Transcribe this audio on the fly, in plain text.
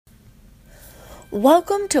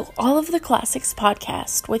Welcome to All of the Classics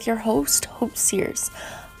podcast with your host, Hope Sears.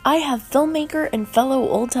 I have filmmaker and fellow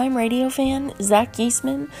old-time radio fan, Zach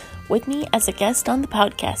Geisman, with me as a guest on the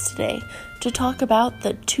podcast today to talk about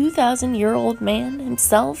the 2,000-year-old man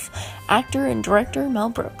himself, actor and director Mel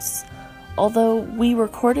Brooks. Although we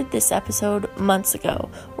recorded this episode months ago,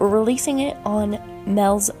 we're releasing it on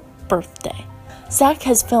Mel's birthday. Zach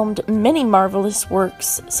has filmed many marvelous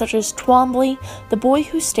works, such as Twombly, The Boy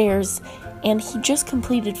Who Stares, and he just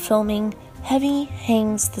completed filming Heavy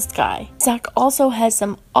Hangs the Sky. Zach also has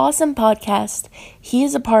some awesome podcasts he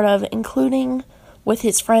is a part of, including with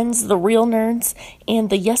his friends, The Real Nerds, and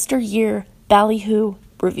the Yesteryear Ballyhoo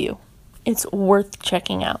Review. It's worth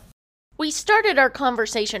checking out. We started our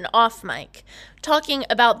conversation off mic, talking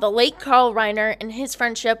about the late Carl Reiner and his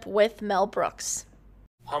friendship with Mel Brooks.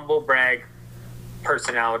 Humble brag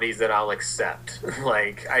personalities that I'll accept.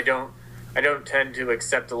 I don't tend to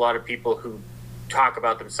accept a lot of people who talk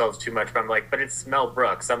about themselves too much, but I'm like, but it's Mel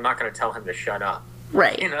Brooks. I'm not going to tell him to shut up.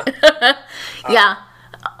 Right. You know? Yeah.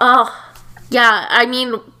 Yeah. I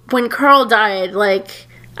mean, when Carl died,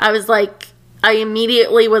 I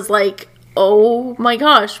immediately was like, oh my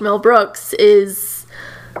gosh, Mel Brooks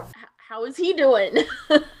how is he doing?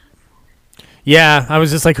 Yeah, I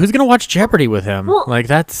was just like, who's going to watch Jeopardy with him? Well,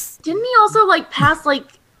 Didn't he also, pass,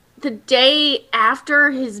 the day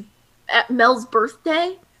after Mel's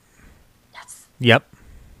birthday? Yep.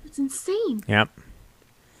 That's insane. Yep.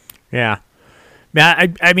 Yeah.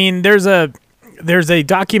 I mean, there's a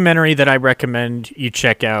documentary that I recommend you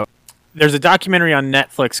check out. There's a documentary on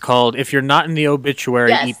Netflix called "If You're Not in the Obituary,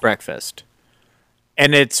 Yes. Eat Breakfast,"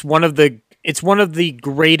 and it's one of the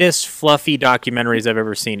greatest fluffy documentaries I've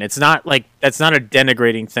ever seen. It's not that's not a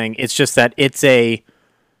denigrating thing. It's just that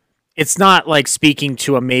it's not like speaking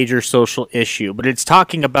to a major social issue, but it's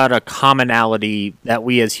talking about a commonality that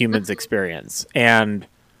we as humans experience. And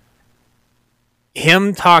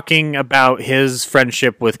him talking about his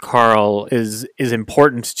friendship with Carl is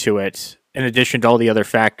important to it, in addition to all the other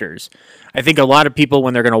factors. I think a lot of people,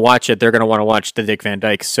 when they're going to watch it, they're going to want to watch the Dick Van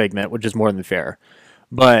Dyke segment, which is more than fair.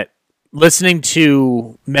 But listening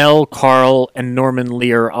to Mel, Carl, and Norman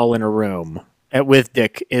Lear all in a room with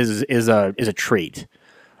Dick is a treat.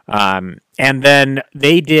 And then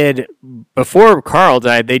they did, before Carl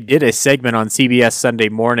died, they did a segment on CBS Sunday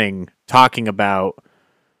Morning talking about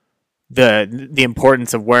the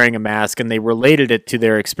importance of wearing a mask, and they related it to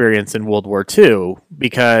their experience in World War II,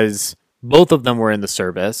 because both of them were in the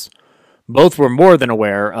service. Both were more than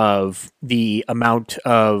aware of the amount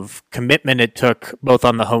of commitment it took, both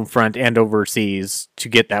on the home front and overseas, to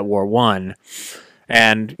get that war won.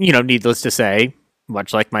 And, needless to say,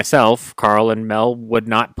 much like myself, Carl and Mel would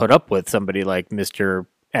not put up with somebody like Mr.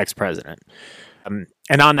 Ex-President.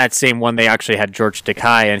 And on that same one, they actually had George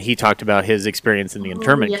Takei, and he talked about his experience in the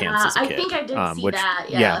internment camps as a kid. I think I did see that,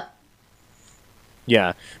 yeah.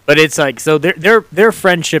 Yeah, but it's so their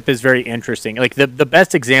friendship is very interesting. The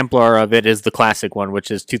best exemplar of it is the classic one, which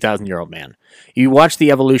is 2,000-Year-Old Man. You watch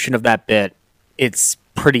the evolution of that bit, it's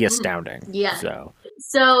pretty astounding. Yeah. So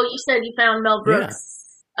you said you found Mel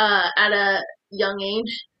Brooks at a young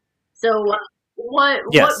age. So what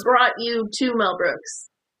brought you to Mel Brooks?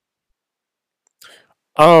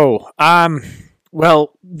 Oh,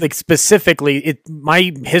 well, specifically,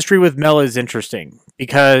 my history with Mel is interesting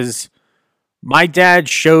because my dad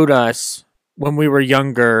showed us when we were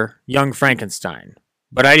younger, Young Frankenstein,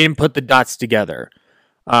 but I didn't put the dots together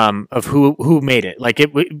of who made it.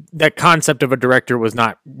 That concept of a director was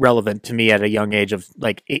not relevant to me at a young age of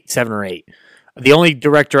 7 or 8. The only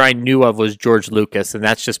director I knew of was George Lucas, and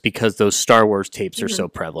that's just because those Star Wars tapes are so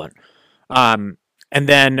prevalent. And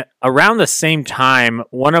then around the same time,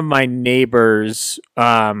 one of my neighbors,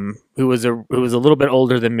 who was a little bit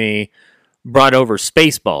older than me, brought over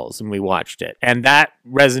Spaceballs, and we watched it. And that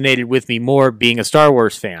resonated with me more, being a Star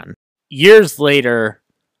Wars fan. Years later,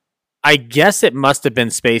 I guess it must have been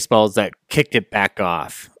Spaceballs that kicked it back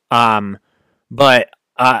off. But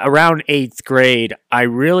around 8th grade, I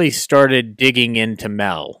really started digging into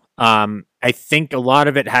Mel. I think a lot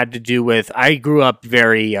of it had to do with, I grew up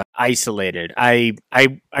very isolated. I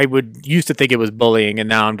used to think it was bullying, and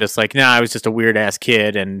now I'm just like, nah, I was just a weird ass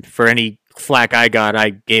kid, and for any flack I got,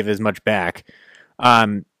 I gave as much back.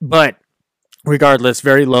 But regardless,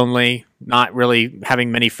 very lonely, not really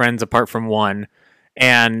having many friends apart from one.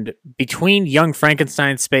 And between Young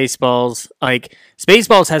Frankenstein, Spaceballs,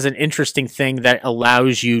 Spaceballs has an interesting thing that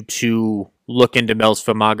allows you to look into Mel's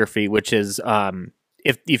filmography, which is,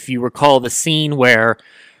 if you recall the scene where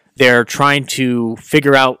they're trying to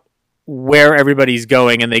figure out where everybody's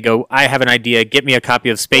going, and they go, I have an idea, get me a copy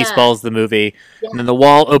of Spaceballs, the movie. And then the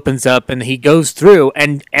wall opens up and he goes through,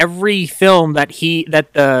 and every film that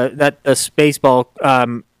the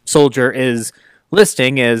Spaceball soldier is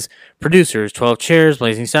listing is producers, 12 Chairs,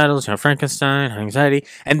 Blazing Saddles, Young Frankenstein, High Anxiety,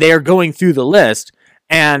 and they are going through the list.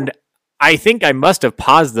 And I think I must have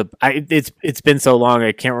paused it's been so long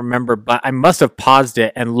I can't remember, but I must have paused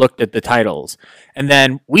it and looked at the titles. And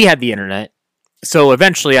then we had the internet, so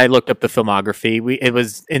eventually I looked up the filmography. It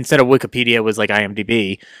was, instead of Wikipedia, it was like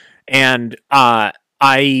IMDb, and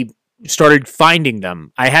I started finding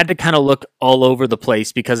them. I had to kind of look all over the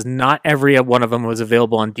place because not every one of them was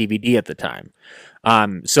available on DVD at the time.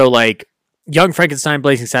 So like Young Frankenstein,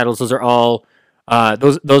 Blazing Saddles, those are all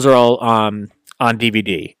on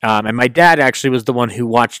DVD. And my dad actually was the one who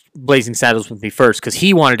watched Blazing Saddles with me first, because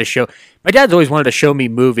he wanted to show. My dad's always wanted to show me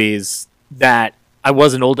movies that I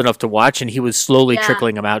wasn't old enough to watch, and he was slowly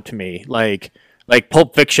trickling them out to me. Like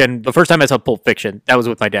Pulp Fiction. The first time I saw Pulp Fiction, that was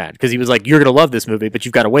with my dad, because he was like, "You're gonna love this movie, but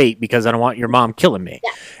you've got to wait because I don't want your mom killing me."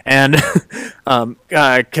 Yeah. And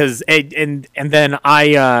because and then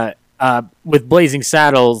I with Blazing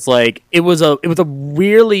Saddles, like it was a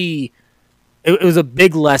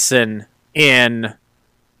big lesson in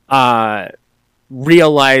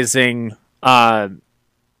realizing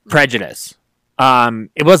prejudice.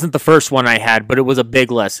 It wasn't the first one I had, but it was a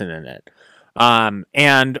big lesson in it.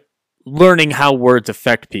 And learning how words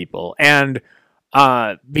affect people. And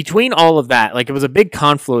between all of that, like, it was a big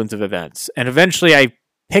confluence of events. And eventually I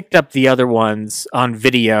picked up the other ones on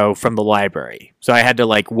video from the library. So I had to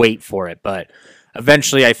like wait for it, but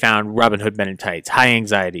eventually I found Robin Hood Men in Tights, High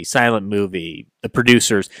Anxiety, Silent Movie, The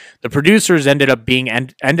Producers. The Producers ended up being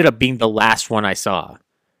the last one I saw.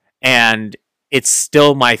 And it's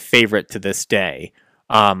still my favorite to this day.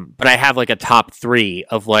 But I have like a top 3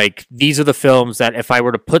 of like, these are the films that if I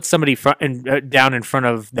were to put somebody down in front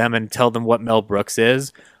of them and tell them what Mel Brooks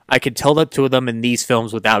is, I could tell that to them in these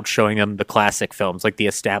films without showing them the classic films, like the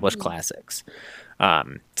established classics.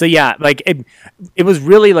 So yeah, like it was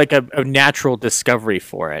really like a natural discovery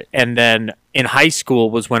for it. And then in high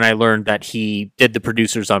school was when I learned that he did The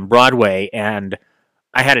Producers on Broadway, and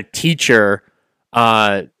I had a teacher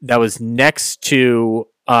that was next to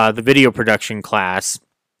the video production class,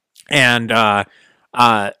 and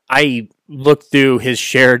I looked through his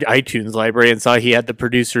shared iTunes library and saw he had The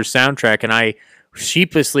Producers soundtrack, and I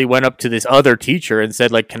sheepishly went up to this other teacher and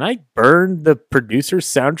said, like, can I burn The Producers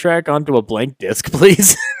soundtrack onto a blank disc,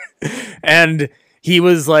 please? And he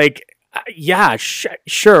was like, yeah,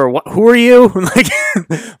 sure. Who are you?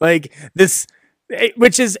 like this.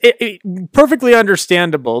 Which is perfectly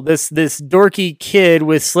understandable. This dorky kid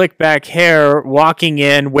with slick back hair walking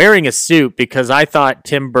in wearing a suit, because I thought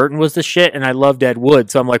Tim Burton was the shit and I loved Ed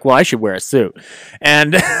Wood, so I'm like, well, I should wear a suit.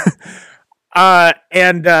 And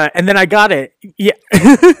and then I got it. Yeah.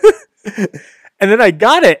 And then I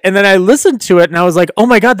got it, and then I listened to it, and I was like, "Oh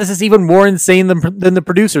my god, this is even more insane than The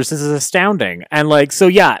Producers. This is astounding." And like, so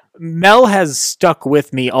yeah, Mel has stuck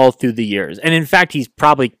with me all through the years, and in fact, he's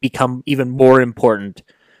probably become even more important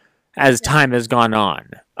as time has gone on,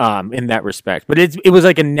 in that respect. But it was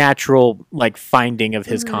like a natural like finding of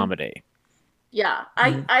his comedy. Yeah,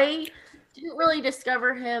 I didn't really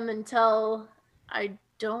discover him until, I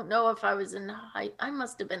don't know if I was I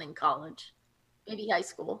must have been in college, maybe high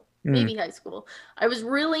school. I was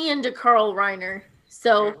really into Carl Reiner.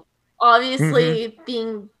 So obviously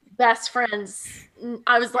being best friends,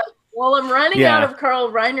 I was like, well, I'm running out of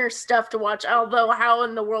Carl Reiner stuff to watch. Although how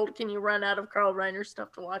in the world can you run out of Carl Reiner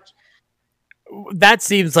stuff to watch? That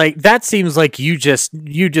seems like you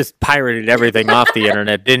just pirated everything off the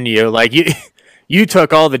internet, didn't you? Like you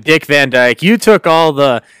took all the Dick Van Dyke, you took all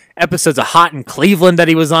the episodes of Hot in Cleveland that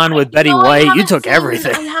he was on with Betty White. You took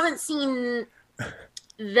everything. I haven't seen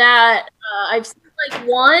that. I've seen like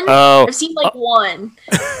one. I've seen like one.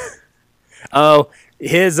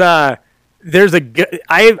 There's I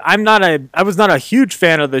was not a huge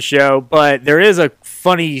fan of the show, but there is a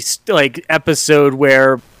funny like episode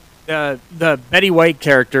where the Betty White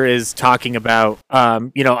character is talking about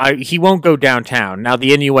he won't go downtown. Now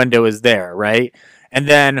the innuendo is there, right? And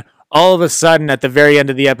then all of a sudden, at the very end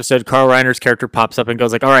of the episode, Carl Reiner's character pops up and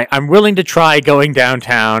goes like, all right, I'm willing to try going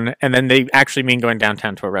downtown. And then they actually mean going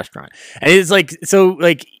downtown to a restaurant. And it's like, so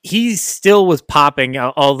like he still was popping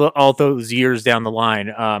all those years down the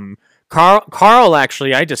line. Carl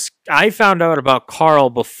actually, I found out about Carl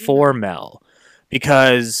before Mel,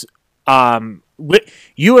 because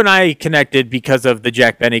you and I connected because of the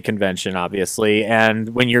Jack Benny convention, obviously.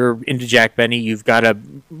 And when you're into Jack Benny, you've got to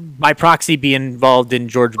by proxy be involved in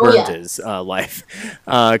George Burns's life,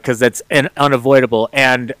 because that's unavoidable.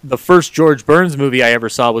 And the first George Burns movie I ever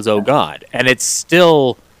saw was Oh God, and it's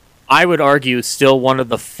still, I would argue, still one of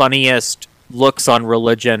the funniest looks on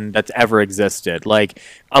religion that's ever existed. Like,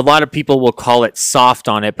 a lot of people will call it soft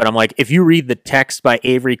on it, but I'm like, if you read the text by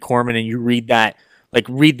Avery Corman and you read that, like,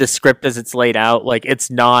 read the script as it's laid out, like, it's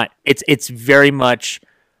very much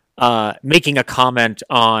making a comment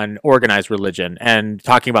on organized religion and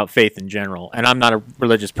talking about faith in general. And I'm not a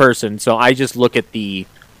religious person, so I just look at the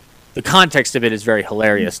context of it is very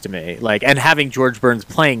hilarious to me. Like, and having George Burns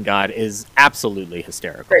playing God is absolutely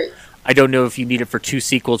hysterical. Great. I don't know if you need it for 2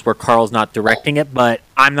 sequels where Carl's not directing it, but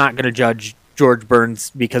I'm not going to judge George Burns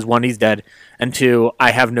because 1, he's dead, and 2, I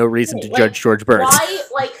have no reason to judge George Burns.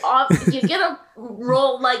 Why, you get a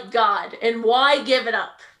role like God, and why give it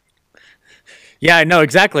up? Yeah, I know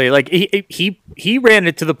exactly. Like, he ran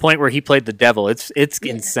it to the point where he played the devil. It's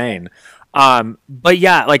insane. But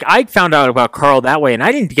yeah, like, I found out about Carl that way, and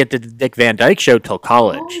I didn't get to the Dick Van Dyke Show till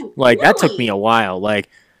college. Like, really? That took me a while. Like,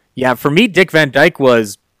 yeah, for me, Dick Van Dyke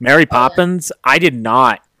was Mary Poppins. I did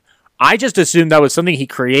not. I just assumed that was something he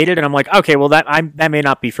created, and I'm like, okay, well, that may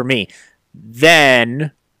not be for me.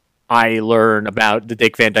 Then I learn about the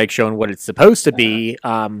Dick Van Dyke Show and what it's supposed to be.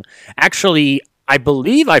 Actually, I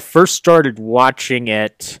believe I first started watching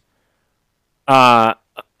it a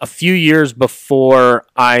few years before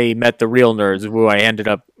I met the real nerds, who I ended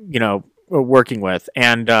up, working with.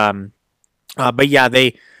 And but yeah,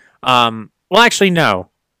 they well, actually, no.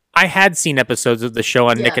 I had seen episodes of the show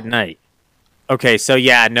on Nick at Night. Okay, so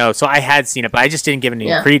yeah, no. So I had seen it, but I just didn't give it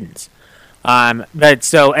any credence. But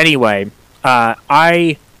so anyway, but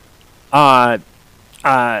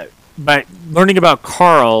learning about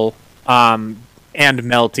Carl and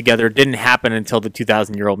Mel together didn't happen until the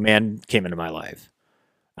 2,000-year-old man came into my life,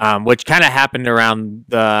 which kind of happened around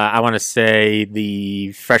I want to say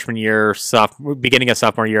the freshman year, beginning of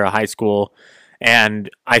sophomore year of high school. And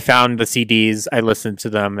I found the CDs, I listened to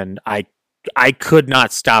them, and I could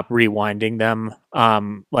not stop rewinding them,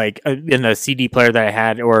 like in a CD player that I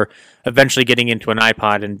had, or eventually getting into an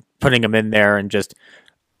iPod and putting them in there and just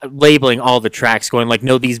labeling all the tracks, going like,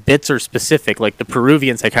 no, these bits are specific, like the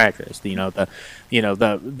Peruvian Psychiatrist, the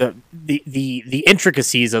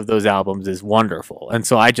intricacies of those albums is wonderful. And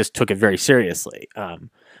so I just took it very seriously.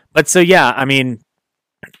 But so, yeah, I mean,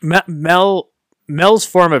 Mel's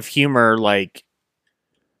form of humor,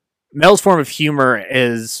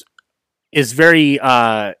 is very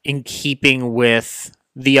in keeping with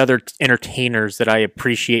the other entertainers that I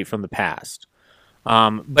appreciate from the past.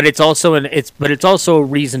 But it's also a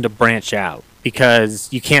reason to branch out, because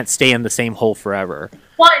you can't stay in the same hole forever.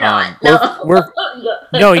 Why not?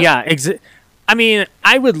 No, yeah. I mean,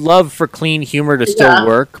 I would love for clean humor to still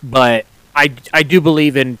work, but I do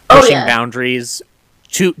believe in pushing boundaries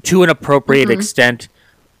to an appropriate extent.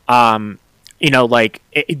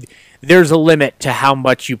 There's a limit to how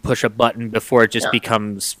much you push a button before it just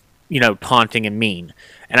becomes, taunting and mean.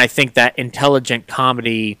 And I think that intelligent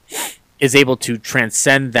comedy is able to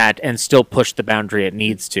transcend that and still push the boundary it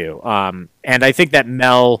needs to. And I think that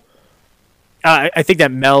Mel's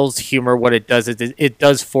humor, what it does is it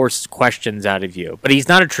does force questions out of you. But he's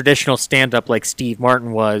not a traditional stand-up like Steve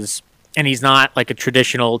Martin was, and he's not like a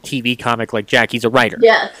traditional TV comic like Jack. He's a writer.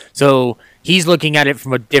 Yeah. So he's looking at it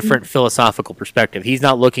from a different philosophical perspective. He's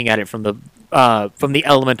not looking at it from the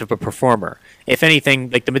element of a performer. If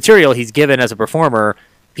anything, like the material he's given as a performer,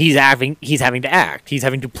 he's having to act. He's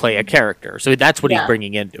having to play a character. So that's what he's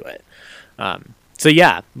bringing into it. I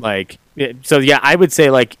would say,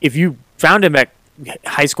 like, if you found him at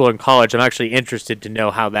high school and college, I'm actually interested to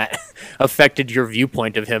know how that affected your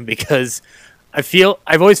viewpoint of him, because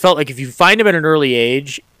I've always felt like if you find him at an early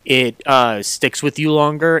age, it sticks with you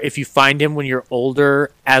longer. If you find him when you're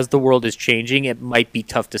older, as the world is changing, it might be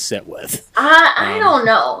tough to sit with. I don't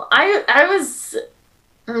know.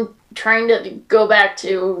 I'm trying to go back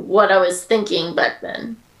to what I was thinking back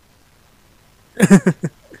then.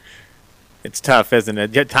 It's tough, isn't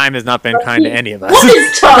it? Time has not been kind to any of us. What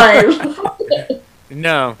is time?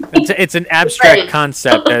 No, it's an abstract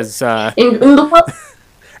concept, as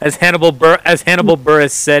as Hannibal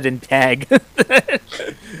Buress said in Tag.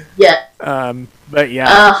 Yeah. But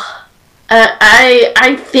yeah.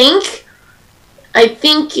 I think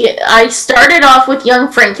I started off with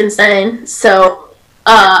Young Frankenstein, so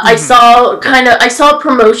I saw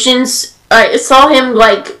promotions. I saw him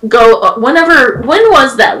go whenever. When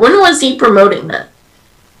was that? When was he promoting that?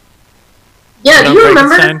 Yeah, do you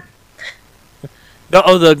remember?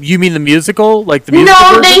 You mean the musical? Like the musical No,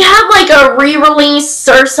 version? they had like a re-release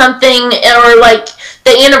or something, or like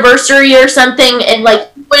the anniversary or something, and like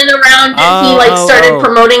went around and he like started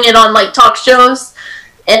promoting it on like talk shows.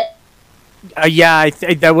 Yeah,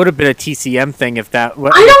 that would have been a TCM thing if that.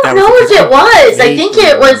 I don't know if it was. I think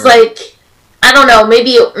it was like, I don't know.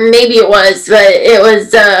 Maybe it was, but it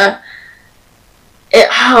was.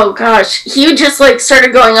 Oh gosh, he just like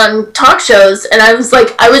started going on talk shows, and I was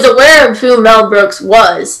aware of who Mel Brooks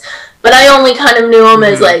was, but I only kind of knew him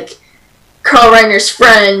as like Carl Reiner's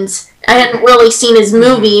friend. I hadn't really seen his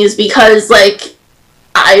movies because like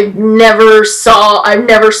I never saw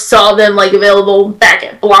them like available back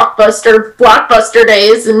at Blockbuster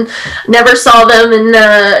days, and never saw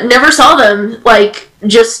them like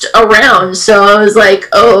just around. So I was like,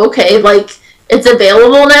 oh okay, like it's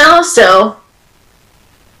available now, so.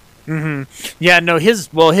 Yeah, no, his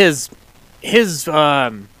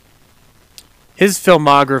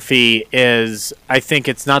filmography is, I think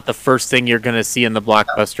it's not the first thing you're going to see in the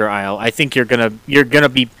Blockbuster aisle. I think you're when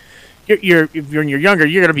you're younger,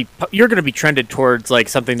 you're going to be trended towards like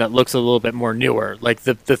something that looks a little bit more newer. Like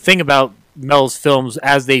the thing about Mel's films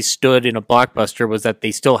as they stood in a Blockbuster was that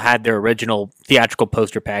they still had their original theatrical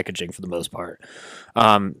poster packaging for the most part.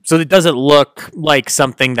 So it doesn't look like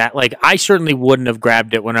something that like I certainly wouldn't have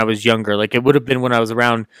grabbed it when I was younger. Like it would have been when I was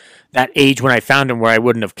around that age when I found him, where I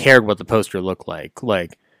wouldn't have cared what the poster looked like.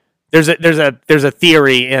 Like there's a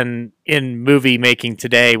theory in movie making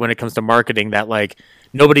today when it comes to marketing that like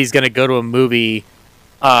nobody's going to go to a movie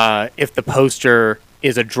if the poster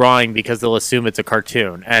is a drawing because they'll assume it's a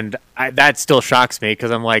cartoon. And that still shocks me because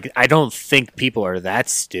I'm like, I don't think people are that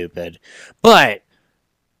stupid. But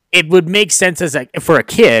it would make sense for a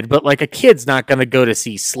kid, but like a kid's not going to go to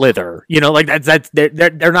see Slither, like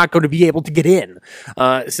they're not going to be able to get in.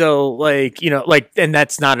 So like, and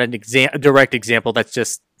that's not a direct example. That's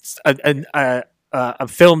just a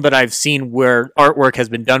film that I've seen where artwork has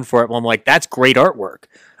been done for it. Well, I'm like, that's great artwork.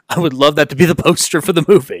 I would love that to be the poster for the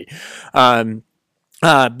movie.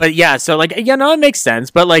 But yeah, so like, it makes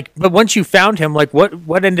sense. But once you found him, like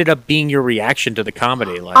what ended up being your reaction to the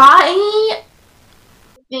comedy? Like, I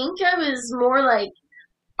think I was more like,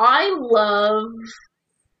 I love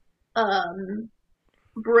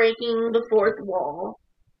breaking the fourth wall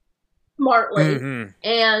smartly,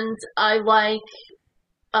 and I like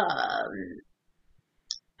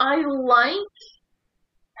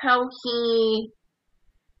how he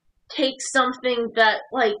takes something that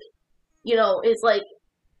like is like,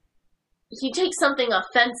 he takes something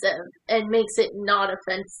offensive and makes it not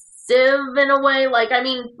offensive in a way. Like, I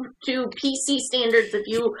mean, to PC standards, if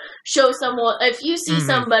you show somebody if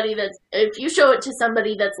you show it to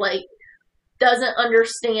somebody that's like doesn't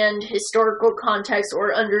understand historical context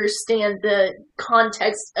or understand the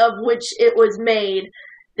context of which it was made,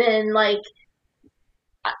 then like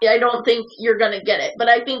I don't think you're gonna get it. But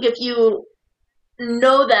I think if you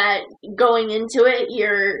know that going into it,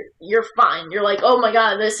 you're fine. You're like, oh my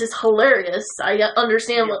god, this is hilarious. I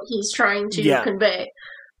understand what he's trying to convey.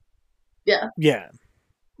 Yeah.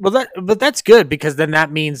 Well, that's good, because then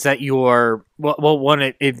that means that you're one,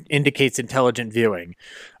 it indicates intelligent viewing.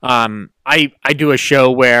 I do a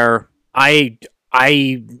show where I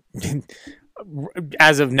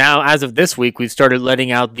as of this week, we've started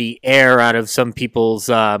letting out the air out of some people's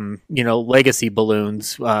legacy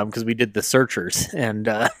balloons, because we did The Searchers, and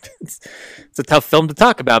it's a tough film to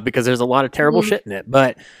talk about because there's a lot of terrible shit in it.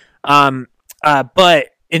 But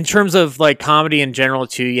in terms of like comedy in general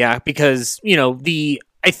too, yeah, because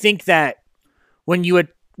I think that when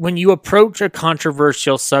you approach a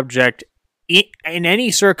controversial subject in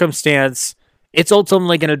any circumstance, it's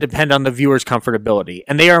ultimately going to depend on the viewer's comfortability,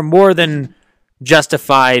 and they are more than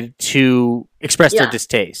justified to express their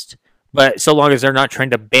distaste. But so long as they're not trying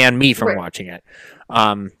to ban me from watching it,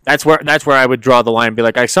 that's where I would draw the line and be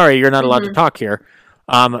like, sorry, you're not allowed to talk here,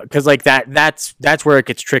 because like that's where it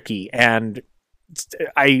gets tricky. And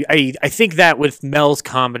I think that with Mel's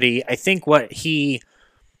comedy, I think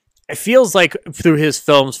it feels like through his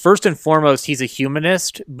films, first and foremost, he's a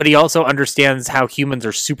humanist, but he also understands how humans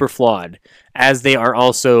are super flawed, as they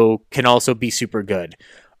can also be super good.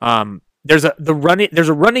 There's a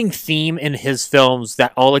running theme in his films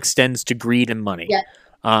that all extends to greed and money,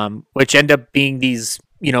 which end up being these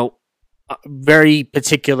very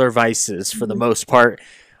particular vices for the most part.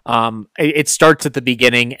 It starts at the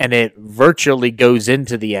beginning and it virtually goes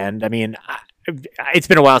into the end. I mean, it's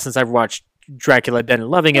been a while since I've watched Dracula Dead and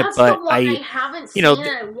Loving It, but I haven't seen it.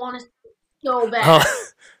 I want to so bad.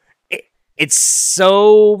 It's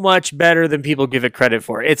so much better than people give it credit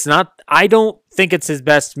for. It's not. I don't think it's his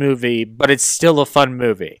best movie, but it's still a fun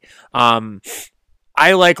movie. I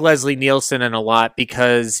like Leslie Nielsen in a lot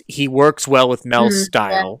because he works well with Mel's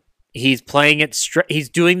style. He's playing it straight. He's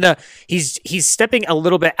doing he's stepping a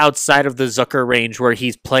little bit outside of the Zucker range where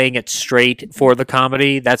he's playing it straight for the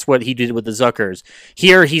comedy. That's what he did with the Zuckers.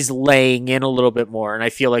 Here he's laying in a little bit more, and I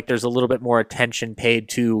feel like there's a little bit more attention paid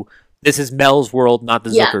to this is Mel's world, not the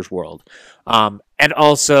Zuckers world. And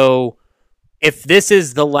also, if this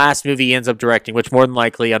is the last movie he ends up directing, which more than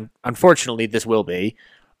likely, unfortunately, this will be.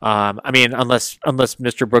 I mean, unless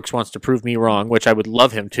Mr. Brooks wants to prove me wrong, which I would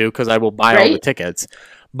love him to, because I will buy all the tickets.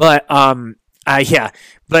 But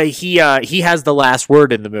but he has the last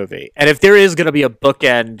word in the movie, and if there is going to be a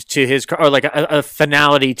bookend to his, or like a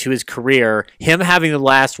finality to his career, him having the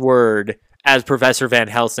last word as Professor Van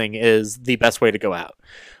Helsing is the best way to go out.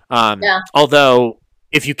 Although,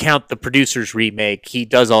 if you count the producer's remake, he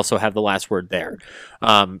does also have the last word there,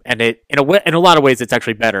 and it in a lot of ways it's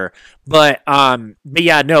actually better. But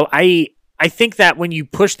yeah, no, I think that when you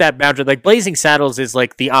push that boundary, like Blazing Saddles is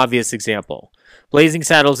like the obvious example. Blazing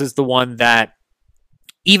Saddles is the one that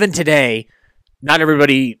even today, not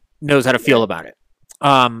everybody knows how to feel about it.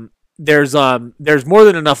 There's more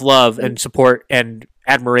than enough love and support and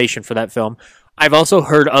admiration for that film. I've also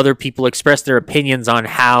heard other people express their opinions on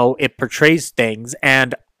how it portrays things,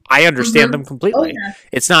 and I understand them completely. Oh, yeah.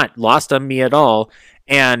 It's not lost on me at all.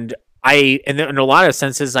 And in a lot of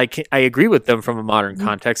senses, I agree with them from a modern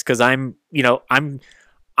context, because I'm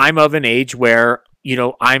of an age where,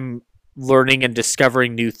 I'm learning and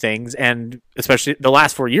discovering new things, and especially the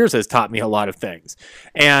last 4 years has taught me a lot of things.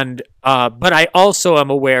 And but I also am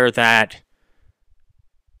aware that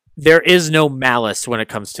there is no malice when it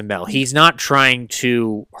comes to Mel. He's not trying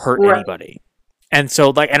to hurt anybody. And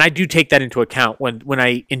so and I do take that into account when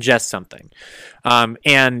I ingest something.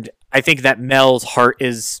 And I think that Mel's heart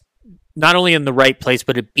is not only in the right place,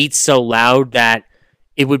 but it beats so loud that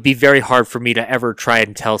it would be very hard for me to ever try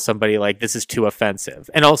and tell somebody like this is too offensive.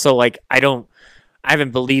 And also I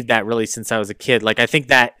haven't believed that really since I was a kid. Like, I think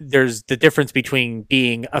that there's the difference between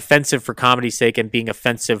being offensive for comedy's sake and being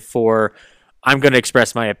offensive for I'm going to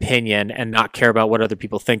express my opinion and not care about what other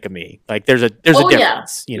people think of me. Like there's a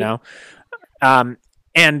difference,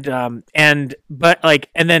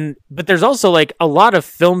 but there's also like a lot of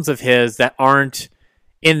films of his that aren't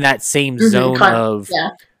in that same zone of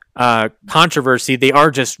controversy. They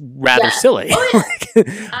are just rather silly. Oh, yeah.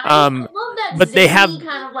 I love that, but they have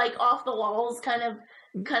kind of like off the walls kind of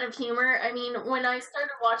humor. I mean, when I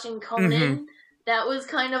started watching Conan, that was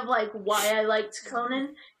kind of like why I liked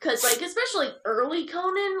Conan, because like especially early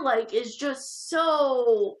Conan is just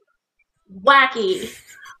so wacky.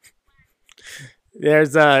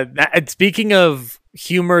 There's speaking of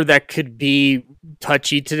humor that could be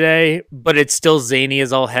touchy today, but it's still zany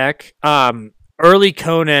as all heck. Early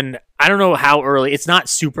Conan, I don't know how early. It's not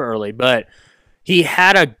super early, but he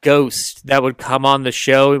had a ghost that would come on the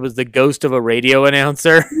show. It was the ghost of a radio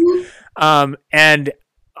announcer. I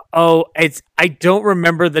don't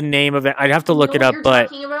remember the name of it. I'd have to look it up, but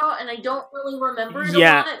talking about, and I don't really remember it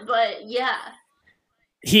about it, but yeah.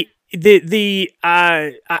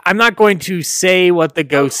 I'm not going to say what the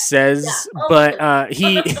ghost says, but but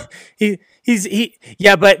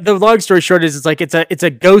the long story short is it's a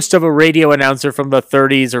ghost of a radio announcer from the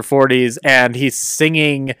 30s or 40s, and he's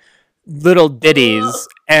singing little ditties,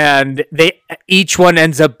 and each one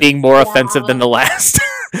ends up being more offensive than the last.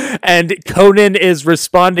 And Conan is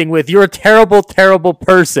responding with, "You're a terrible, terrible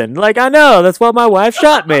person." Like, I know, that's why my wife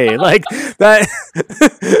shot me. Like that.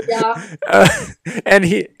 And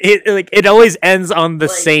it always ends on the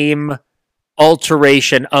same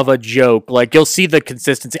alteration of a joke. Like, you'll see the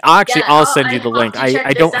consistency. I'll send you the link.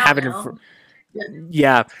 I don't have it in.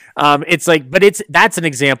 Yeah. It's like, but that's an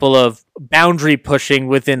example of boundary pushing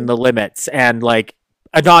within the limits, and like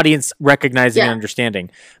an audience recognizing and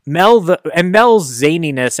understanding. Mel's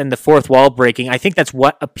zaniness and the fourth wall breaking, I think that's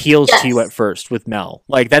what appeals to you at first with Mel.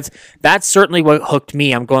 Like that's certainly what hooked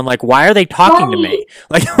me. I'm going like, why are they talking to me?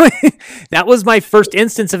 Like that was my first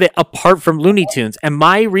instance of it apart from Looney Tunes. And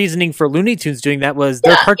my reasoning for Looney Tunes doing that was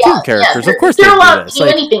they're cartoon characters. Of course they're allowed to do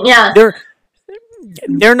anything.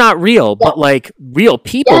 They're not real, but like real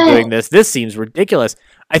people doing this seems ridiculous.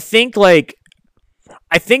 I think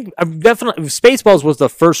definitely Spaceballs was the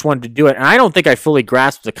first one to do it, and I don't think I fully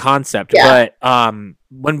grasped the concept. But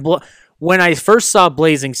when I first saw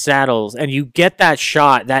Blazing Saddles, and you get that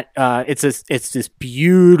shot, that it's this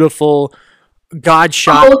beautiful God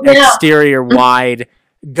shot exterior wide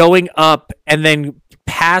going up, and then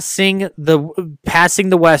passing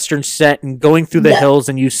the Western set and going through the hills,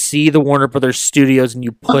 and you see the Warner Brothers studios, and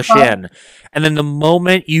you push in, and then the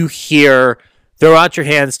moment you hear throw out your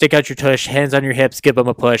hands, stick out your tush, hands on your hips, give them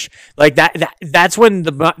a push. Like that's when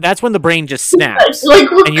the brain just snaps,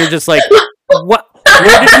 and you're just like, what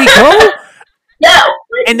where did we go? Yeah.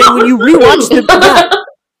 And then when you rewatch the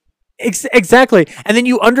exactly, and then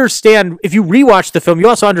you understand, if you rewatch the film, you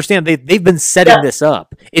also understand they've been setting this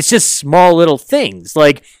up. It's just small little things,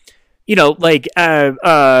 like, you know, like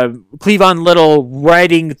Cleavon Little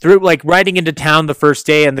riding into town the first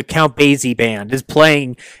day, and the Count Basie band is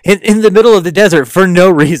playing in the middle of the desert for no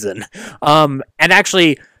reason. And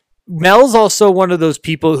actually, Mel's also one of those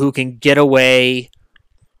people who can get away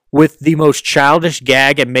with the most childish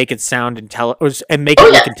gag and make it sound look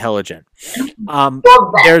intelligent.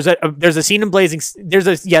 There's a scene in Blazing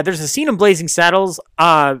Saddles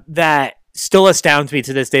that still astounds me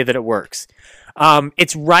to this day that it works.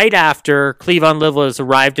 It's right after Cleavon Little has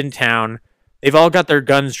arrived in town. They've all got their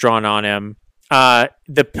guns drawn on him.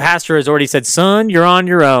 The pastor has already said, "Son, you're on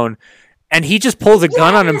your own," and he just pulls a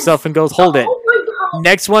gun on himself and goes, "Hold it."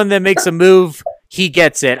 Next one that makes a move, he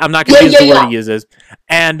gets it. I'm not going to use the word he uses.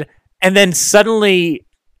 And then suddenly,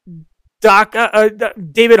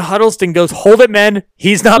 David Huddleston goes, "Hold it, men.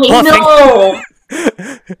 He's not bluffing." No.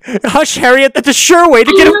 Hush, Harriet. That's a sure way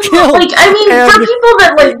to get him killed. Like, I mean, for people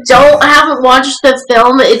that haven't watched the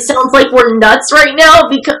film, it sounds like we're nuts right now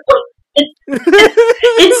because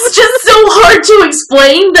it's just so hard to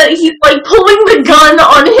explain that he's pulling the gun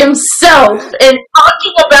on himself and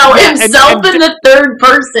talking about himself in the third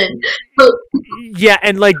person. Yeah,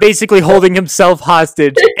 and basically holding himself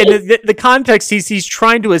hostage. And the context, he's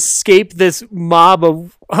trying to escape this mob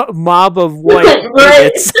of white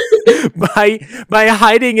idiots by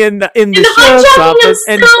hiding in the sheriff's office.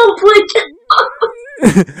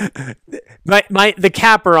 The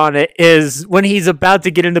capper on it is when he's about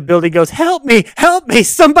to get in the building, goes, help me,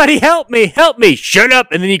 somebody help me, shut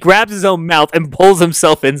up, and then he grabs his own mouth and pulls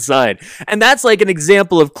himself inside. And that's an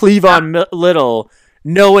example of Cleavon Little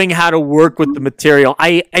knowing how to work with the material.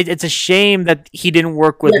 It's a shame that he didn't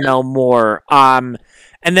work with Mel more. And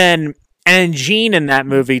Gene in that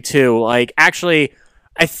movie too. Actually,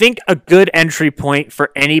 I think a good entry point for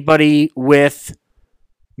anybody with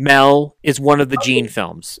Mel is one of the Gene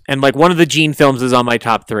films, and one of the Gene films is on my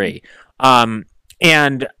top 3.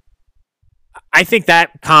 And I think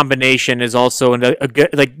that combination is also a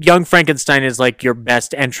good, Young Frankenstein is your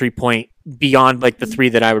best entry point beyond the 3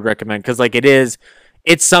 that I would recommend, because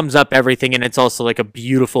it sums up everything, and it's also a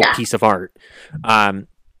beautiful piece of art.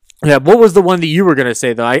 What was the one that you were gonna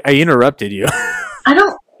say though? I interrupted you. I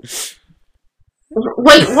don't.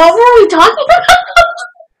 Wait, what were we talking about?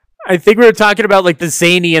 I think we were talking about the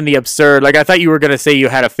zany and the absurd. I thought you were gonna say you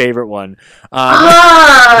had a favorite one.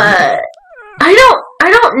 I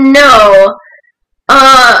don't know.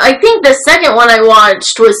 I think the second one I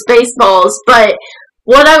watched was Spaceballs, but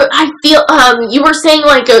what I feel you were saying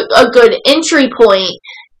a good entry point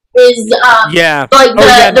is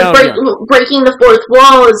breaking the fourth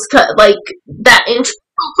wall is that intro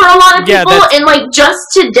for a lot of people, and just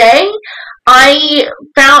today I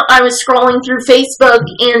was scrolling through Facebook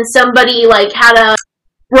and somebody had a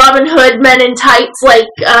Robin Hood Men in Tights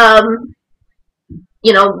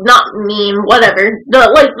not meme, whatever, the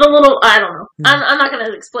little, I don't know. I'm not gonna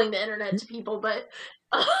explain the internet to people, but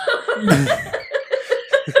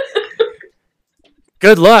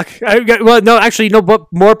good luck. But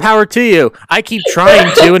more power to you. I keep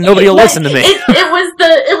trying to, and nobody will listen to me.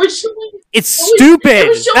 It's stupid.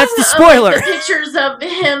 That's the spoiler. The pictures of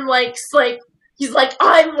him, he's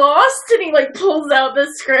I'm lost, and he pulls out the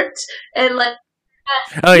script and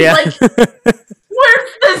oh yeah.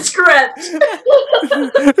 Where's the script?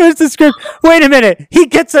 Where's the script? Wait a minute. He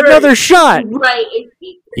gets another shot. Right.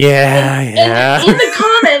 Yeah. And in the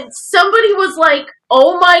comments, somebody was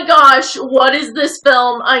 "Oh my gosh, what is this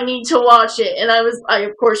film? I need to watch it." And I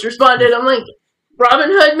of course responded. I'm Robin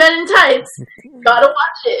Hood Men in Tights. Gotta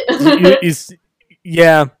watch it.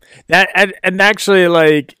 Yeah. That and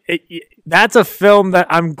actually that's a film that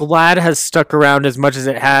I'm glad has stuck around as much as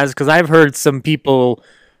it has, because I've heard some people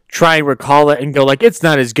try and recall it and go it's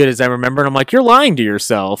not as good as I remember, and I'm you're lying to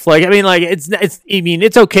yourself.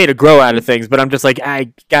 It's okay to grow out of things, but I'm just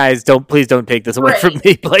guys, please don't take this away from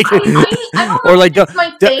me. I don't know it's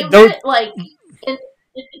my favorite.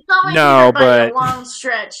 It's not my favorite by a long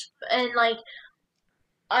stretch, and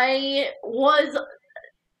I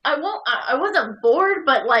wasn't bored,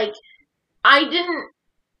 but I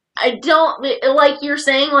don't, you're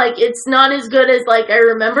saying, it's not as good as, I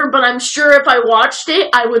remember, but I'm sure if I watched it,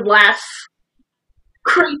 I would laugh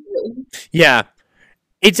crazily. Yeah.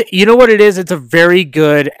 You know what it is? It's a very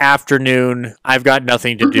good afternoon, I've got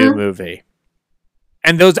nothing to do movie.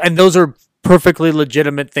 And those are perfectly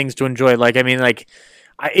legitimate things to enjoy.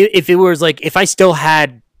 If it was, if I still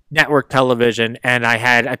had network television and I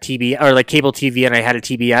had a TV, or cable TV and I had a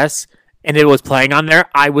TBS, and it was playing on there,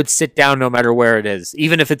 I would sit down no matter where it is,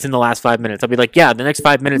 even if it's in the last 5 minutes. I'll be like, yeah, the next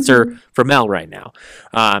 5 minutes are for Mel right now.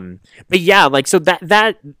 But yeah, like, so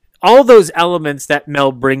that all those elements that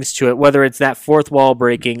Mel brings to it, whether it's that fourth wall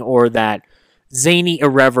breaking or that zany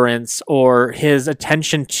irreverence or his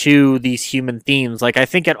attention to these human themes, like, I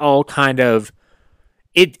think it all kind of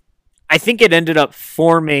I think it ended up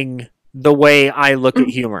forming the way I look at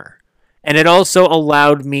humor. And it also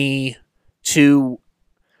allowed me to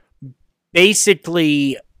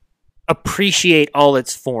basically appreciate all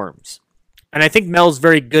its forms. And I think Mel's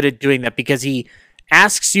very good at doing that because he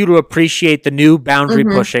asks you to appreciate the new boundary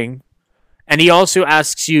pushing, and he also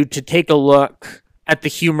asks you to take a look at the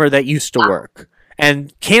humor that used to work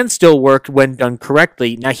and can still work when done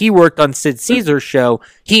correctly. Now, he worked on Sid Caesar's show.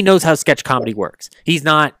 He knows how sketch comedy works. He's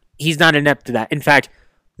not inept to that. In fact,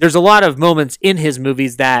 there's a lot of moments in his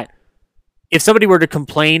movies that if somebody were to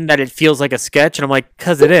complain that it feels like a sketch, and I'm like,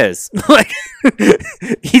 because it is. Like,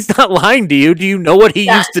 he's not lying to you. Do you know what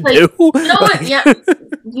he used to do? You know what? Yeah.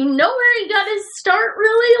 You know where he got his start,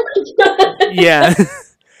 really? Yeah.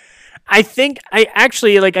 I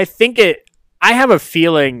have a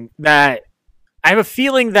feeling that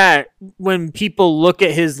when people look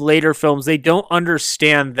at his later films, they don't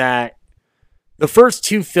understand that the first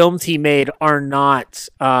two films he made are not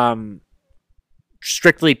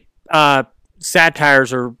strictly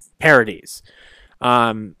satires or parodies,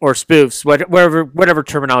 or spoofs, whatever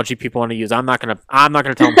terminology people want to use. I'm not gonna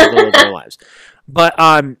tell them to live their lives, but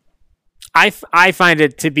I find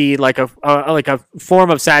it to be like a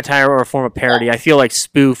form of satire or a form of parody. I feel like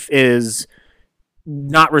spoof is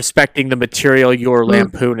not respecting the material you're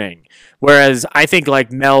lampooning, whereas I think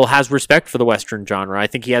like Mel has respect for the Western genre. I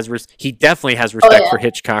think he definitely has respect for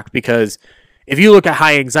Hitchcock, because if you look at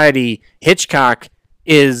High Anxiety, Hitchcock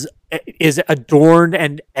is adorned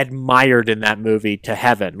and admired in that movie to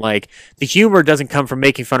heaven. Like, the humor doesn't come from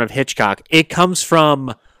making fun of Hitchcock. It comes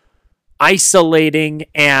from isolating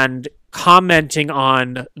and commenting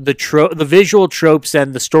on the visual tropes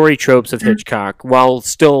and the story tropes of Hitchcock while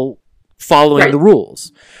still following the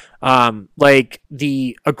rules. Like,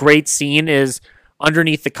 a great scene is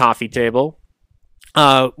underneath the coffee table,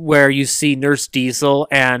 where you see Nurse Diesel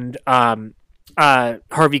and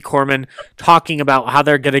Harvey Korman talking about how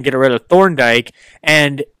they're going to get rid of Thorndike,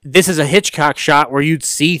 and this is a Hitchcock shot where you'd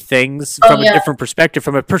see things from a different perspective,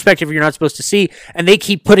 from a perspective you're not supposed to see, and they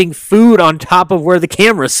keep putting food on top of where the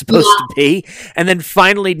camera's supposed to be, and then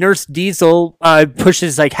finally Nurse Diesel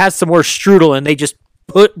has some more strudel, and they just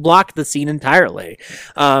block the scene entirely.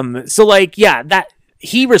 So like, yeah, that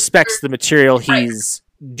he respects the material he's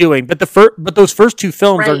doing, but those first two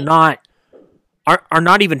films are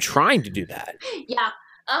not even trying to do that. Yeah.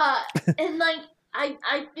 And like,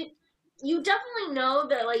 I think you definitely know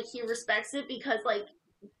that like he respects it, because like,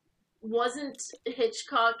 wasn't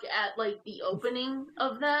Hitchcock at like the opening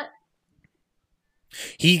of that?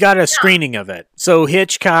 He got a screening of it. So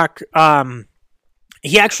Hitchcock,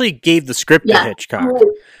 he actually gave the script to Hitchcock,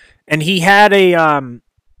 and he had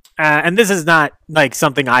and this is not like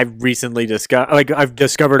something I've recently I've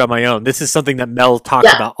discovered on my own. This is something that Mel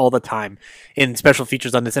talks about all the time in special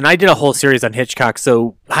features on this. And I did a whole series on Hitchcock,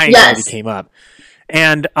 so High Anxiety came up.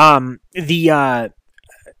 And he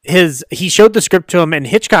showed the script to him, and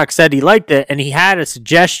Hitchcock said he liked it, and he had a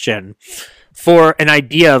suggestion for an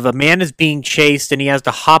idea of a man is being chased and he has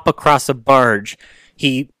to hop across a barge.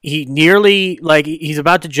 He nearly, like, he's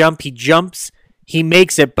about to jump, he jumps, he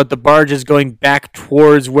makes it, but the barge is going back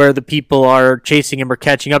towards where the people are chasing him or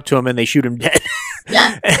catching up to him, and they shoot him dead.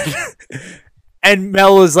 Yeah. And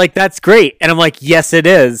Mel was like, that's great. And I'm like, yes, it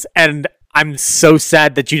is. And I'm so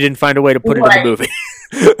sad that you didn't find a way to put it in the movie.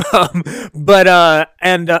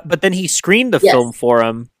 But then he screened the film for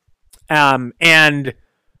him. And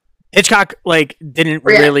Hitchcock, like, didn't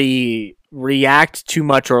really react too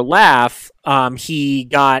much or laugh. He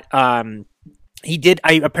got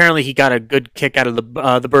apparently he got a good kick out of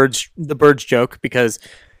the birds joke, because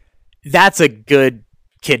that's a good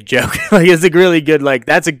kid joke. Like, it's a really good, like,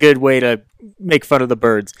 that's a good way to make fun of the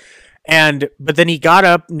birds. But then he got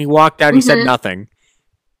up and he walked out and he said nothing.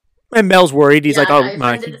 And Mel's worried. He's like, oh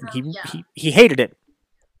my, he hated it.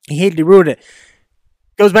 He ruined it.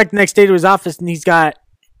 Goes back the next day to his office and he's got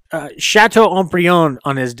Chateau Empryon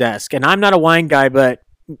on his desk. And I'm not a wine guy, but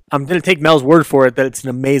I'm going to take Mel's word for it that it's an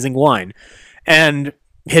amazing wine. And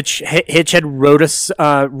Hitch had wrote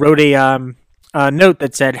a note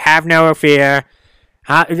that said, "Have no fear,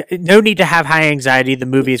 no need to have high anxiety. The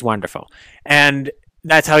movie is wonderful." And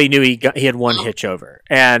that's how he knew he had won Hitch over.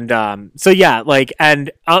 And so yeah, like,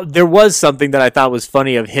 and there was something that I thought was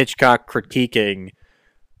funny of Hitchcock critiquing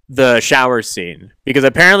the shower scene because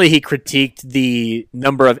apparently he critiqued the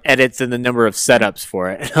number of edits and the number of setups for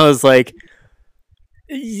it. And I was like,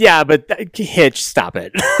 yeah, but Hitch, stop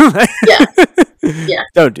it. Yeah.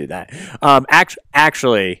 Don't do that.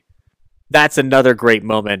 Actually, that's another great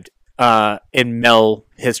moment in Mel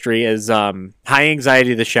history is high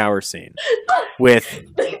anxiety the shower scene with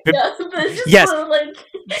yes.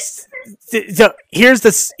 So here's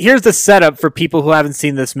the setup for people who haven't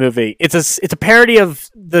seen this movie. It's a parody of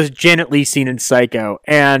the Janet Leigh scene in Psycho,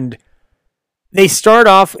 and they start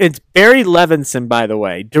off. It's Barry Levinson, by the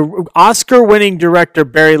way, Oscar-winning director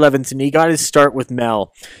Barry Levinson. He got his start with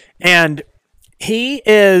Mel, and he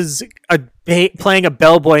is playing a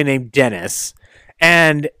bellboy named Dennis.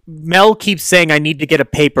 And Mel keeps saying, "I need to get a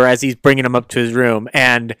paper," as he's bringing him up to his room,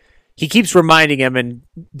 and he keeps reminding him, and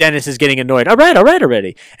Dennis is getting annoyed. All right,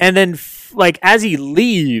 already. And then, as he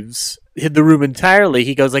leaves the room entirely,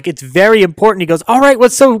 he goes, it's very important. He goes, all right,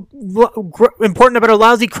 what's so important about a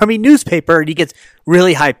lousy, crummy newspaper? And he gets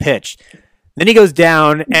really high-pitched. Then he goes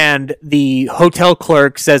down, and the hotel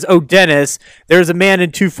clerk says, oh, Dennis, there's a man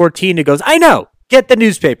in 214 who goes, I know, get the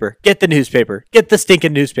newspaper, get the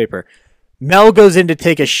stinking newspaper. Mel goes in to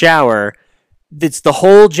take a shower. It's the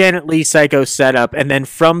whole Janet Leigh Psycho setup, and then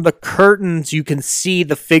from the curtains you can see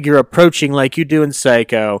the figure approaching like you do in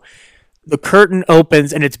Psycho. The curtain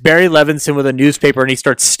opens, and it's Barry Levinson with a newspaper, and he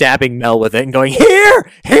starts stabbing Mel with it and going,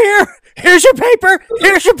 here's your paper.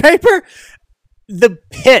 The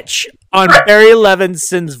pitch on Barry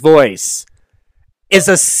Levinson's voice is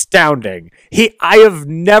astounding. I have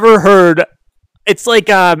never heard... It's like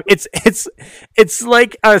it's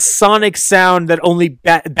like a sonic sound that only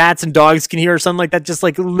bats and dogs can hear, or something like that. Just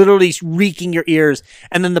like literally reeking your ears,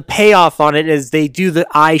 and then the payoff on it is they do the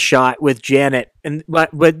eye shot with Janet, and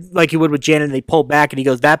like you would with Janet, and they pull back, and he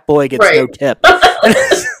goes, "That boy gets no tip."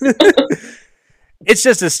 It's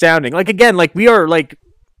just astounding. We are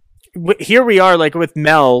here we are with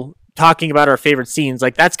Mel talking about our favorite scenes.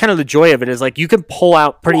 That's kind of the joy of it, is you can pull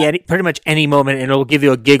out pretty much any moment and it'll give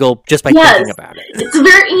you a giggle just by thinking about it. It's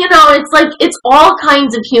very, it's all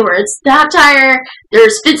kinds of humor. It's satire,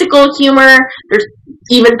 there's physical humor, there's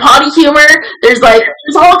even potty humor, there's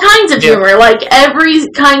all kinds of humor, every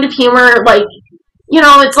kind of humor,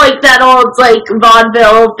 it's like that old,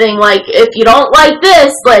 vaudeville thing, if you don't like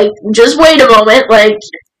this, just wait a moment,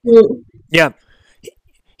 Yeah.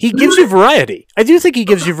 He gives you variety. I do think he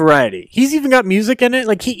gives you variety. He's even got music in it.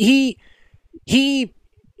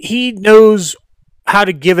 He knows how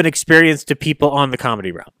to give an experience to people on the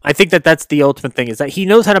comedy realm. I think that's the ultimate thing, is that he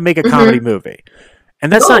knows how to make a comedy movie.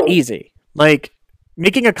 And that's not easy.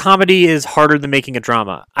 Making a comedy is harder than making a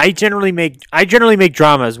drama. I generally make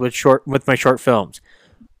dramas with my short films.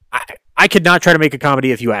 I could not try to make a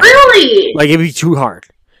comedy if you asked. Really? It'd be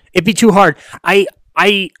too hard.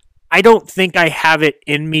 I don't think I have it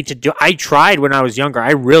in me to do. I tried when I was younger.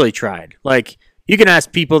 I really tried. You can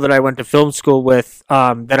ask people that I went to film school with,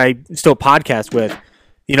 that I still podcast with.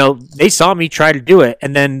 They saw me try to do it,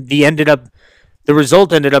 and then the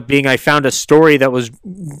result ended up being I found a story that was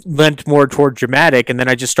lent more toward dramatic, and then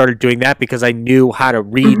I just started doing that because I knew how to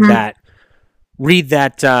read that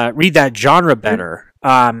genre better.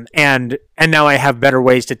 And now I have better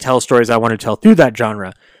ways to tell stories I want to tell through that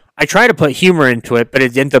genre. I try to put humor into it, but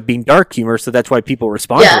it ends up being dark humor, so that's why people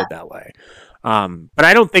respond to it that way. But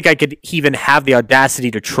I don't think I could even have the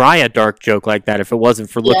audacity to try a dark joke like that if it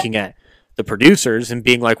wasn't for looking at the producers and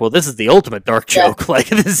being like, well, this is the ultimate dark joke.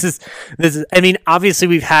 This is, obviously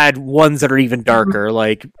we've had ones that are even darker.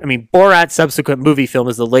 Borat's subsequent movie film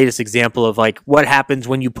is the latest example of what happens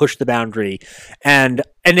when you push the boundary. And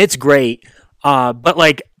it's great.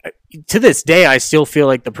 But to this day, I still feel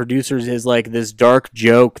like the producers is this dark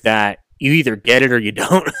joke that you either get it or you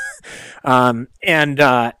don't. And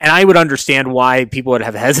I would understand why people would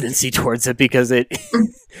have hesitancy towards it, because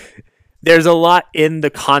there's a lot in the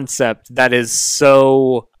concept that is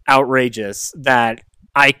so outrageous that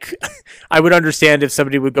I would understand if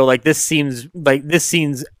somebody would go this seems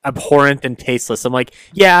abhorrent and tasteless. I'm like,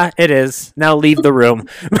 yeah, it is. Now leave the room.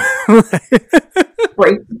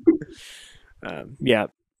 Right. Yeah.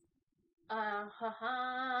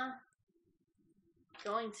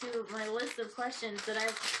 Going to my list of questions that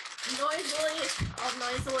I'll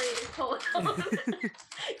noisily pull out,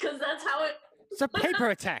 because that's how it... It's a paper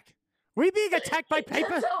attack. We being attacked by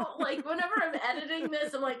paper? So, whenever I'm editing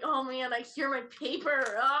this, I'm like, oh man, I hear my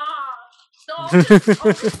paper. So I'll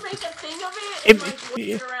just make a thing of it and whip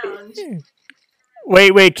it around.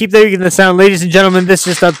 Wait, keep the sound. Ladies and gentlemen, this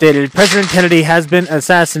just updated. President Kennedy has been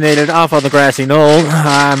assassinated off on the grassy knoll.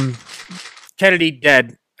 Kennedy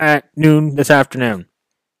dead at noon this afternoon.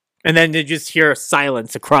 And then you just hear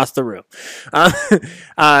silence across the room.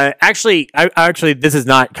 Actually, this is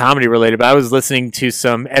not comedy related, but I was listening to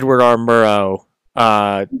some Edward R. Murrow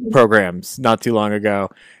programs not too long ago,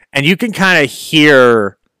 and you can kind of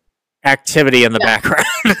hear activity in the background.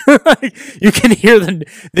 You can hear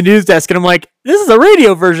the news desk, and I'm like, this is a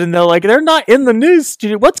radio version though. Like, they're not in the news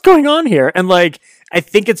studio. What's going on here? And like, I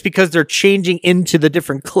think it's because they're changing into the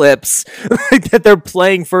different clips that they're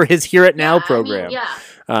playing for his Hear It Now program.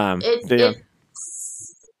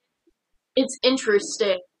 It's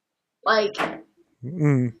interesting. Like,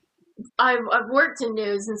 I've worked in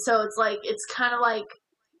news, and so it's like, it's kind of like,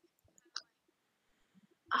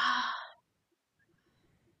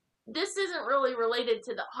 this isn't really related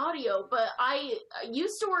to the audio, but I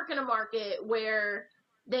used to work in a market where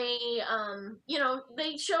they,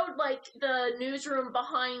 they showed like the newsroom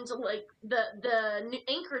behind like the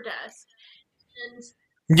anchor desk, and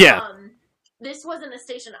this wasn't a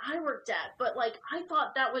station I worked at, but like I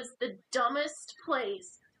thought that was the dumbest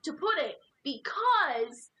place to put it,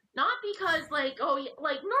 not because like, oh,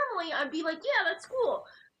 like normally I'd be like, yeah, that's cool,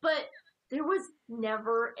 but there was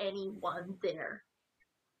never anyone there.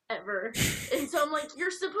 Ever. And so I'm like,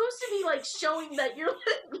 you're supposed to be like showing that you're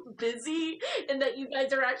like busy and that you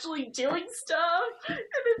guys are actually doing stuff, and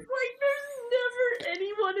it's like there's never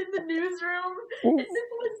anyone in the newsroom, and this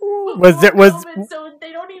so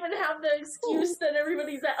they don't even have the excuse that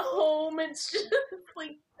everybody's at home. It's just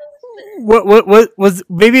like, what was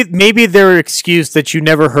maybe their excuse that you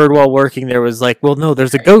never heard while working there was like, well, no,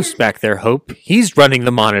 there's a ghost back there, Hope. He's running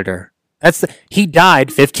the monitor. He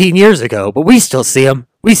died 15 years ago, but we still see him.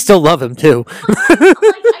 We still love him too. I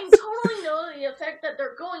totally know the effect that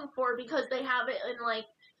they're going for, because they have it in like,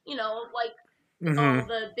 all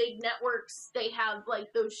the big networks. They have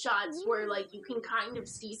like those shots where like you can kind of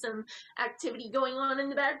see some activity going on in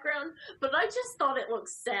the background. But I just thought it looked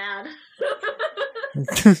sad.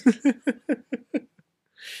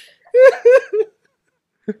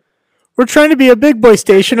 We're trying to be a big boy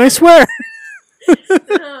station, I swear. And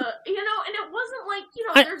it wasn't like,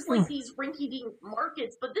 there's like these rinky-dink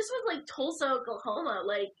markets, but this was like Tulsa, Oklahoma.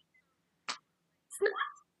 Like,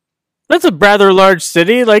 that's a rather large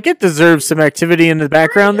city. Like, it deserves some activity in the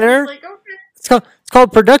background there. Like, okay. It's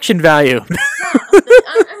called production value.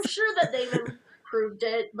 I'm sure that they've improved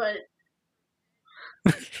it, but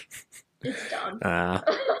it's done.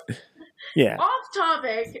 Yeah. Off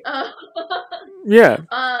topic. Yeah.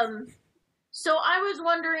 So I was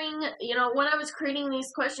wondering, when I was creating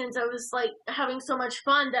these questions, I was like having so much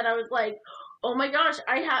fun that I was like, oh my gosh,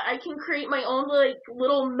 I can create my own like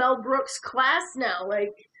little Mel Brooks class now.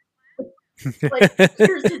 Like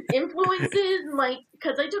here's his influences, and like,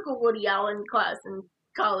 because I took a Woody Allen class in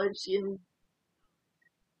college, and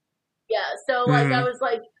so like I was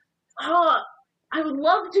like, I would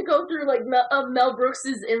love to go through like Mel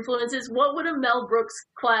Brooks's influences. What would a Mel Brooks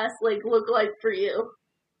class like look like for you?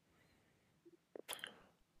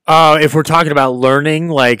 If we're talking about learning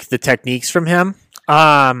like the techniques from him,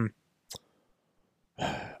 oh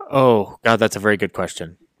God, that's a very good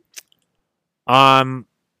question.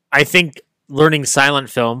 I think learning silent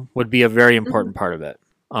film would be a very important part of it.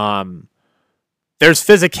 There's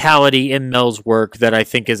physicality in Mel's work that I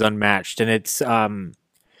think is unmatched, and it's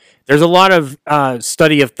there's a lot of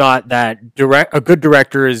study of thought that a good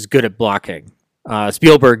director is good at blocking.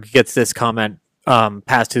 Spielberg gets this comment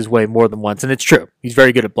passed his way more than once, and it's true. He's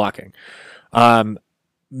very good at blocking.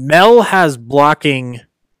 Mel has blocking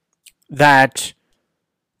that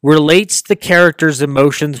relates the character's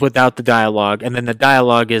emotions without the dialogue, and then the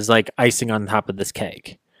dialogue is like icing on top of this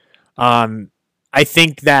cake. I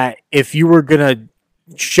think that if you were gonna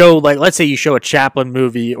show, like, let's say you show a Chaplin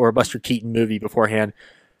movie or a Buster Keaton movie beforehand,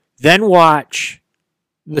 then watch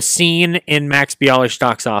the scene in Max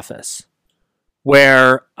Bialystok's office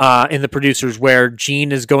where in The Producers, where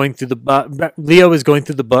Gene is going through Leo is going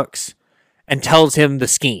through the books and tells him the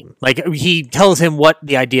scheme. Like, he tells him what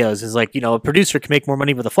the idea is like, a producer can make more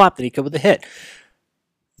money with a flop than he could with a hit.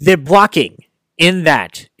 The blocking in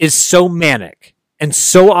that is so manic and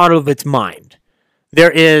so out of its mind. There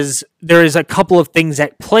is a couple of things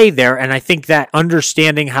at play there, and I think that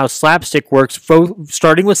understanding how slapstick works,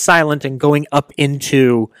 starting with silent and going up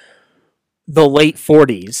into the late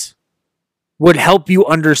 40s, would help you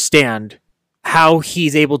understand how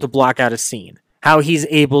he's able to block out a scene, how he's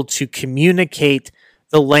able to communicate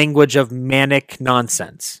the language of manic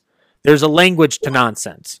nonsense. There's a language to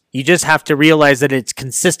nonsense. You just have to realize that it's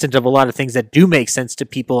consistent of a lot of things that do make sense to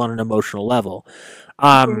people on an emotional level.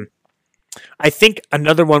 I think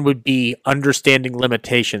another one would be understanding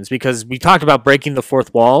limitations, because we talked about breaking the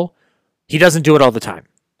fourth wall. He doesn't do it all the time.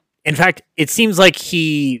 in fact, it seems like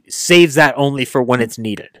he saves that only for when it's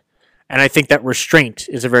needed. And I think that restraint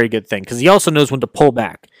is a very good thing because he also knows when to pull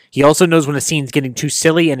back. He also knows when a scene's getting too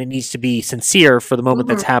silly and it needs to be sincere for the moment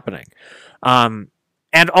that's happening. And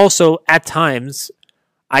also, at times,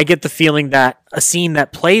 I get the feeling that a scene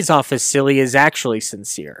that plays off as silly is actually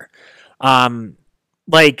sincere. A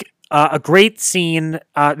great scene,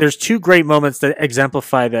 there's two great moments that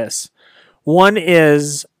exemplify this. One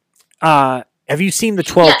is, have you seen the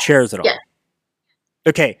 12 Chairs at all? Yeah.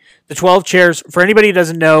 Okay, the 12 Chairs. For anybody who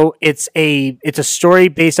doesn't know, it's a story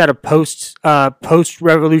based out of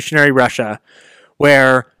post-revolutionary Russia,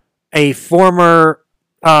 where a former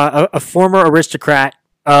aristocrat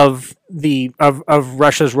of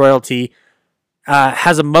Russia's royalty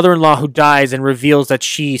has a mother-in-law who dies and reveals that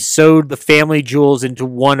she sewed the family jewels into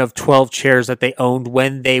one of 12 chairs that they owned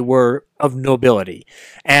when they were of nobility,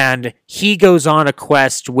 and he goes on a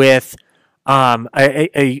quest with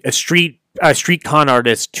a street con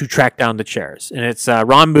artist to track down the chairs, and it's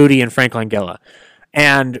Ron Moody and Frank Langella.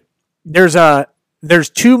 And there's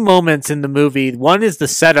two moments in the movie. One is the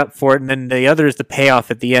setup for it, and then the other is the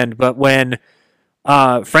payoff at the end. But when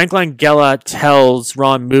Frank Langella tells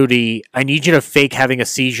Ron Moody, "I need you to fake having a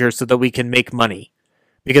seizure so that we can make money,"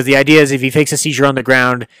 because the idea is if he fakes a seizure on the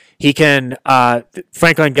ground, he can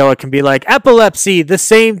Frank Langella can be like, "Epilepsy, the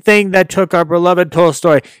same thing that took our beloved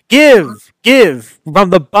Tolstoy. Give from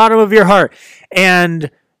the bottom of your heart."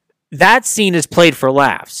 And that scene is played for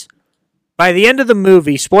laughs. By the end of the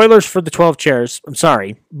movie, spoilers for the 12 Chairs, I'm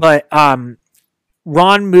sorry, but Ron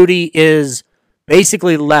Moody is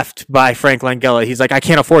basically left by Frank Langella. He's like, "I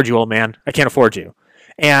can't afford you, old man. I can't afford you."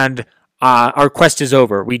 And our quest is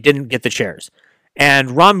over. We didn't get the chairs.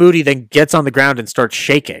 And Ron Moody then gets on the ground and starts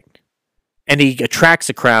shaking. And he attracts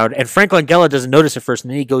a crowd. And Frank Langella doesn't notice at first.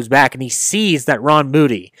 And then he goes back and he sees that Ron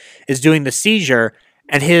Moody is doing the seizure.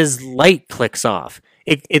 And his light clicks off.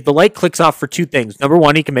 The light clicks off for two things. Number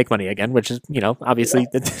one, he can make money again, which is, obviously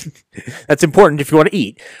that's important if you want to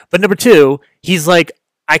eat. But number two, he's like,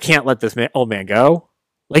 "I can't let this old man go.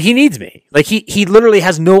 Like, he needs me." Like, he literally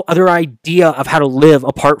has no other idea of how to live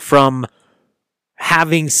apart from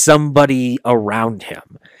having somebody around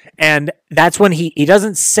him. And that's when he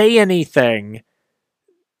doesn't say anything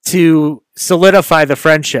to solidify the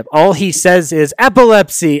friendship. All he says is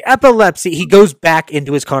epilepsy. He goes back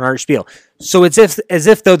into his con art spiel. So it's as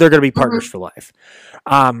if though they're going to be partners for life.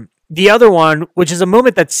 The other one, which is a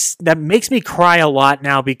moment that makes me cry a lot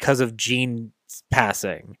now because of Gene's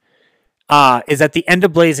passing, is at the end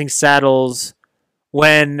of Blazing Saddles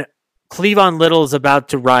when Cleavon Little is about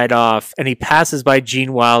to ride off and he passes by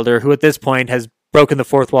Gene Wilder, who at this point has broken the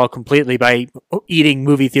fourth wall completely by eating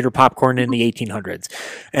movie theater popcorn in the 1800s.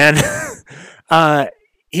 And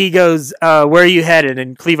he goes, "Where are you headed?"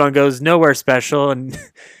 And Cleavon goes, "Nowhere special." And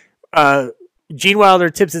Gene Wilder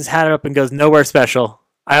tips his hat up and goes, "Nowhere special.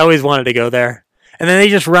 I always wanted to go there." And then they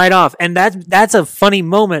just ride off. And that's a funny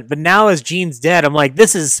moment. But now as Gene's dead, I'm like,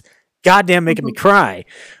 this is goddamn making me cry.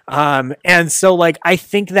 And so, like, I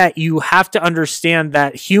think that you have to understand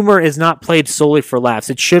that humor is not played solely for laughs.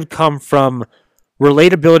 It should come from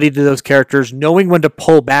relatability to those characters, knowing when to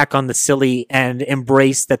pull back on the silly and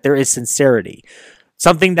embrace that there is sincerity.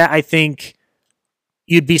 Something that I think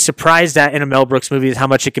you'd be surprised at in a Mel Brooks movie is how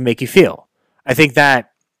much it can make you feel. I think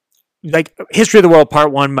that, like, History of the World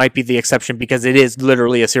Part 1 might be the exception because it is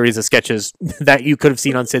literally a series of sketches that you could have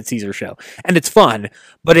seen on Sid Caesar's show. And it's fun,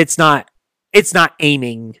 but it's not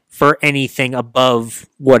aiming for anything above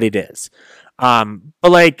what it is. But,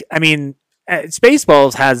 like, I mean,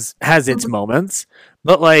 Spaceballs has its moments,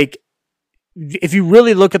 but, like, if you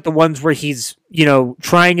really look at the ones where he's,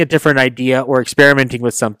 trying a different idea or experimenting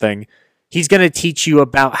with something, he's going to teach you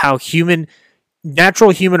about how natural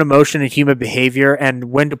human emotion and human behavior and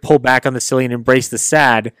when to pull back on the silly and embrace the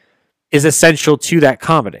sad is essential to that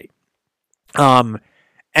comedy. And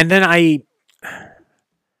then I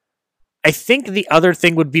think the other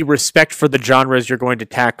thing would be respect for the genres you're going to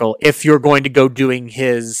tackle if you're going to go doing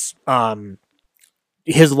his line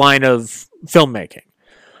of filmmaking.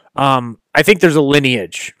 I think there's a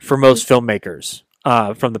lineage for most filmmakers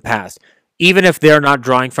from the past. Even if they're not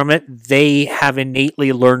drawing from it, they have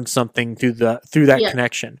innately learned something through that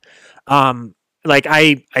connection. Like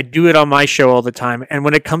I do it on my show all the time, and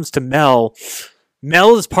when it comes to Mel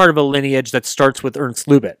is part of a lineage that starts with Ernst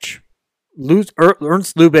Lubitsch.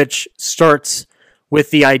 Ernst Lubitsch starts with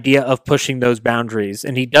the idea of pushing those boundaries,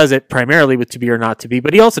 and he does it primarily with To Be or Not to Be,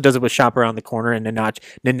 but he also does it with Shop Around the Corner and Ninotchka.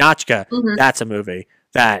 Mm-hmm. That's a movie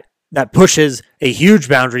that that pushes a huge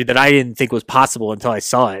boundary that I didn't think was possible until I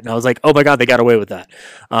saw it, and I was like, "Oh my god, they got away with that,"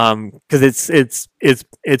 because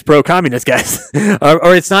it's pro-communist, guys,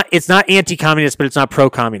 or it's not anti-communist, but it's not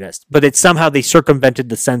pro-communist, but it's somehow they circumvented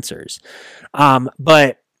the censors.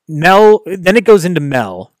 But Mel, then it goes into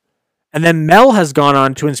Mel, and then Mel has gone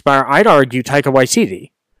on to inspire, I'd argue, Taika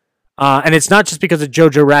Waititi. And it's not just because of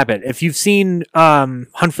Jojo Rabbit. If you've seen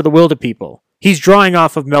Hunt for the Wilderpeople, he's drawing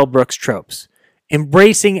off of Mel Brooks tropes,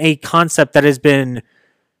 embracing a concept that has been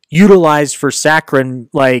utilized for saccharine,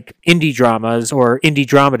 like indie dramas or indie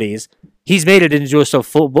dramedies. He's made it into a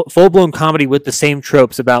full-blown comedy with the same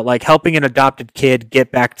tropes about like helping an adopted kid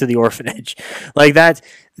get back to the orphanage. Like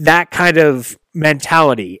that kind of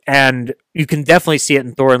mentality. And you can definitely see it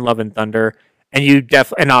in Thor and Love and Thunder.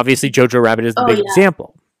 And obviously Jojo Rabbit is the big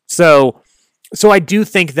example. So I do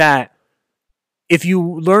think that if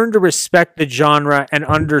you learn to respect the genre and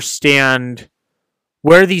understand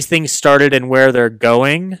where these things started and where they're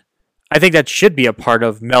going, I think that should be a part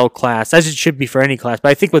of Mel class, as it should be for any class. But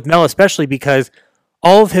I think with Mel especially because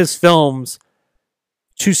all of his films,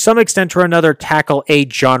 to some extent or another, tackle a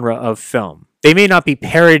genre of film. They may not be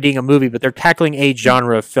parodying a movie, but they're tackling a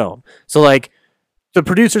genre of film. So like, The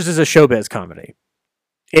Producers is a showbiz comedy.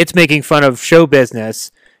 It's making fun of show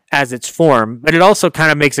business as its form, but it also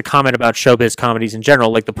kind of makes a comment about showbiz comedies in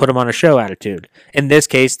general, like the put them on a show attitude. In this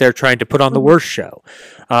case, they're trying to put on the worst show.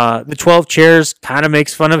 The 12 Chairs kind of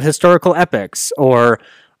makes fun of historical epics or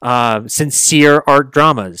sincere art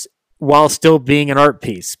dramas while still being an art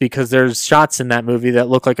piece, because there's shots in that movie that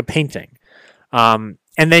look like a painting. And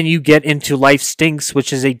then you get into Life Stinks,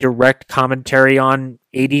 which is a direct commentary on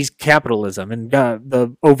 80s capitalism and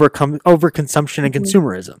the overconsumption and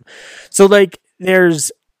consumerism. So like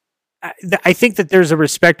I think that there's a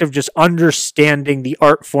respect of just understanding the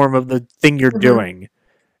art form of the thing you're doing,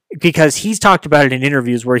 because he's talked about it in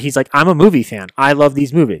interviews where he's like, I'm a movie fan. I love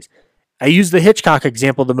these movies. I use the Hitchcock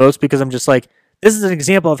example the most because I'm just like, this is an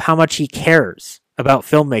example of how much he cares about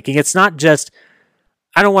filmmaking. It's not just,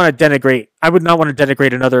 I would not want to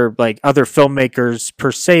denigrate another, like other filmmakers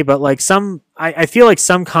per se, but like I feel like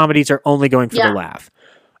some comedies are only going for the laugh.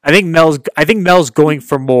 I think Mel's going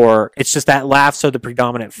for more. It's just that laughs are the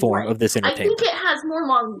predominant form of this entertainment. I think it has more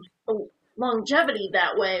longevity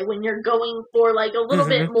that way when you're going for like a little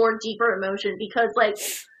bit more deeper emotion, because like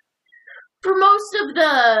for most of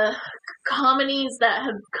the comedies that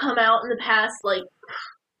have come out in the past like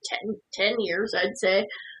 10 years, I'd say,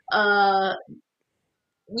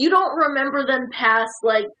 you don't remember them past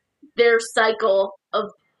like their cycle of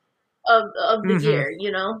the year,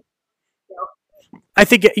 you know? I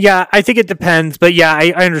think it depends, but yeah,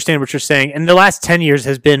 I understand what you're saying. And the last 10 years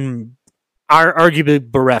has been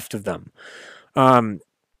arguably bereft of them. And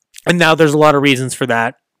now there's a lot of reasons for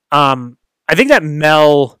that. I think that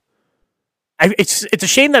Mel, it's a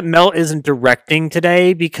shame that Mel isn't directing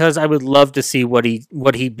today, because I would love to see what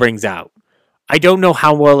he brings out. I don't know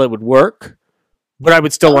how well it would work, but I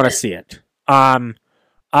would still want to see it. And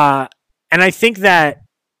I think that,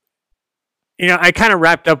 you know, I kind of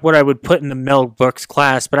wrapped up what I would put in the Mel Brooks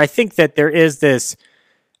class, but I think that there is this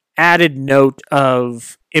added note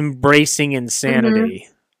of embracing insanity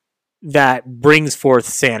that brings forth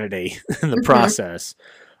sanity in the process.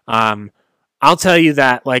 I'll tell you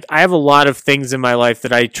that, like, I have a lot of things in my life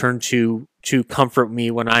that I turn to comfort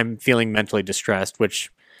me when I'm feeling mentally distressed,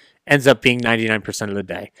 which ends up being 99% of the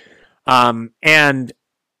day. And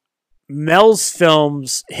Mel's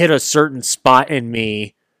films hit a certain spot in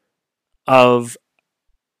me of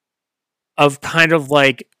kind of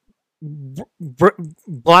like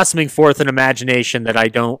blossoming forth an imagination that I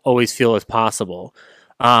don't always feel is possible.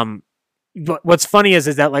 What's funny is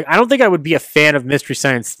that, like, I don't think I would be a fan of Mystery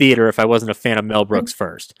Science Theater if I wasn't a fan of Mel Brooks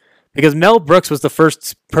first, because Mel Brooks was the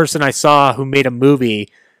first person I saw who made a movie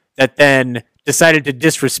that then decided to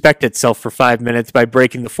disrespect itself for 5 minutes by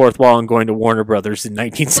breaking the fourth wall and going to Warner Brothers in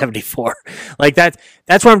 1974. Like that's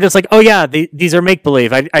where I'm just like, oh yeah, these are make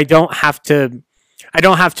believe. I don't have to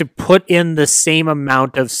put in the same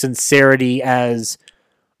amount of sincerity as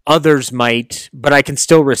others might, but I can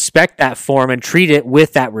still respect that form and treat it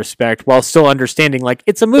with that respect while still understanding, like,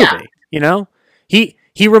 it's a movie. You know, he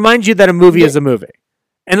reminds you that a movie is a movie,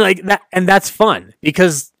 and like that, and that's fun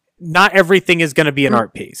because not everything is going to be an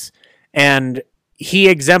art piece. And he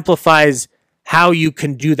exemplifies how you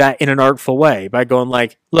can do that in an artful way by going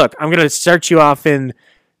like, look, I'm going to start you off in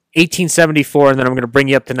 1874, and then I'm going to bring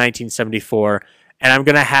you up to 1974, and I'm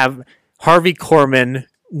going to have Harvey Korman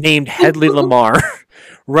named Hedley Lamar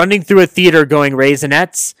running through a theater going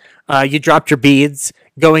Raisinets, you dropped your beads,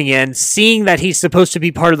 going in, seeing that he's supposed to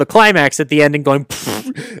be part of the climax at the end and going,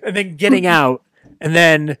 and then getting out, and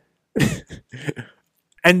then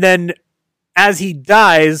And then as he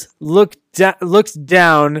dies, looks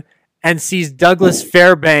down and sees Douglas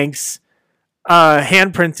Fairbanks'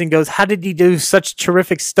 handprints and goes, how did he do such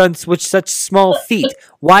terrific stunts with such small feet?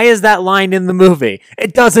 Why is that line in the movie?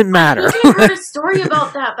 It doesn't matter. I heard a story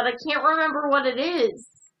about that, but I can't remember what it is.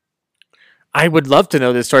 I would love to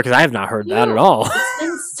know this story because I have not heard that at all. It's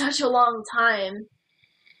been such a long time.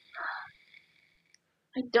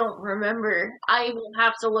 I don't remember. I will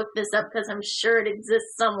have to look this up because I'm sure it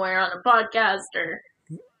exists somewhere on a podcast or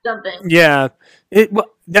something. Yeah.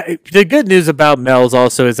 The good news about Mel's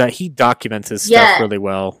also is that he documents his stuff really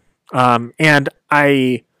well. And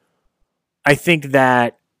I think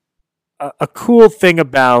that a cool thing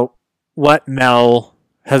about what Mel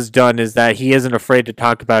has done is that he isn't afraid to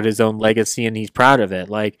talk about his own legacy, and he's proud of it.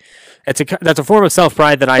 Like, that's a form of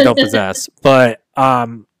self-pride that I don't possess. But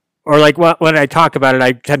or like when I talk about it,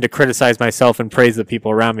 I tend to criticize myself and praise the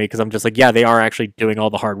people around me because I'm just like, yeah, they are actually doing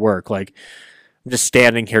all the hard work. Like, I'm just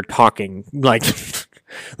standing here talking, like,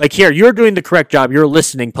 like here, you're doing the correct job. You're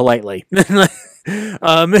listening politely, but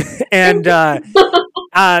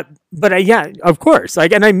yeah, of course,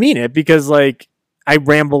 like, and I mean it because like I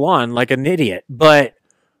ramble on like an idiot, but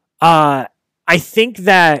I think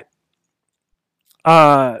that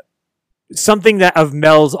something that of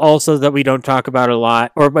Mel's also that we don't talk about a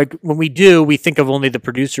lot, or like when we do, we think of only the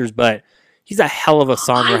producers, but he's a hell of a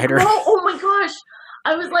songwriter. Oh my gosh.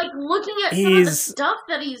 I was like looking at some of the stuff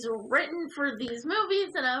that he's written for these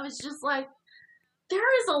movies, and I was just like,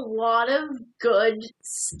 there is a lot of good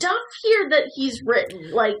stuff here that he's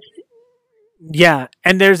written. Like, yeah,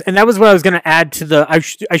 and that was what I was going to add to the. I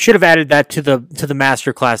should have added that to the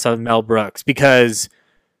masterclass of Mel Brooks because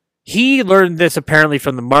he learned this apparently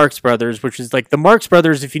from the Marx Brothers, which is like the Marx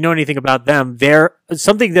Brothers. If you know anything about them, they're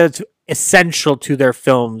something that's essential to their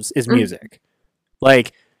films is music.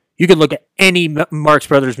 Like, you can look at any Marx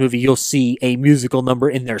Brothers movie, you'll see a musical number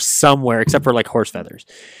in there somewhere, except for like Horse Feathers.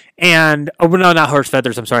 And no, not Horse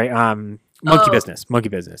Feathers. I'm sorry. Monkey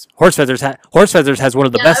Business. Horse Feathers has one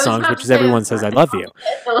of the best songs, which is Everyone Says I Love You.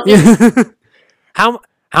 How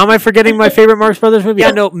am I forgetting my favorite Marx Brothers movie?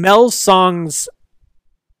 Yeah, no, Mel's songs,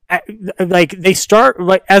 like they start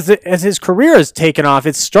like as his career has taken off.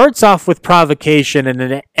 It starts off with Provocation, and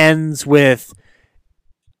then it ends with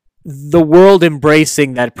the world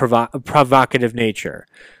embracing that provocative nature.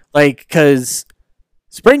 Like, because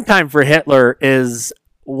Springtime for Hitler is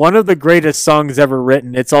one of the greatest songs ever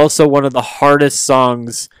written. It's also one of the hardest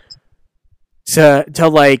songs to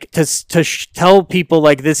tell people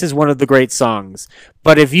like this is one of the great songs.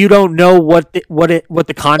 But if you don't know what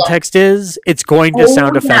the context is, it's going to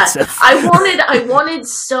sound offensive. I wanted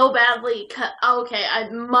so badly. Okay,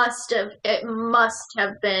 it must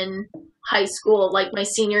have been high school, like my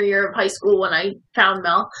senior year of high school when I found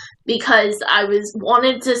Mel, because I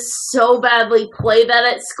wanted to so badly play that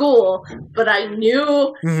at school, but I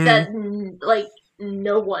knew that like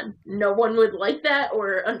no one would like that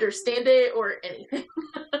or understand it or anything.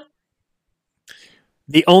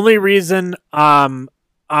 The only reason I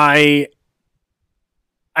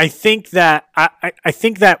think that I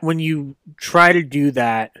think that when you try to do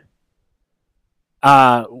that,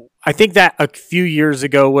 I think that a few years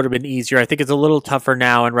ago would have been easier. I think it's a little tougher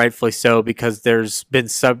now, and rightfully so, because there's been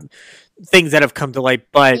some things that have come to light.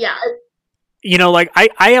 But yeah, you know, like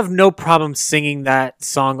I have no problem singing that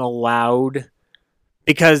song aloud,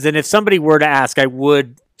 because then if somebody were to ask, I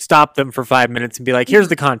would stop them for 5 minutes and be like, "Here's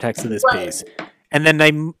the context of this piece," and then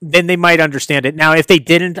they might understand it. Now, if they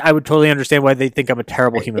didn't, I would totally understand why they think I'm a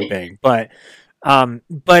terrible human being. But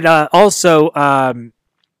also.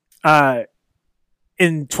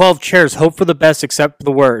 In 12 Chairs, Hope for the Best Accept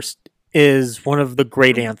the Worst is one of the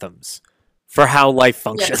great anthems for how life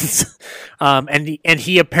functions. Yes. And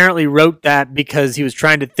he apparently wrote that because he was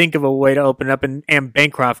trying to think of a way to open up, and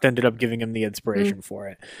Bancroft ended up giving him the inspiration for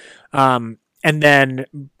it. And then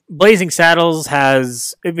Blazing Saddles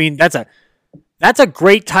has, I mean, that's a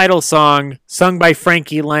great title song sung by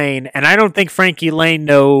Frankie Laine, and I don't think Frankie Laine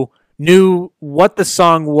knew what the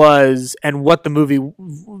song was and what the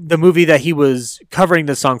movie that he was covering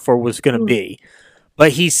the song for was going to be.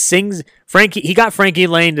 But he got Frankie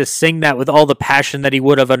Laine to sing that with all the passion that he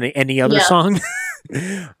would have on any other song.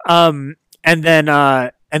 And then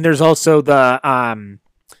and there's also the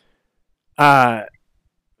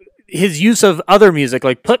his use of other music,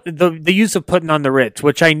 like the use of Putting on the Ritz,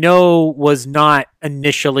 which I know was not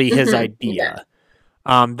initially his idea.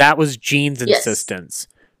 That was Gene's insistence.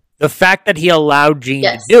 The fact that he allowed Gene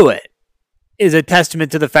to do it is a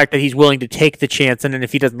testament to the fact that he's willing to take the chance, and then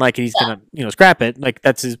if he doesn't like it, he's gonna scrap it. Like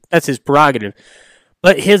that's his prerogative.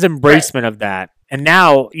 But his embracement of that And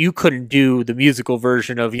now you couldn't do the musical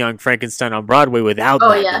version of Young Frankenstein on Broadway without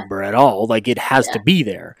that number at all. Like it has to be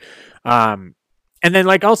there. And then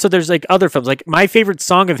like also there's like other films. Like my favorite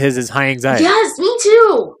song of his is High Anxiety. Yes, me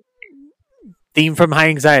too. Theme from High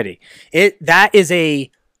Anxiety. That is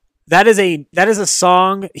a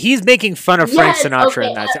song. He's making fun of Frank Sinatra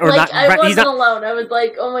in that. Or like, not. I wasn't he's not alone. I was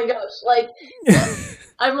like, oh my gosh, like.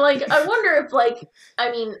 I'm like, I wonder if, like,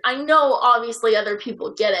 I mean, I know obviously other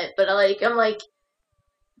people get it, but like, I'm like,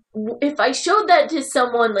 if I showed that to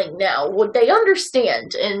someone like now, would they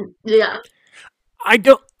understand? And yeah, I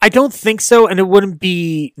don't think so, and it wouldn't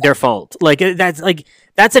be their fault. Like that's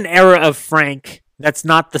an era of Frank. That's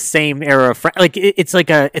not the same era of Frank. Like it's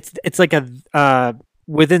like a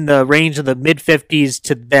within the range of the mid 50s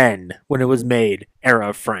to then when it was made era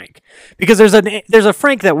of Frank, because there's a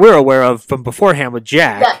Frank that we're aware of from beforehand with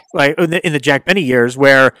Jack, like in the Jack Benny years,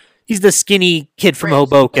 where he's the skinny kid from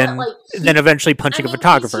Hoboken, then eventually punching a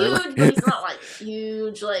photographer. He's huge, but he's not like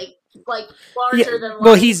huge, like larger than.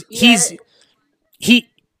 Well, he's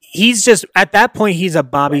just at that point he's a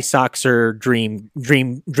Bobby Soxer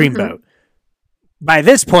dreamboat. By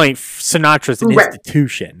this point, Sinatra's an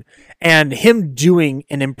institution. And him doing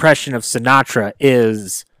an impression of Sinatra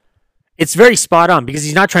it's very spot on because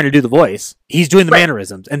he's not trying to do the voice. He's doing the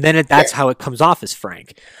mannerisms. And then that's how it comes off as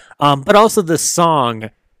Frank. But also the song,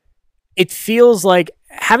 it feels like,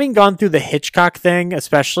 having gone through the Hitchcock thing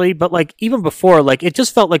especially, but like even before, like it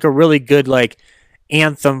just felt like a really good like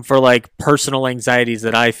anthem for like personal anxieties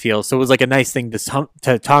that I feel. So it was like a nice thing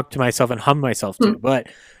to talk to myself and hum myself to. But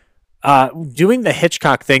doing the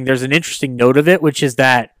Hitchcock thing, there's an interesting note of it, which is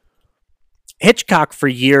that Hitchcock for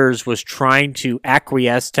years was trying to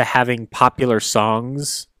acquiesce to having popular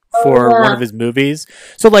songs for one of his movies.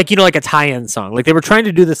 So like, like a tie-in song. Like they were trying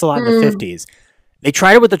to do this a lot in the 50s. They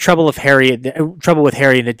tried it with Trouble with Harry, and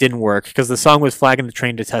it didn't work because the song was Flagging the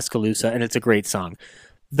Train to Tuscaloosa, and it's a great song.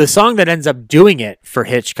 The song that ends up doing it for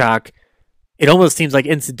Hitchcock, it almost seems like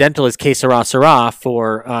incidental, is Que Sera Sera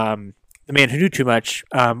for The Man Who Knew Too Much,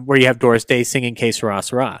 where you have Doris Day singing Que Sera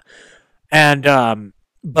Sera. And,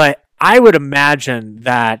 but I would imagine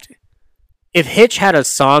that if Hitch had a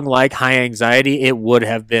song like High Anxiety, it would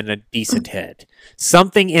have been a decent hit.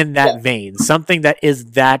 Something in that vein, something that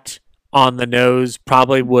is that on the nose,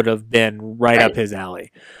 probably would have been right up his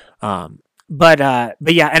alley. But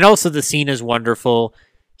yeah, and also the scene is wonderful.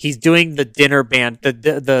 He's doing the dinner band,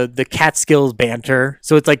 the Catskills banter,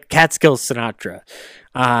 so it's like Catskills Sinatra,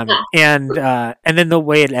 and then the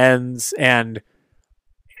way it ends, and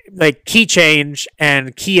like key change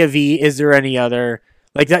and key of E. Is there any other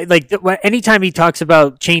like that? Like anytime he talks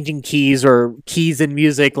about changing keys or keys in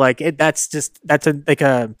music, like that's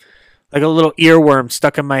a little earworm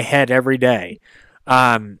stuck in my head every day.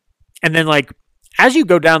 And then like as you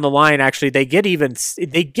go down the line, actually they get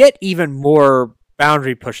even more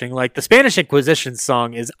boundary pushing. Like the Spanish Inquisition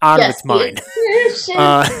song is out of its mind.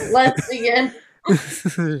 Let's begin.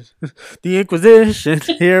 The Inquisition.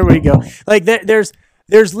 Here we go. Like there's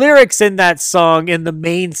lyrics in that song, in the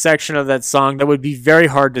main section of that song, that would be very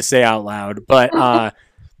hard to say out loud. But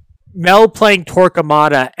Mel playing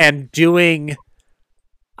Torquemada and doing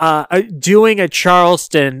a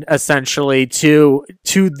Charleston essentially to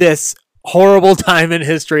this horrible time in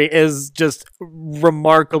history is just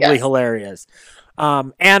remarkably hilarious.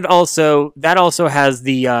 And also that also has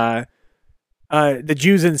the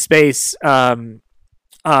Jews in Space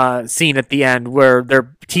scene at the end where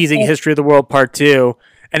they're teasing History of the World Part 2,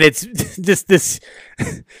 and it's just this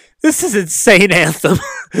is insane anthem.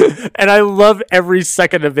 And I love every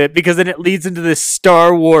second of it because then it leads into this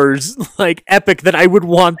Star Wars like epic that I would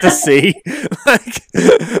want to see.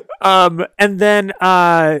 And then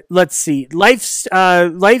let's see, Life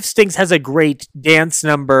Stinks has a great dance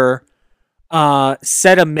number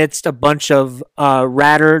set amidst a bunch of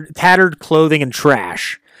tattered clothing and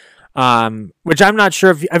trash. Which I'm not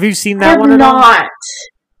sure if have you seen that one or not?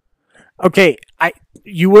 Okay,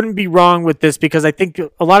 you wouldn't be wrong with this because I think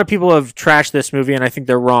a lot of people have trashed this movie and I think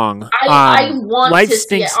they're wrong. I want to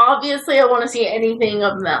see it. Obviously, I want to see anything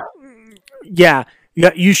of Mel. Yeah,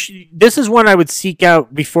 this is one I would seek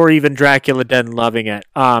out before even Dracula Dead and loving it.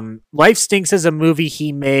 Life Stinks is a movie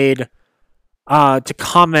he made to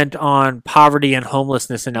comment on poverty and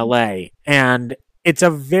homelessness in LA, and it's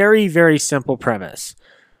a very, very simple premise.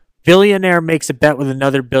 Billionaire makes a bet with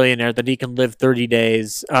another billionaire that he can live 30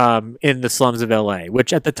 days in the slums of LA,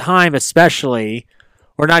 which at the time especially,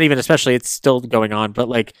 or not even especially, it's still going on, but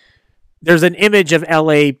like there's an image of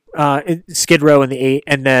LA, Skid Row in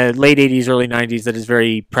the late 80s, early 90s that is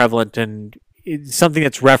very prevalent and it's something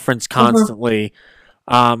that's referenced constantly.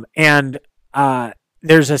 And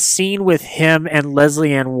there's a scene with him and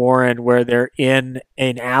Leslie Ann Warren where they're in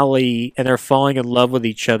an alley and they're falling in love with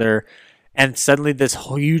each other, and suddenly this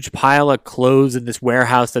huge pile of clothes in this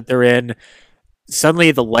warehouse that they're in,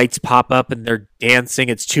 suddenly the lights pop up and they're dancing.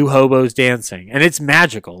 It's two hobos dancing, and it's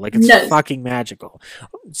magical. Like, it's fucking magical.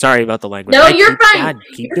 Sorry about the language. No, you're fine.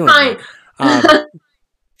 Keep doing fine.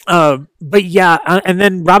 But yeah, and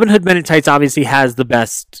then Robin Hood Men in Tights obviously has the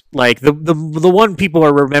best, like, the one people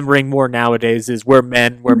are remembering more nowadays is We're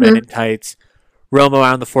Men in Tights, Romo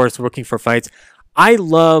out in the forest looking for fights. I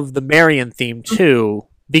love the Marion theme too,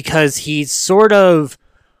 because he's sort of,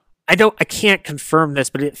 I can't confirm this,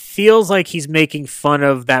 but it feels like he's making fun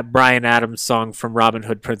of that Bryan Adams song from Robin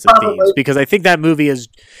Hood, Prince of Thieves, because I think that movie is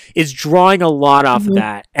drawing a lot off of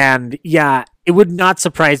that. And yeah, it would not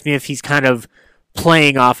surprise me if he's kind of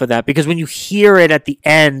playing off of that, because when you hear it at the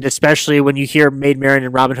end, especially when you hear Maid Marian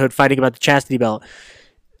and Robin Hood fighting about the chastity belt,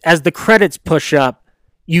 as the credits push up,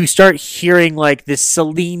 you start hearing like this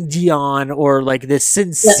Celine Dion or like this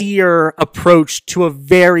sincere approach to a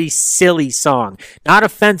very silly song. Not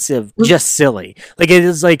offensive, just silly. Like, it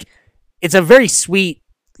is like, it's a very sweet,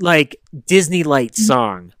 like, Disney Light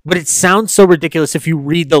song, but it sounds so ridiculous if you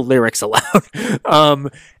read the lyrics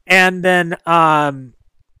aloud. And then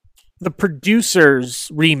the Producers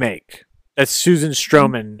remake that Susan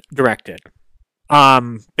Stroman directed,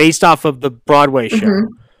 based off of the Broadway show.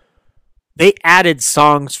 They added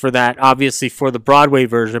songs for that, obviously, for the Broadway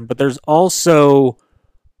version, but there's also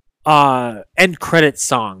end credit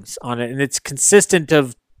songs on it, and it's consistent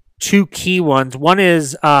of two key ones. One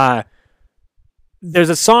is there's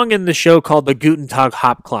a song in the show called the Guten Tag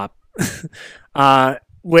Hopklop,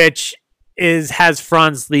 which has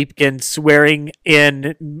Franz Liebken swearing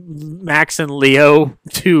in Max and Leo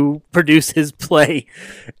to produce his play,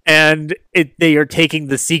 and they are taking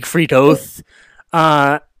the Siegfried Oath,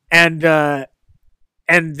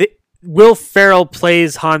 Will Ferrell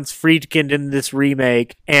plays Hans Friedkind in this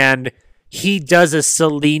remake, and he does a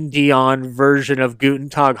Celine Dion version of Guten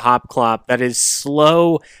Tag Hopklop that is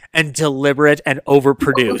slow and deliberate and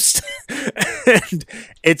overproduced. And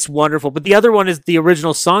it's wonderful. But the other one is the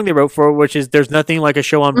original song they wrote for, which is There's Nothing Like a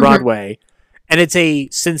Show on Broadway. And it's a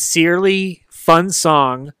sincerely fun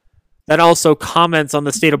song that also comments on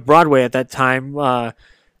the state of Broadway at that time.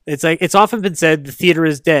 It's like, it's often been said the theater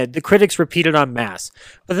is dead. The critics repeat it en masse.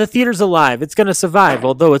 But the theater's alive. It's going to survive,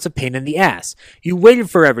 although it's a pain in the ass. You waited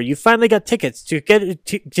forever. You finally got tickets. To get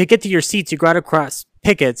to your seats, you got across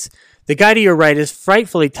pickets. The guy to your right is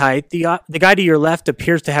frightfully tight. The guy to your left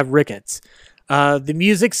appears to have rickets. The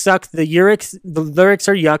music sucks. The lyrics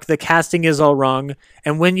are yuck. The casting is all wrong.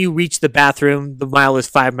 And when you reach the bathroom, the mile is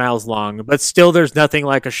 5 miles long. But still, there's nothing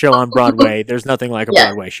like a show on Broadway. There's nothing like a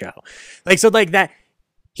Broadway show. Like, so like that.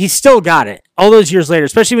 He's still got it all those years later,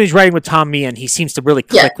 especially when he's writing with Tom Meehan. He seems to really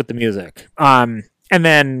click with the music. And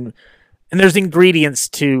there's ingredients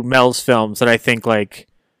to Mel's films that I think, like,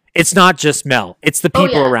 it's not just Mel; it's the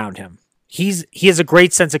people around him. He has a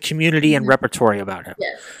great sense of community and repertory about him.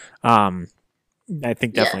 Yes. I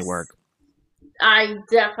think definitely work. I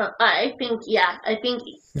think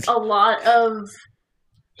a lot of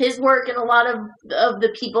his work and a lot of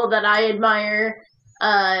the people that I admire,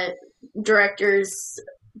 directors,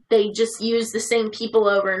 they just use the same people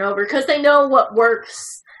over and over because they know what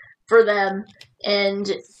works for them,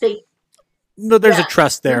 and there's a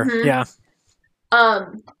trust there. Yeah.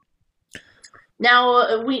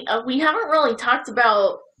 Now we haven't really talked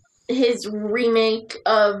about his remake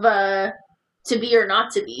of To Be or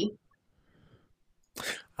Not to Be.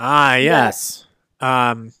 Yes.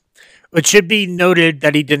 It should be noted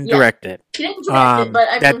that he didn't direct it. He didn't direct it, but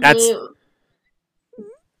I think he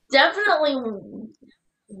definitely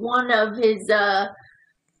one of his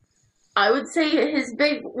I would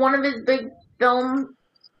say one of his big film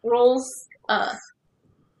roles.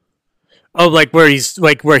 Where he's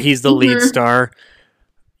the lead star.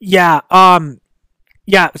 Yeah.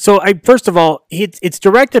 So first of all, it's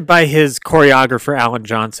directed by his choreographer Alan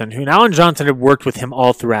Johnson, who Alan Johnson had worked with him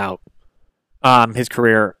all throughout his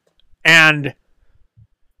career, and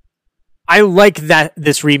I like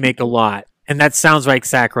this remake a lot. And that sounds like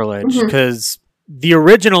sacrilege because the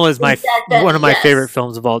original is one of my favorite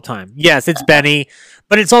films of all time. Yes, it's Benny,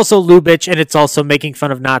 but it's also Lubitsch, and it's also making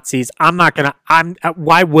fun of Nazis.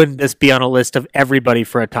 Why wouldn't this be on a list of everybody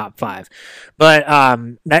for a top 5? But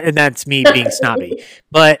that's me being snobby.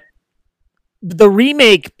 But the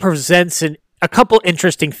remake presents a couple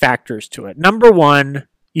interesting factors to it. Number one,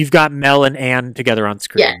 you've got Mel and Anne together on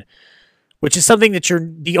screen, which is something that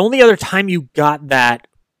the only other time you got that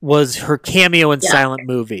was her cameo in Silent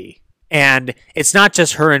Movie. And it's not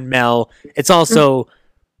just her and Mel. It's also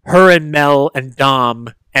her and Mel and Dom,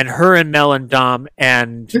 and her and Mel and Dom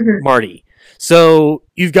and Marty. So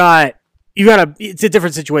you've got it's a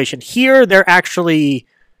different situation. Here they're actually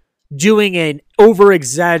doing an over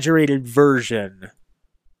exaggerated version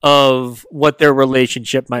of what their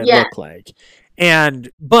relationship might look like.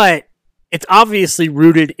 But it's obviously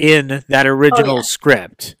rooted in that original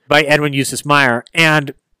script by Edwin Eustace Meyer,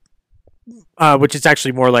 and which is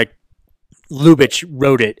actually more like Lubitsch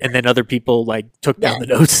wrote it and then other people like took down the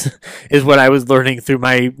notes is what I was learning through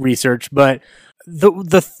my research. But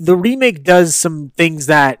the remake does some things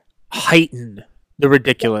that heighten the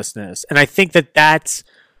ridiculousness, and I think that's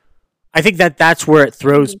where it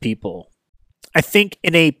throws people. I think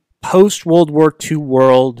in a post World War II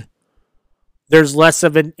world, there's less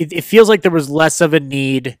of it feels like there was less of a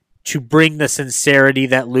need to bring the sincerity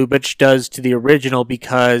that Lubitsch does to the original,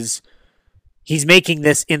 because he's making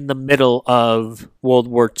this in the middle of World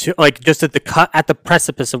War II, like just at the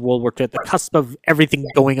precipice of World War II, at the cusp of everything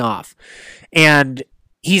going off. And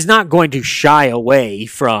he's not going to shy away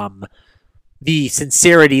from the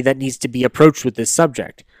sincerity that needs to be approached with this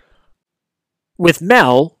subject. With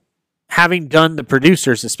Mel, having done the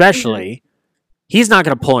producers especially, he's not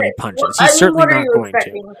going to pull any punches. He's certainly not going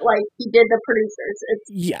to. Like, he did the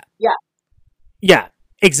producers. Yeah,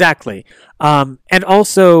 exactly. And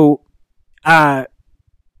also, the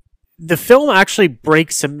film actually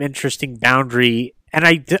breaks some interesting boundary, and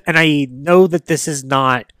I know that this is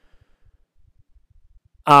not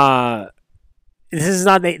like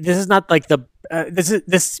the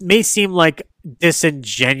this may seem like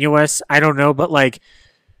disingenuous. I don't know, but like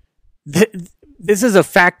this is a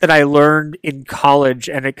fact that I learned in college,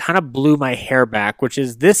 and it kind of blew my hair back. Which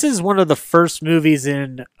is, this is one of the first movies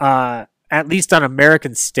in at least on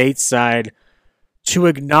American stateside to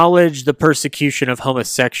acknowledge the persecution of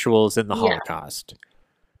homosexuals in the Holocaust.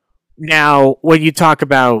 Now, when you talk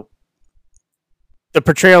about the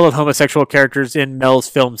portrayal of homosexual characters in Mel's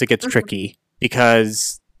films, it gets tricky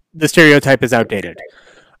because the stereotype is outdated.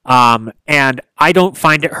 And I don't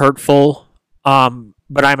find it hurtful,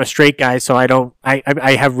 but I'm a straight guy, so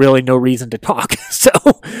I have really no reason to talk. So,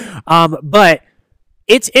 but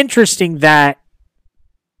it's interesting that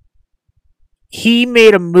he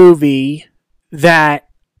made a movie that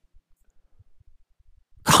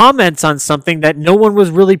comments on something that no one was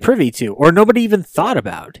really privy to, or nobody even thought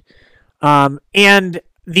about. And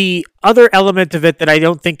the other element of it that I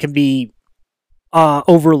don't think can be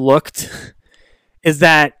overlooked is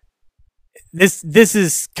that this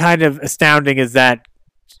is kind of astounding, is that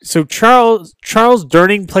so Charles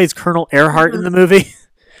Durning plays Colonel Earhart in the movie,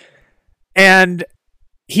 and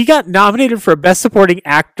he got nominated for a Best Supporting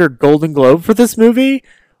Actor Golden Globe for this movie,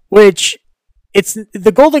 which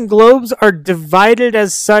the Golden Globes are divided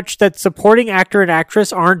as such that supporting actor and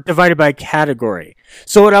actress aren't divided by category.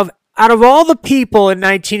 So out of all the people in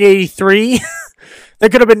 1983 that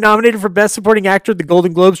could have been nominated for Best Supporting Actor at the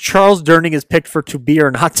Golden Globes, Charles Durning is picked for To Be or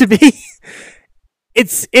Not to Be.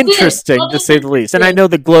 It's interesting, to say the least. And I know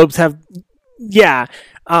the Globes have,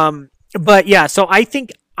 but yeah. So I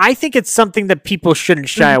think it's something that people shouldn't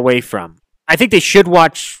shy away from. I think they should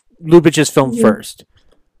watch Lubitsch's film first,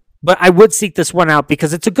 but I would seek this one out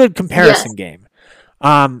because it's a good comparison game.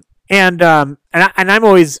 And I'm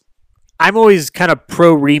always kind of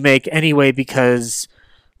pro remake anyway, because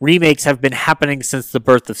remakes have been happening since the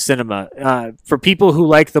birth of cinema. For people who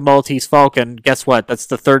like The Maltese Falcon, guess what? That's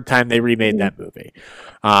the third time they remade that movie.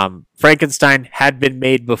 Frankenstein had been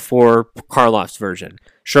made before Karloff's version.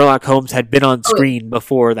 Sherlock Holmes had been on screen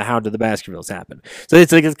before The Hound of the Baskervilles happened. So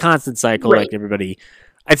it's like a constant cycle, like everybody.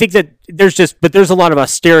 I think that there's a lot of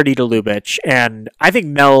austerity to Lubitsch, and I think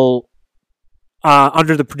Mel,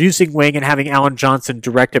 under the producing wing and having Alan Johnson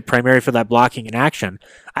direct it primarily for that blocking and action,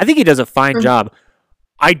 I think he does a fine job.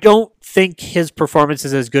 I don't think his performance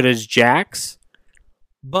is as good as Jack's,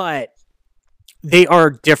 but they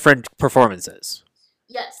are different performances.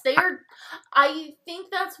 Yes, they are. I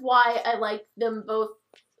think that's why I like them both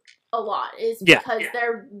a lot, is because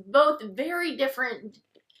they're both very different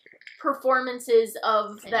performances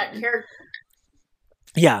of that character.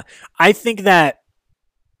 Yeah, I think that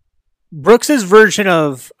Brooks's version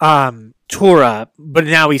of Tura, but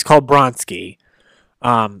now he's called Bronsky.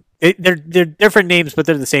 They're different names, but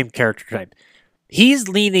they're the same character type. He's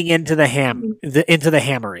leaning into the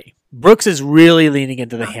hammery. Brooks is really leaning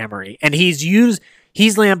into the hammery, and he's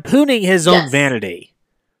lampooning his own vanity.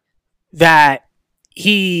 That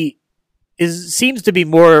he seems to be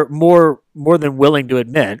more than willing to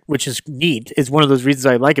admit, which is neat. Is one of those reasons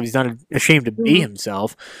I like him. He's not ashamed to be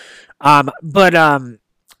himself. But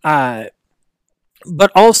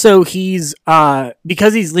also he's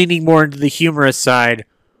because he's leaning more into the humorous side.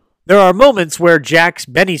 there are moments where Jack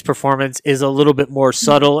Benny's performance is a little bit more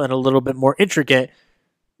subtle and a little bit more intricate.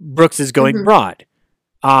 Brooks is going broad.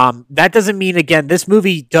 That doesn't mean, again, this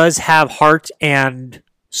movie does have heart and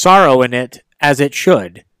sorrow in it, as it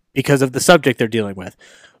should, because of the subject they're dealing with.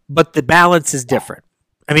 But the balance is different.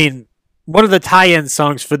 I mean, one of the tie-in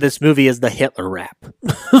songs for this movie is the Hitler rap.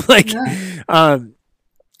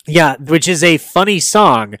 Which is a funny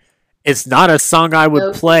song. It's not a song I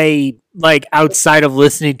would play like outside of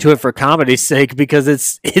listening to it for comedy's sake, because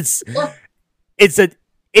it's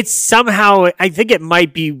somehow, I think it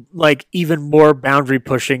might be like even more boundary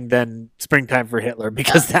pushing than Springtime for Hitler,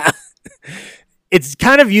 because that it's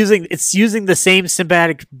kind of using the same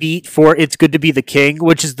sympathetic beat for It's Good to Be the King,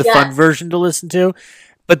 which is the fun version to listen to.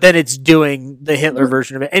 But then it's doing the Hitler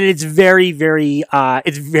version of it, and it's very, very,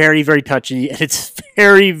 very touchy, and it's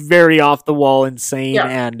very, very off the wall, insane,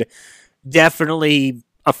 and definitely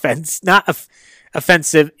offensive.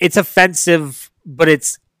 It's offensive, but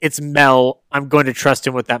it's Mel. I'm going to trust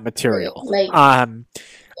him with that material,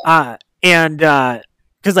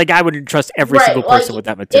 because like I wouldn't trust every single person with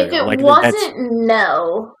that material. If it wasn't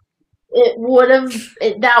Mel,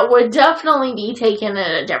 that would definitely be taken in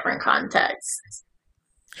a different context.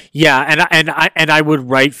 Yeah, and I would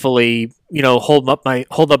rightfully, hold up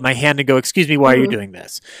my hand and go, "Excuse me, why are you doing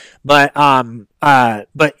this?" But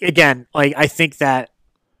again, like I think that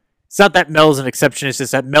it's not that Mel's an exception; it's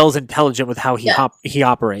just that Mel's intelligent with how he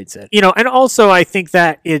operates it. And also I think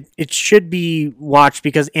that it should be watched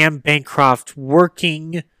because Anne Bancroft,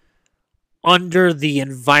 working under the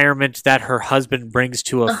environment that her husband brings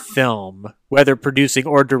to a film, whether producing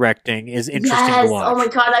or directing, is interesting to watch. Oh my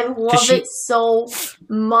god, I love it so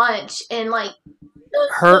much. And like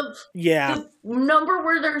the number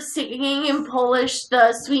where they're singing in Polish,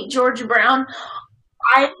 the Sweet Georgia Brown,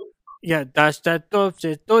 that's that dope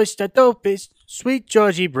is Sweet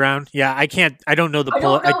Georgie Brown. Yeah, I don't know the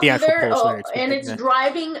actual Polish lyrics. And it's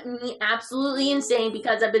driving me absolutely insane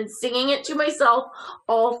because I've been singing it to myself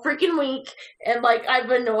all freaking week, and like I've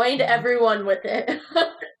annoyed everyone with it.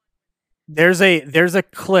 There's a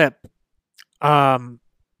clip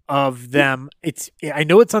of them. I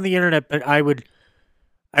know it's on the internet, but I would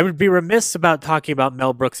be remiss about talking about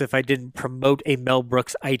Mel Brooks if I didn't promote a Mel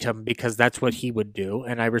Brooks item, because that's what he would do,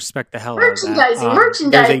 and I respect the hell out of that.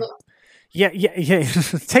 Merchandising. Yeah.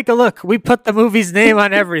 Take a look. We put the movie's name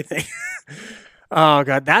on everything. Oh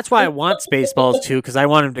god, that's why I want Spaceballs too, because I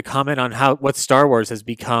want him to comment on what Star Wars has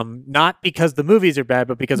become, not because the movies are bad,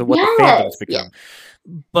 but because of what the fandom's become.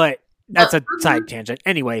 But that's a side tangent.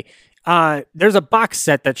 Anyway, there's a box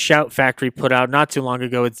set that Shout Factory put out not too long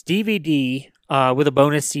ago. It's DVD with a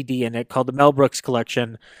bonus CD in it called the Mel Brooks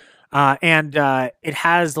Collection. And it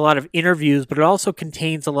has a lot of interviews, but it also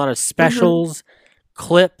contains a lot of specials,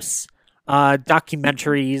 clips,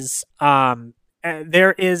 documentaries.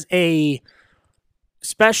 There is a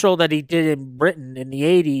special that he did in Britain in the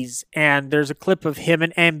 80s, and there's a clip of him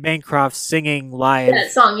and Anne Bancroft singing live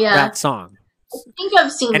that song. I think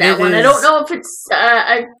I've seen that one. I don't know if it's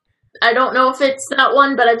I don't know if it's that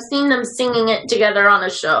one, but I've seen them singing it together on a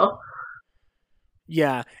show.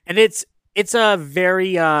 Yeah, and it's a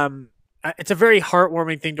very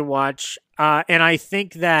heartwarming thing to watch, and I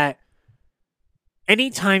think that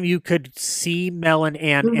anytime you could see Mel and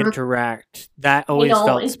Anne interact, that always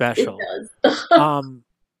felt special.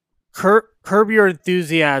 Curb Your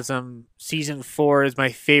Enthusiasm season 4 is my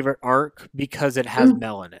favorite arc because it has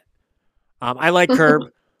Mel in it. I like Curb,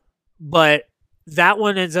 but that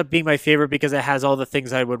one ends up being my favorite because it has all the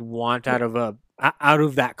things I would want out of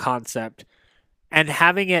that concept. And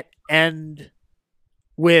having it end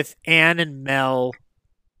with Anne and Mel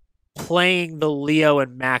playing the Leo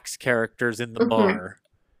and Max characters in the bar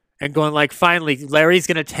and going like, finally, Larry's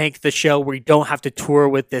going to tank the show. We don't have to tour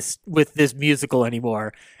with this musical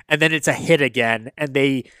anymore. And then it's a hit again. And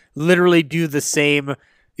they literally do the same,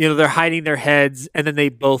 they're hiding their heads and then they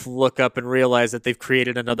both look up and realize that they've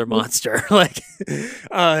created another monster.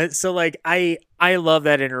 So like, I love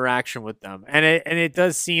that interaction with them. And it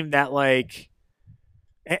does seem that like,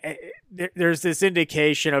 there's this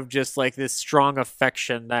indication of just like this strong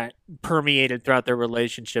affection that permeated throughout their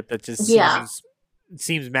relationship that just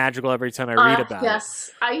seems magical every time I read about it.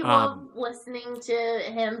 Yes, I love listening to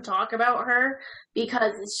him talk about her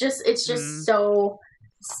because it's just so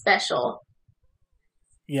special.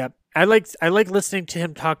 Yeah, I like listening to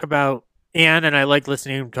him talk about Anne, and I like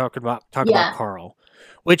listening to him talk about Carl.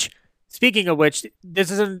 Which, speaking of which,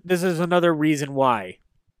 this is another reason why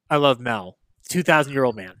I love Mel.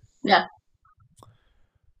 2,000-Year-Old Man. Yeah.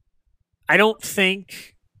 I don't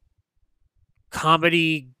think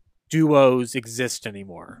comedy duos exist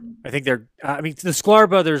anymore. I think they're. I mean, the Sklar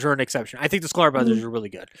brothers are an exception. I think the Sklar brothers are really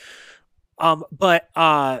good. But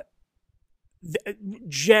and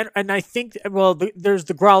I think there's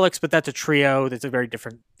the Grolics, but that's a trio. That's a very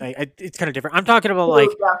different. It's kind of different. I'm talking about like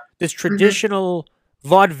this traditional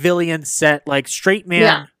vaudevillian set, like straight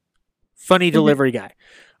man, funny delivery guy.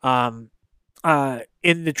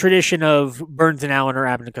 In the tradition of Burns and Allen or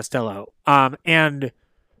Abbott and Costello. And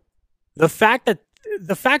the fact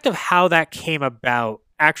of how that came about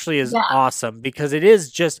actually is awesome, because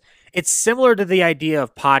it's similar to the idea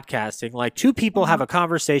of podcasting. Like two people have a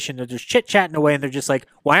conversation, they're just chit-chatting away, and they're just like,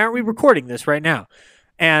 why aren't we recording this right now?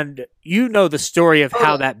 And you know the story of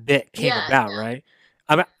how that bit came about, right?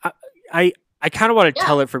 I kind of want to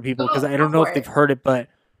tell it for people because I don't know if they've heard it, but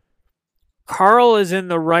Carl is in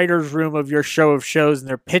the writer's room of your show of shows, and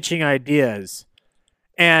they're pitching ideas.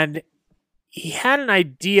 And he had an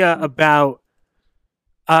idea about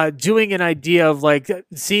doing an idea of like,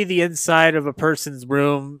 see the inside of a person's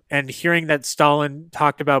room and hearing that Stalin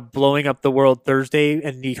talked about blowing up the world Thursday,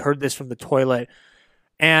 and he heard this from the toilet.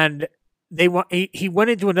 And he went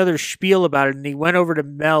into another spiel about it, and he went over to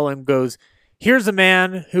Mel and goes, here's a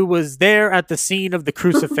man who was there at the scene of the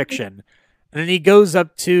crucifixion. And then he goes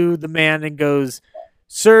up to the man and goes,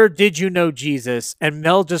 sir, did you know Jesus? And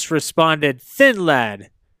Mel just responded, thin lad,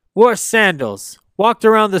 wore sandals, walked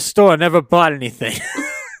around the store, never bought anything.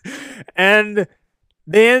 And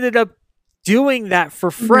they ended up doing that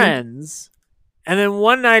for friends. And then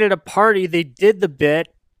one night at a party, they did the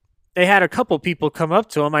bit. They had a couple people come up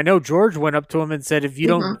to him. I know George went up to him and said, if you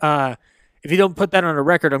don't put that on a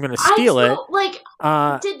record, I'm going to steal it. Like,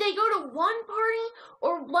 did they go to one party?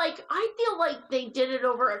 Or, like, I feel like they did it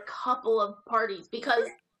over a couple of parties because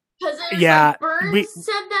like, Burns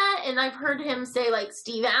said that, and I've heard him say, like,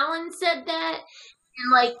 Steve Allen said that,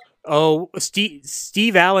 and, like... Oh,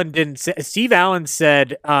 Steve Allen didn't say... Steve Allen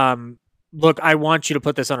said, look, I want you to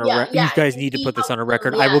put this on a record. You guys need to put this on a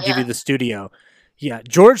record. I will give you the studio. Yeah,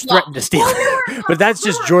 George threatened to steal it, but that's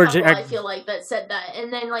just George... I feel like that said that,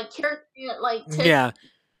 and then, like, took the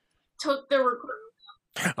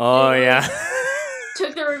recording. Oh, yeah.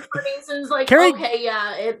 Took the recordings and was like,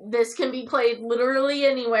 okay, this can be played literally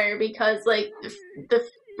anywhere because, like, the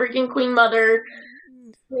freaking Queen Mother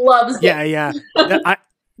loves it. Yeah.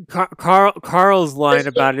 Carl's line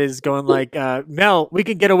about it is going like, Mel, we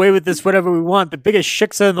can get away with this whatever we want. The biggest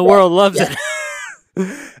shiksa in the world loves it.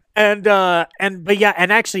 And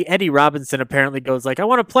actually Eddie Robinson apparently goes like, I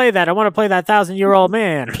want to play that 1,000-year-old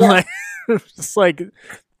man. Like, just like,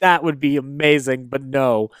 that would be amazing, but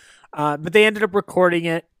no. But they ended up recording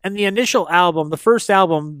it, and the initial album, the first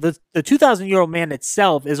album, the 2,000-Year-Old Man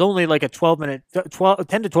itself is only like a 10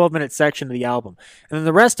 to 12 minute section of the album, and then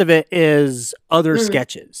the rest of it is other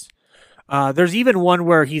sketches. There's even one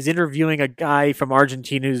where he's interviewing a guy from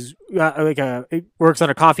Argentina who's works on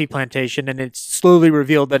a coffee plantation, and it's slowly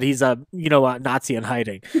revealed that he's a Nazi in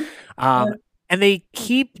hiding. And they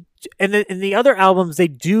keep, and in the other albums they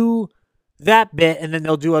do that bit, and then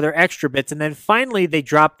they'll do other extra bits, and then finally they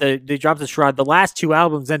drop the shroud. The last two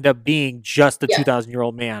albums end up being just the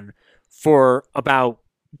 2,000-Year-Old Man for about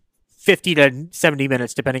 50 to 70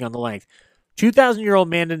 minutes, depending on the length. 2,000-Year-Old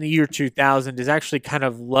Man in the year 2000 is actually kind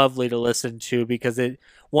of lovely to listen to because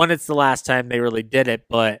it's the last time they really did it,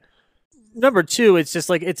 but number two, it's just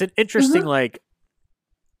like, it's an interesting like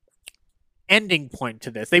ending point to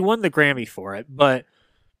this. They won the Grammy for it, but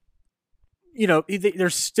they're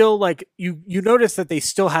still like, you notice that they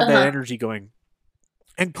still have that energy going.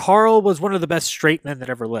 And Carl was one of the best straight men that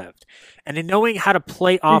ever lived. And in knowing how to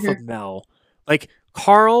play off of Mel, like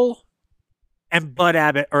Carl and Bud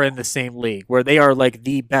Abbott are in the same league where they are like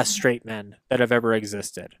the best straight men that have ever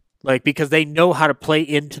existed. Like, because they know how to play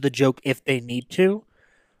into the joke if they need to.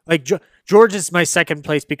 Like George is my second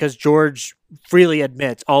place because George freely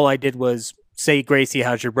admits all I did was say, Gracie,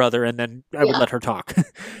 how's your brother? And then I would let her talk.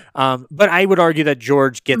 But I would argue that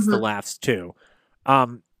George gets the laughs too.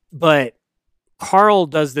 But Carl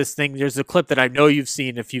does this thing. There's a clip that I know you've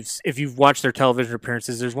seen if you've watched their television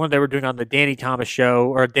appearances. There's one they were doing on the Danny Thomas show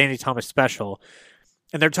or Danny Thomas special.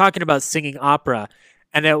 And they're talking about singing opera.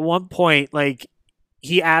 And at one point, like,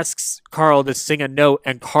 he asks Carl to sing a note,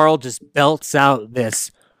 and Carl just belts out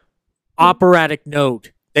this operatic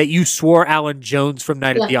note that you swore Alan Jones from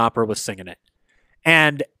Night at the Opera was singing it.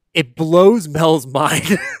 And it blows Mel's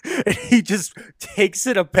mind. And he just takes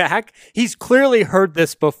it aback. He's clearly heard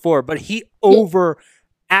this before, but he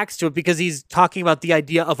overacts to it because he's talking about the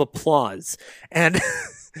idea of applause. And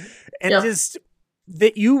just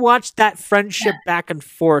that you watch that friendship back and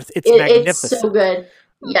forth. It's magnificent. It's so good.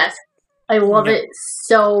 Yes. I love it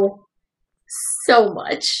so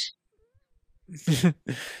much.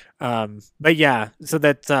 But yeah, so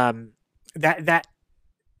that's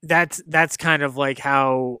kind of like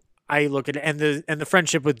how I look at it, and the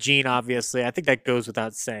friendship with Gene, obviously, I think that goes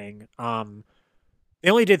without saying. They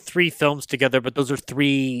only did 3 films together, but those are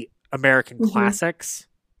 3 American classics.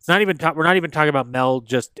 It's not even we're not even talking about Mel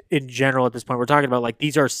just in general at this point. We're talking about like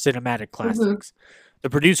these are cinematic classics. The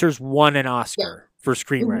producers won an Oscar for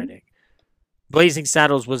screenwriting. Blazing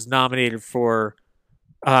Saddles was nominated for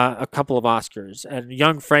a couple of Oscars, and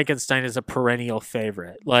Young Frankenstein is a perennial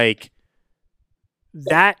favorite. Like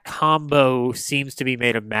that combo seems to be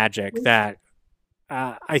made of magic. That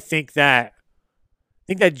I think that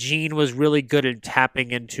Gene was really good at tapping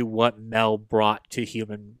into what Mel brought to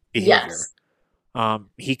human behavior. Yes.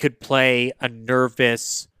 He could play a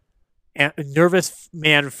nervous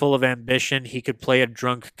man full of ambition. He could play a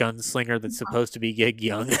drunk gunslinger that's supposed to be Gig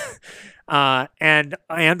Young, and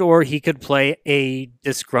or he could play a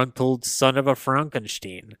disgruntled son of a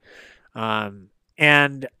Frankenstein.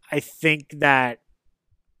 And I think that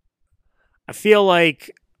I feel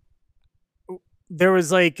like there was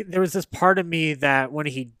this part of me that when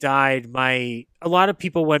he died, a lot of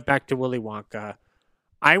people went back to Willy Wonka.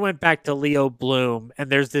 I went back to Leo Bloom,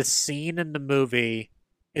 and there's this scene in the movie.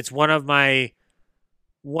 It's one of my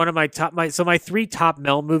top. My 3 top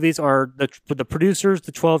Mel movies are the Producers,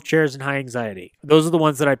 The 12 Chairs, and High Anxiety. Those are the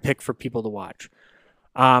ones that I pick for people to watch.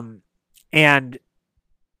 And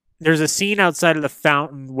there's a scene outside of the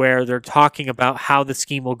fountain where they're talking about how the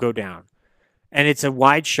scheme will go down, and it's a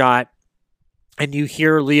wide shot, and you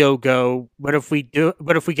hear Leo go, "But if we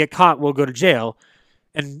get caught, we'll go to jail."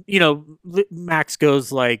 And, Max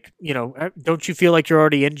goes like, don't you feel like you're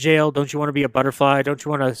already in jail? Don't you want to be a butterfly? Don't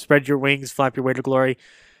you want to spread your wings, flap your way to glory?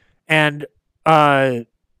 And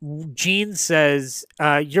Gene says,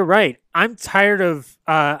 you're right. I'm tired of,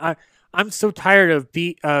 I'm so tired of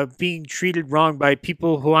being treated wrong by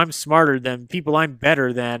people who I'm smarter than, people I'm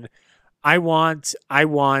better than. I want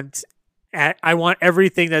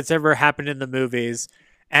everything that's ever happened in the movies.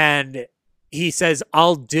 And he says,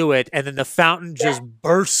 I'll do it. And then the fountain just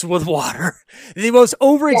bursts with water in the most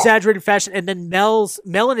over-exaggerated fashion. And then Mel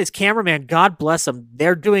and his cameraman, God bless them,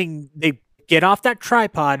 they get off that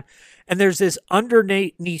tripod, and there's this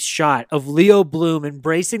underneath shot of Leo Bloom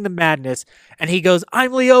embracing the madness. And he goes,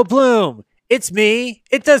 I'm Leo Bloom. It's me.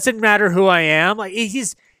 It doesn't matter who I am. Like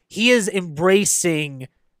he is embracing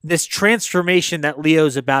this transformation that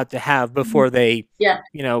Leo's about to have before they,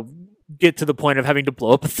 get to the point of having to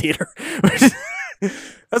blow up a theater.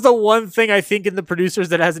 That's the one thing I think in the Producers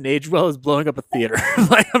that hasn't aged well is blowing up a theater.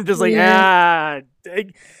 Like I'm just like, they're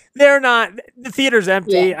not. The theater's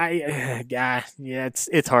empty.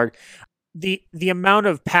 It's hard. The amount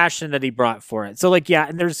of passion that he brought for it. So like,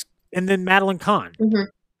 and then Madeline Kahn.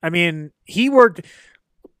 I mean, he worked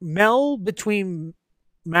Mel between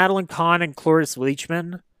Madeline Kahn and Cloris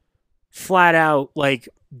Leachman. Flat out, like,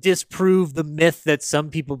 disprove the myth that some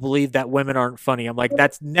people believe that women aren't funny. I'm like,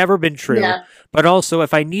 that's never been true. Yeah. But also,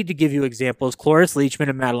 if I need to give you examples, Cloris Leachman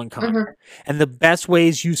and Madeline Kahn. And the best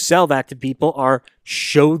ways you sell that to people are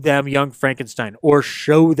show them Young Frankenstein, or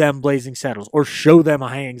show them Blazing Saddles, or show them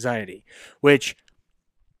High Anxiety, which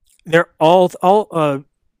they're all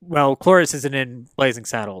Cloris isn't in Blazing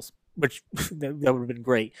Saddles, which that would have been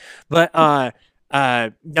great. But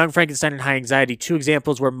Young Frankenstein and High Anxiety, 2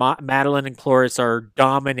 examples where Madeline and Cloris are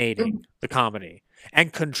dominating the comedy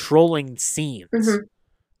and controlling scenes.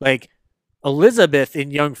 Like Elizabeth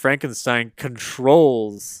in Young Frankenstein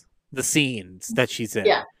controls the scenes that she's in.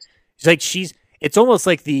 She's like it's almost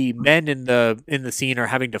like the men in the scene are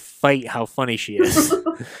having to fight how funny she is.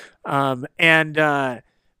 And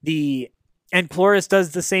Cloris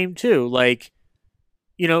does the same too. Like,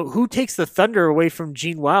 who takes the thunder away from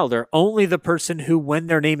Gene Wilder? Only the person who, when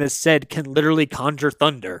their name is said, can literally conjure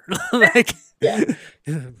thunder. Like, I'm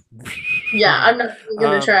not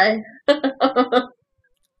gonna try.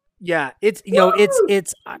 It's.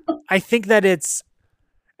 I think that it's,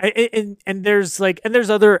 and there's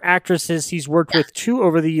other actresses he's worked with too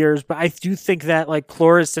over the years, but I do think that like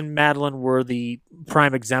Cloris and Madeline were the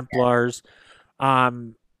prime exemplars.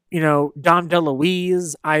 Dom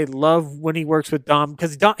DeLuise, I love when he works with Dom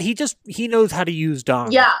because he knows how to use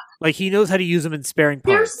Dom. Yeah, like he knows how to use him in sparing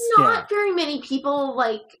parts. There's not very many people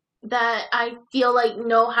like that. I feel like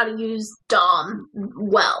know how to use Dom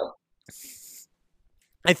well.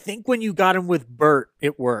 I think when you got him with Bert,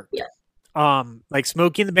 it worked. Yeah. Like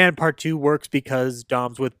Smokey and the Bandit Part 2 works because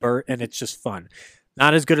Dom's with Bert and it's just fun.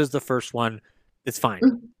 Not as good as the first one. It's fine.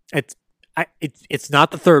 It's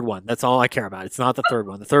not the third one. That's all I care about. It's not the third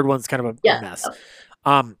one. The third one's kind of a mess.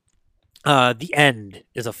 The End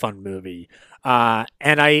is a fun movie. But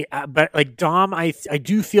like Dom, I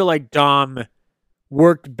do feel like Dom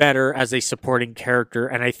worked better as a supporting character,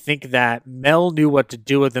 and I think that Mel knew what to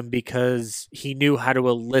do with him because he knew how to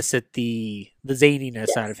elicit the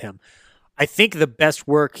zaniness out of him. I think the best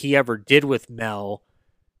work he ever did with Mel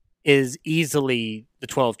is easily the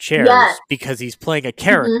 12 Chairs because he's playing a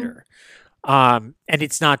character. And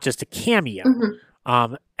it's not just a cameo.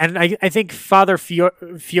 And I think Father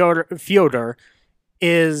Fyodor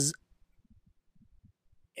is,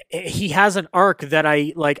 he has an arc that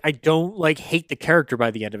I don't like hate the character by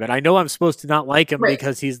the end of it. I know I'm supposed to not like him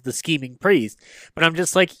because he's the scheming priest, but I'm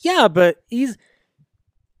just like, yeah, but he's,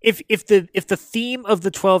 if the theme of the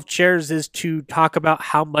 12 Chairs is to talk about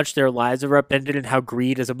how much their lives are upended and how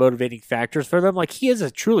greed is a motivating factor for them, like he is a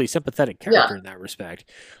truly sympathetic character in that respect.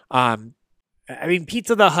 I mean,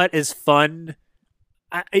 Pizza the Hut is fun.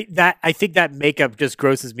 I think that makeup just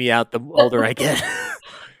grosses me out the older I get.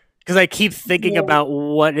 Because I keep thinking about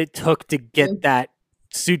what it took to get that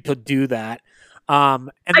suit to do that.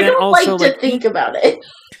 And I then don't also, like to think about it.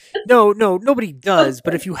 No, nobody does.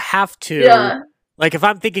 But if you have to, like if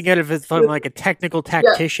I'm thinking of it from like a technical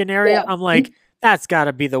tactician area, I'm like, that's got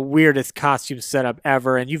to be the weirdest costume setup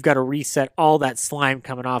ever, and you've got to reset all that slime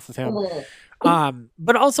coming off of him.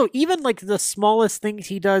 But also even like the smallest things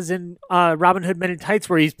he does in Robin Hood Men in Tights,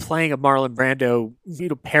 where he's playing a Marlon Brando,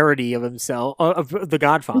 parody of himself, of The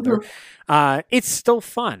Godfather, it's still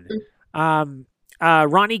fun.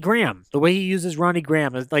 Ronnie Graham, the way he uses Ronnie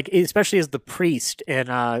Graham is like, especially as the priest in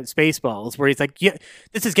Spaceballs, where he's like, yeah,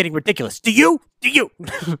 this is getting ridiculous. Do you?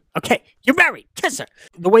 Okay, you're married. Kiss her.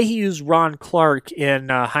 The way he used Ron Clark in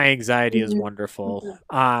High Anxiety is wonderful.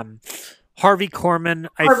 Harvey Korman,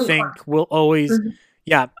 I think, will always...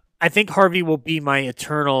 I think Harvey will be my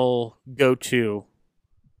eternal go-to.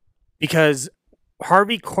 Because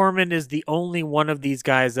Harvey Korman is the only one of these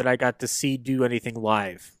guys that I got to see do anything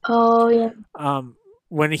live. Oh, yeah.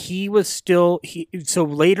 When he was still... So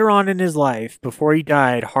later on in his life, before he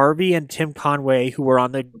died, Harvey and Tim Conway, who were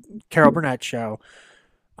on the Carol Burnett show,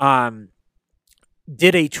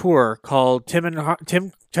 did a tour called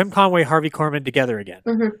Tim Conway, Harvey Korman Together Again.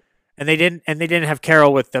 And they didn't have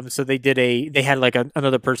Carol with them, so they had like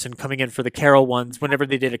another person coming in for the Carol ones whenever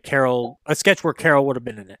they did a sketch where Carol would have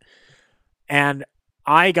been in it. And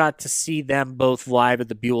I got to see them both live at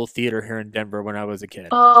the Buell Theater here in Denver when I was a kid.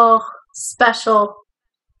 Oh, special.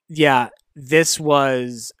 Yeah, this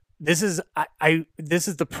is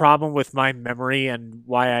the problem with my memory and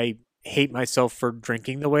why I hate myself for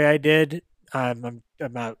drinking the way I did. I'm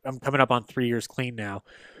coming up on 3 years clean now.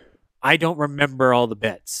 I don't remember all the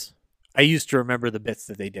bits. I used to remember the bits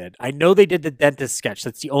that they did. I know they did the dentist sketch.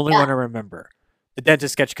 That's the only one I remember. The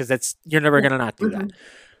dentist sketch, because you're never going to not do that.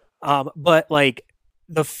 But like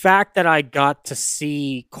the fact that I got to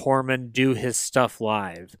see Corman do his stuff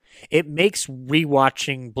live, it makes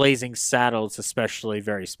rewatching Blazing Saddles especially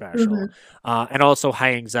very special. And also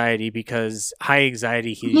High Anxiety, because High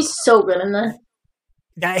Anxiety, he's so good in that.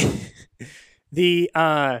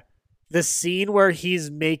 The scene where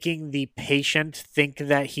he's making the patient think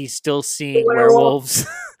that he's still seeing werewolves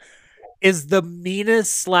is the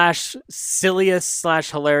meanest / silliest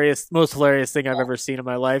 / hilarious, most hilarious thing I've ever seen in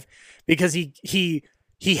my life, because he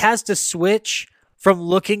has to switch from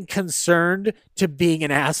looking concerned to being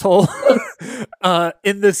an asshole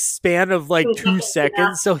in the span of like 2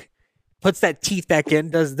 seconds. So he puts that teeth back in,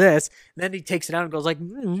 does this, and then he takes it out and goes like,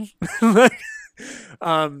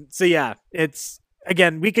 so yeah, it's.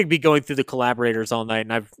 Again, we could be going through the collaborators all night,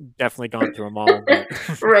 and I've definitely gone through them all. But,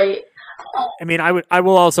 right. I mean, I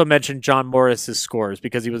will also mention John Morris's scores,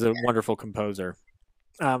 because he was a wonderful composer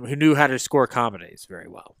who knew how to score comedies very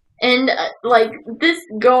well. And like this,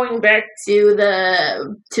 going back to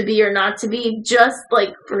the To Be or Not to Be, just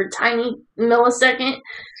like for a tiny millisecond,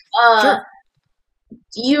 Sure.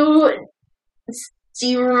 Do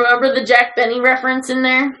you remember the Jack Benny reference in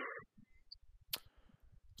there?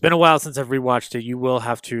 It's been a while since I've rewatched it. You will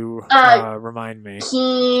have to remind me.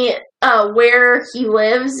 Where he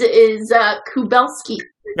lives is Kubelski.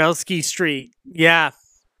 Kubelski Street. Yeah,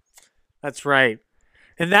 that's right.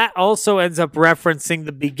 And that also ends up referencing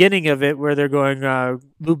the beginning of it, where they're going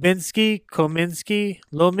Lubinsky, Kominsky,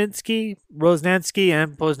 Lominsky, Roznansky,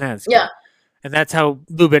 and Poznansky. Yeah. And that's how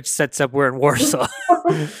Lubitsch sets up we're in Warsaw.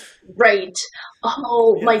 Right.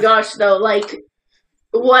 Oh my gosh, though, like,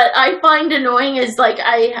 what I find annoying is, like,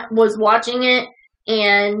 I was watching it,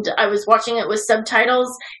 and I was watching it with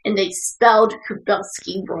subtitles, and they spelled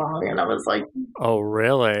Kubelski wrong, and I was like... Oh,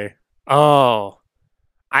 really? Oh,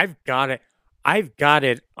 I've got it. I've got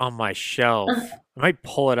it on my shelf. I might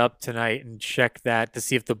pull it up tonight and check that to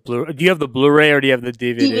see if the do you have the Blu-ray or do you have the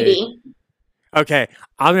DVD? DVD. Okay,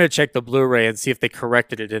 I'm gonna check the Blu-ray and see if they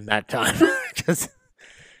corrected it in that time. Because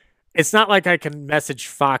it's not like I can message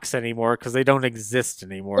Fox anymore because they don't exist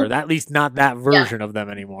anymore. At least not that version of them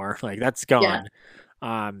anymore. Like that's gone.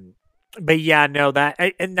 But yeah, no,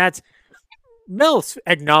 and that's Mel's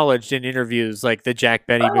acknowledged in interviews like the Jack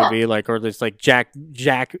Benny movie, like or this like Jack.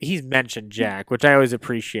 He's mentioned Jack, which I always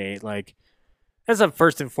appreciate. Like that's a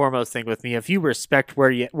first and foremost thing with me. If you respect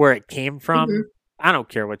where it came from, I don't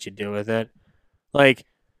care what you do with it. Like,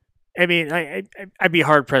 I mean, I'd be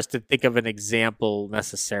hard pressed to think of an example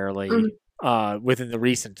necessarily within the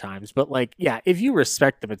recent times, but like, yeah, if you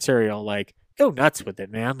respect the material, like, go nuts with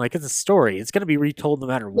it, man. Like, it's a story; it's gonna be retold no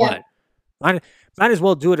matter what. Might as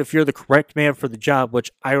well do it if you're the correct man for the job,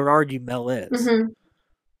 which I would argue Mel is.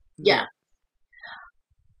 Yeah.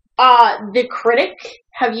 The Critic.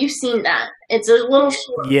 Have you seen that? It's a little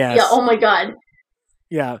short. Yes. Yeah. Oh my god.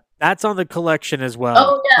 Yeah, that's on the collection as well.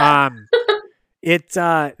 Oh yeah. It's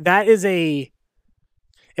that is a.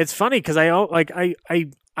 It's funny because I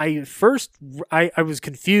was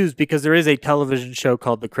confused because there is a television show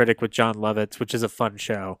called The Critic with John Lovitz, which is a fun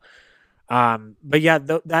show. But yeah,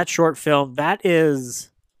 that short film that is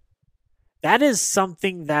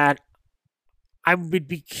something that I would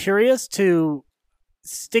be curious to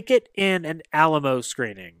stick it in an Alamo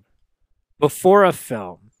screening before a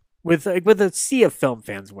film with a sea of film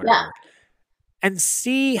fans, whatever. And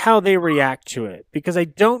see how they react to it, because I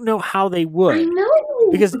don't know how they would. I know.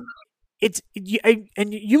 Because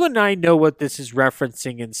and you and I know what this is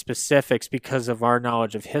referencing in specifics because of our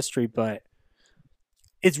knowledge of history, but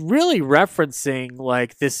it's really referencing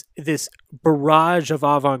like this barrage of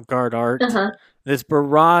avant-garde art, this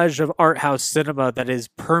barrage of art house cinema that is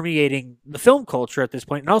permeating the film culture at this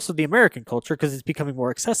point, and also the American culture because it's becoming more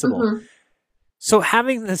accessible. So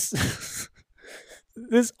having this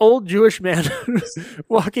this old Jewish man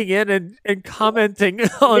walking in and commenting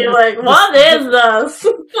on... You're like, what is this?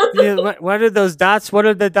 Yeah, what are those dots? What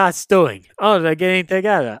are the dots doing? Oh, they're getting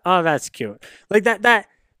together. Oh, that's cute. Like that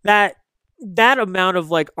amount of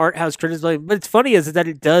like art house criticism. But it's funny is that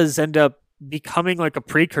it does end up becoming like a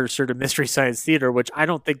precursor to Mystery Science Theater, which I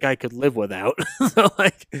don't think I could live without. So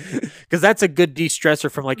like, because that's a good de-stressor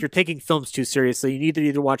from like you're taking films too seriously. You need to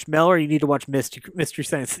either watch Mel or you need to watch Mystery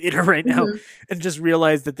Science Theater right now, and just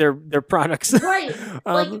realize that they're products. Right.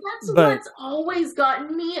 Like that's what's always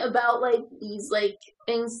gotten me about like these like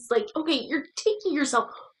things. Like, okay, you're taking yourself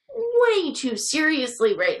way too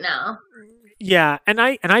seriously right now. Yeah, and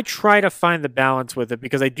I try to find the balance with it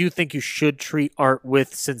because I do think you should treat art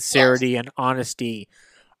with sincerity and honesty.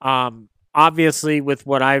 Obviously, with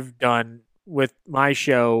what I've done with my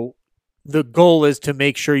show, the goal is to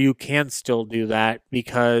make sure you can still do that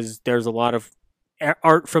because there's a lot of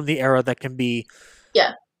art from the era that can be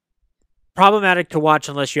problematic to watch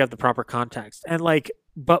unless you have the proper context. And like,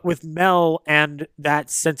 but with Mel and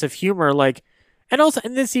that sense of humor, like. And also,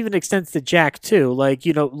 and this even extends to Jack too. Like,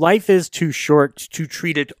 you know, life is too short to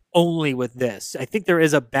treat it only with this. I think there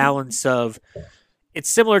is a balance of, it's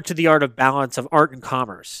similar to the art of balance of art and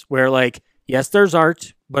commerce, where like, yes, there's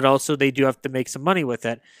art, but also they do have to make some money with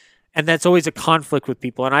it. And that's always a conflict with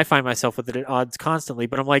people. And I find myself with it at odds constantly,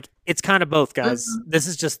 but I'm like, it's kind of both, guys. This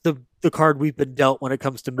is just the card we've been dealt when it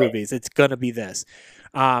comes to movies. It's going to be this.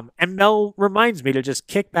 And Mel reminds me to just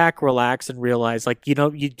kick back, relax, and realize like, you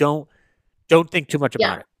know, you don't think too much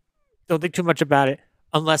about it. Don't think too much about it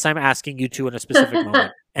unless I'm asking you to in a specific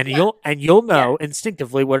moment. And you'll know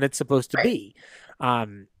instinctively what it's supposed to be.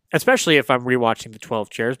 Especially if I'm rewatching the 12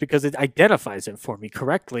 Chairs because it identifies it for me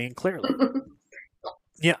correctly and clearly.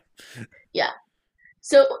 Yeah.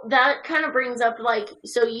 So that kind of brings up like,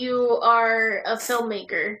 so you are a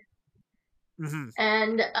filmmaker.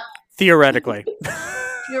 And theoretically.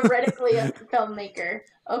 Theoretically a filmmaker.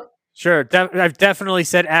 Okay. Sure, I've definitely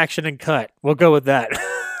said action and cut. We'll go with that.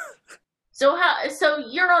 So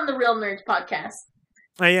you're on the Real Nerds podcast.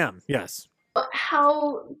 I am, yes.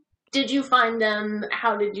 How did you find them?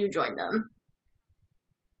 How did you join them?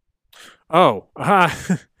 Oh,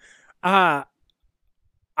 I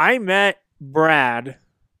met Brad,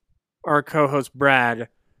 our co-host Brad,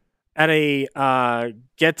 at a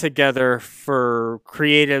get-together for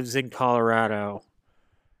creatives in Colorado.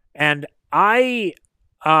 And I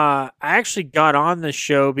actually got on the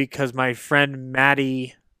show because my friend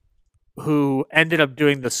Maddie, who ended up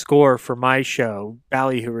doing the score for my show,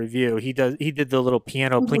 Ballyhoo Review, he did the little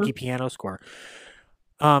piano, plinky piano score.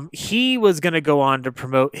 He was going to go on to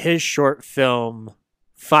promote his short film,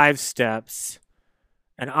 5 Steps.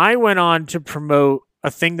 And I went on to promote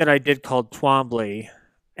a thing that I did called Twombly,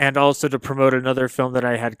 and also to promote another film that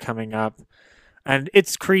I had coming up. And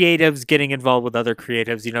it's creatives getting involved with other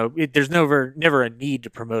creatives. You know, there's never a need to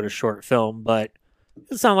promote a short film, but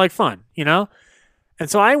it sounded like fun, you know? And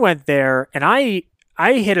so I went there, and I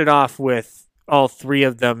hit it off with all three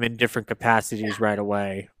of them in different capacities right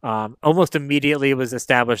away. Almost immediately it was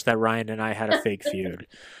established that Ryan and I had a fake feud.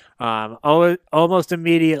 Almost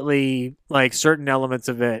immediately, like certain elements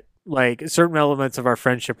of our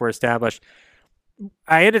friendship were established.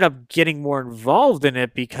 I ended up getting more involved in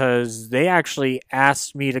it because they actually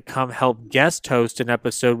asked me to come help guest host an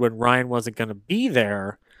episode when Ryan wasn't going to be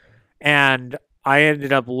there. And I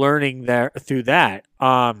ended up learning there through that.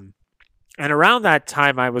 And around that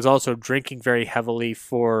time, I was also drinking very heavily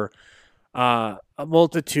for a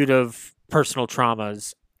multitude of personal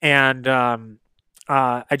traumas. And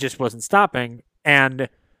I just wasn't stopping. And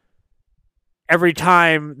every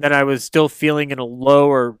time that I was still feeling in a low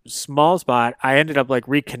or small spot, I ended up like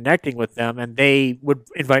reconnecting with them, and they would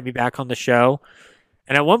invite me back on the show.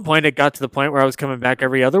 And at one point, it got to the point where I was coming back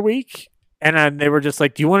every other week, and then they were just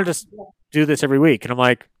like, "Do you want to just do this every week?" And I'm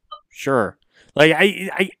like, "Sure." Like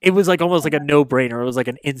it was like almost like a no-brainer. It was like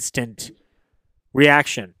an instant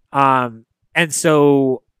reaction. And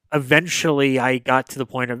so eventually, I got to the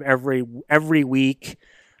point of every week.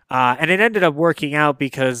 And it ended up working out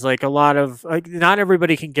because like not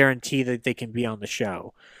everybody can guarantee that they can be on the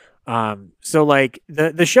show. So like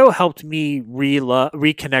the show helped me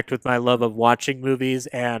reconnect with my love of watching movies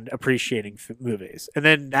and appreciating movies. And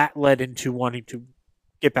then that led into wanting to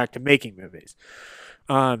get back to making movies.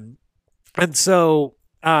 And so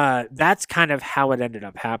that's kind of how it ended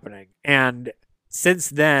up happening. And since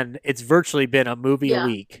then, it's virtually been a movie a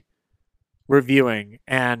week reviewing,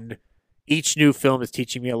 and each new film is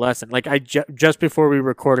teaching me a lesson. Like just before we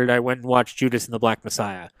recorded, I went and watched Judas and the Black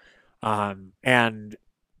Messiah, and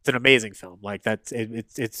it's an amazing film. Like it's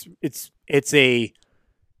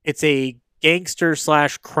a gangster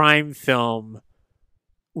 / crime film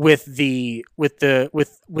with the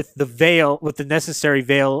necessary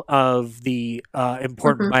veil of the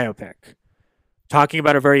important biopic, talking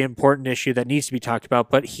about a very important issue that needs to be talked about.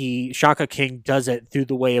 But Shaka King does it through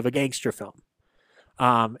the way of a gangster film.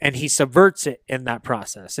 And he subverts it in that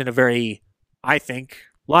process in a very, I think,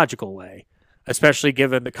 logical way, especially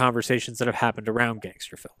given the conversations that have happened around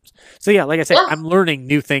gangster films. So yeah, like I said, I'm learning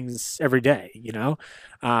new things every day, you know?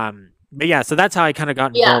 But yeah, so that's how I kind of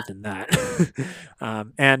got involved in that.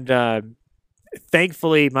 And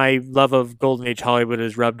thankfully, my love of Golden Age Hollywood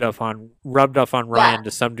is rubbed off on Ryan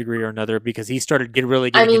to some degree or another, because he started really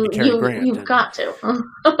getting into Cary Grant. You've got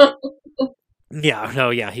to.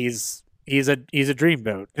 He's a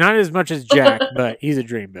dreamboat. Not as much as Jack, but he's a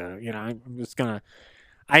dreamboat. You know, I'm just gonna.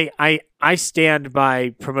 I stand by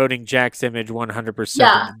promoting Jack's image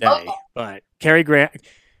 100% today. But Cary Grant,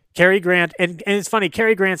 and it's funny.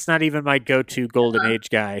 Cary Grant's not even my go-to Golden Age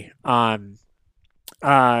guy. It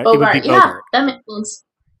would be Bogart. Yeah, that makes sense.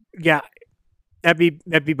 Yeah, that'd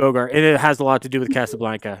be Bogart, and it has a lot to do with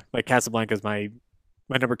Casablanca. Like Casablanca is my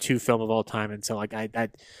number 2 film of all time, and so like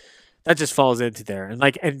that just falls into there.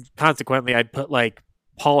 And consequently, I'd put like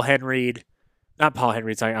Claude Rains, Peter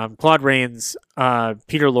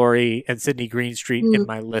Lorre, and Sidney Greenstreet in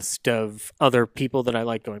my list of other people that I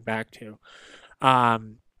like going back to.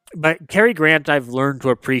 But Cary Grant, I've learned to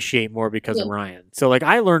appreciate more because of Ryan. So like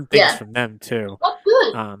I learned things from them too. Oh,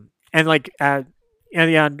 good. And like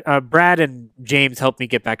Brad and James helped me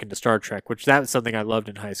get back into Star Trek, which that was something I loved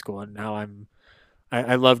in high school, and now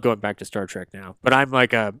I love going back to Star Trek now. But I'm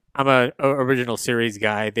a original series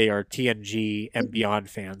guy. They are TNG and Beyond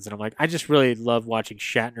fans, and I'm like, I just really love watching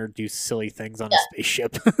Shatner do silly things on a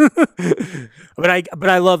spaceship. but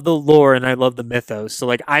I love the lore and I love the mythos. So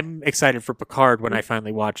like I'm excited for Picard when I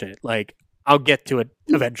finally watch it. Like I'll get to it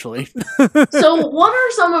eventually. So what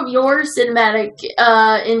are some of your cinematic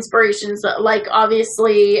inspirations? Like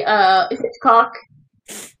obviously Hitchcock.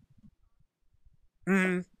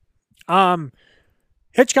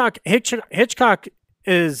 Hitchcock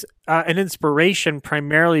is an inspiration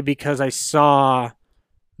primarily because I saw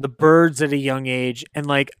The Birds at a young age, and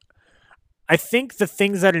like I think the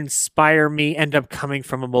things that inspire me end up coming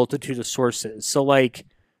from a multitude of sources. So like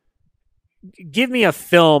give me a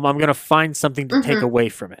film, I'm going to find something to take away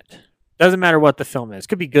from it. Doesn't matter what the film is.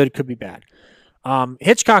 Could be good, could be bad.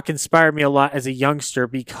 Hitchcock inspired me a lot as a youngster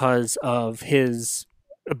because of his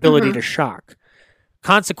ability to shock.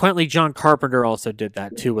 Consequently, John Carpenter also did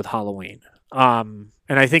that too with Halloween. And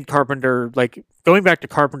I think Carpenter, like going back to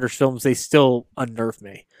Carpenter's films, they still unnerve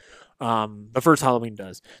me. The first Halloween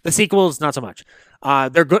does. The sequels, not so much.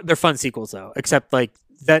 They're good. They're fun sequels though, except like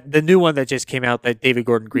that the new one that just came out that David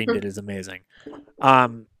Gordon Green did is amazing.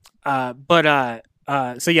 So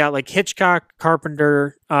yeah, like Hitchcock,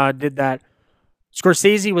 Carpenter did that.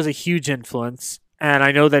 Scorsese was a huge influence, and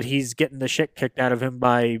I know that he's getting the shit kicked out of him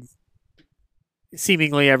by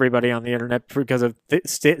seemingly everybody on the internet because of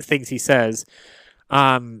things he says.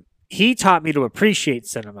 He taught me to appreciate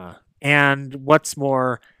cinema, and what's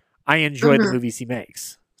more, I enjoy the movies he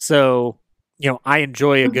makes. So, I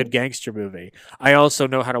enjoy a good gangster movie. I also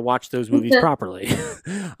know how to watch those movies properly,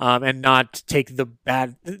 and not take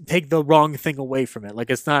the wrong thing away from it. Like,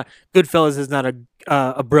 it's not Goodfellas is not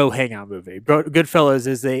a bro hangout movie. Goodfellas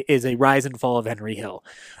is a rise and fall of Henry Hill.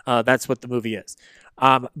 That's what the movie is.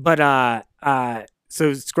 So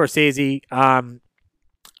Scorsese.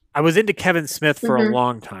 I was into Kevin Smith for a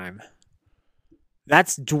long time.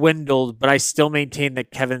 That's dwindled, but I still maintain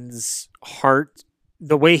that Kevin's heart,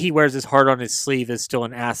 the way he wears his heart on his sleeve, is still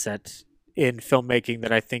an asset in filmmaking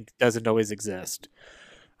that I think doesn't always exist.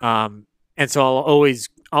 And so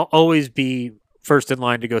I'll always be first in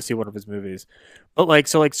line to go see one of his movies. But like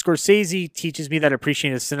Scorsese teaches me that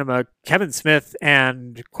appreciating his cinema. Kevin Smith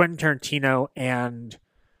and Quentin Tarantino and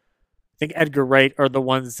I think Edgar Wright are the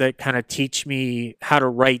ones that kind of teach me how to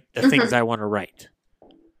write the things I want to write.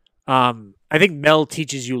 I think Mel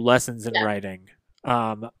teaches you lessons in writing.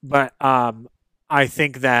 But I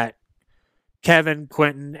think that Kevin,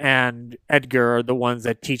 Quentin, and Edgar are the ones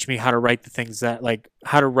that teach me how to write the things that, like,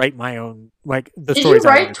 how to write my own, like, the stories. Did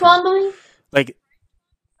you write Twombly? Like,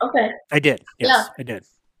 okay, I did. Yes, I did.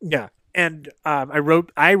 Yeah, and I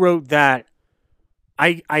wrote that.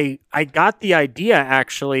 I got the idea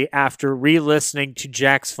actually after re-listening to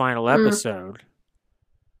Jack's final episode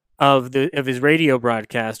of his radio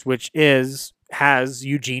broadcast, which has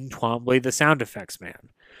Eugene Twombly, the sound effects man.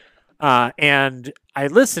 And I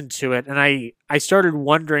listened to it, and I started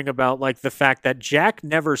wondering about, like, the fact that Jack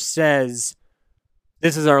never says,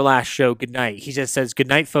 "This is our last show, good night." He just says, "Good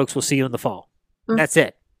night, folks. We'll see you in the fall." That's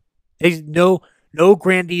it. There's no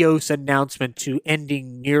grandiose announcement to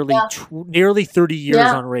ending nearly 30 years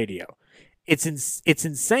on radio. It's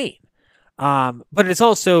insane. But it's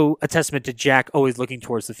also a testament to Jack always looking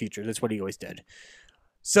towards the future. That's what he always did.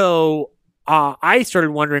 So I started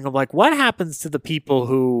wondering, I'm like, what happens to the people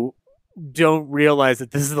who don't realize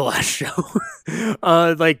that this is the last show?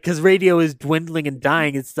 Because radio is dwindling and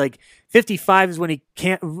dying. It's like 55 is when he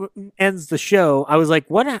ends the show. I was like,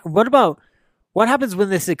 what happens when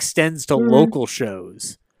this extends to local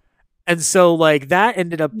shows? And so, like, that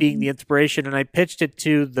ended up being the inspiration, and I pitched it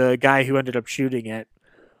to the guy who ended up shooting it.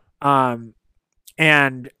 And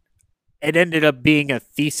it ended up being a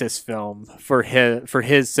thesis film for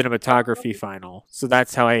his cinematography final. So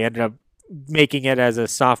that's how I ended up making it as a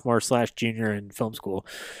sophomore/junior in film school.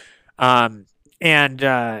 That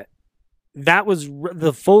was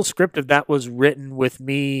the full script of that was written with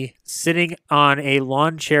me sitting on a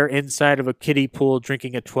lawn chair inside of a kiddie pool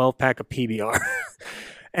drinking a 12-pack of PBR.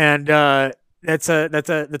 And that's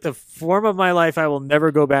a form of my life I will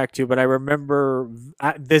never go back to, but I remember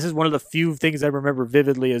this is one of the few things I remember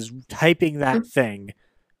vividly is typing that thing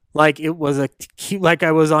like it was like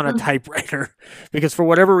I was on a typewriter, because for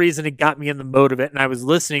whatever reason it got me in the mode of it, and I was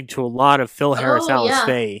listening to a lot of Phil Harris, Alice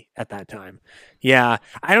Faye at that time. Yeah,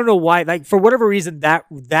 I don't know why. Like, for whatever reason,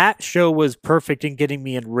 that show was perfect in getting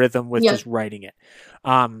me in rhythm with just writing it.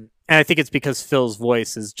 And I think it's because Phil's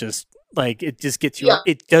voice is just like, it just gets you.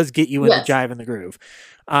 It does get you in the jive and the groove.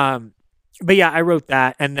 But yeah, I wrote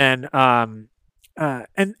that, and then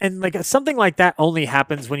and like something like that only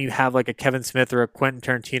happens when you have like a Kevin Smith or a Quentin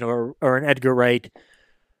Tarantino or an Edgar Wright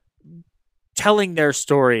telling their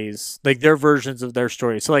stories, like their versions of their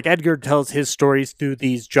stories. So like Edgar tells his stories through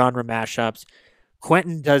these genre mashups.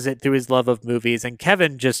 Quentin does it through his love of movies, and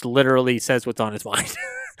Kevin just literally says what's on his mind.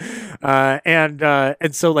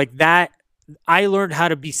 And so like that, I learned how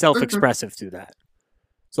to be self-expressive through that.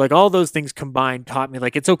 So like all those things combined taught me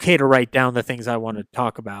like it's okay to write down the things I want to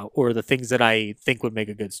talk about or the things that I think would make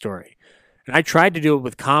a good story. And I tried to do it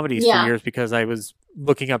with comedies for years because I was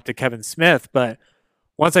looking up to Kevin Smith, but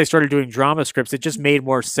once I started doing drama scripts, it just made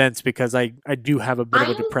more sense because I do have a bit of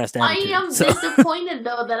a depressed attitude. I am disappointed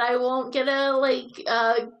though that I won't get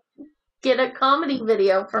a comedy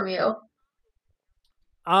video from you.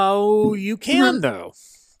 Oh, you can though.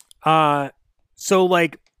 So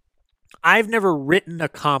like I've never written a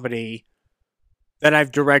comedy that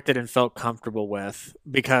I've directed and felt comfortable with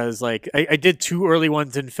because like I did 2 early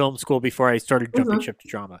ones in film school before I started jumping ship to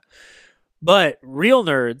drama. But Real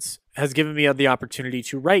Nerds has given me the opportunity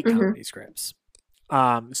to write comedy scripts.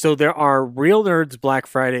 So there are Real Nerds Black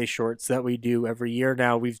Friday shorts that we do every year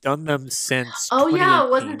now. We've done them since Oh yeah,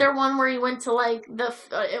 2018. wasn't there one where you went to like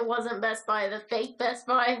it wasn't Best Buy, the fake Best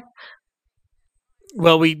Buy?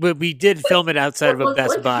 Well, we did film it outside of a Looked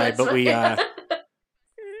Best like Buy, Best but we Buy.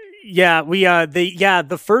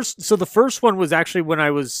 the first one was actually when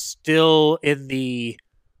I was still in the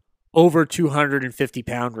over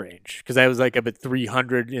 250-pound range, because I was like up at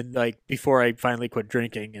 300 in like before I finally quit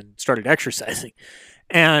drinking and started exercising.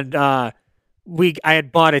 And I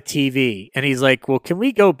had bought a TV, and he's like, "Well, can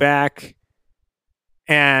we go back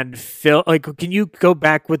and can you go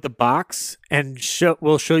back with the box and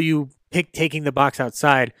we'll show you taking the box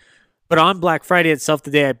outside." But on Black Friday itself,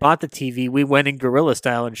 the day I bought the TV, we went in guerrilla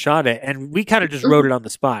style and shot it, and we kind of just wrote it on the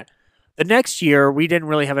spot. The next year, we didn't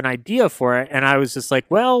really have an idea for it, and I was just like,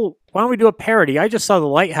 well, why don't we do a parody? I just saw The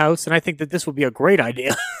Lighthouse, and I think that this would be a great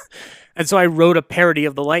idea. And so I wrote a parody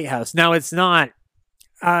of The Lighthouse. Now, it's not...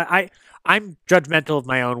 I'm judgmental of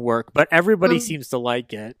my own work, but everybody seems to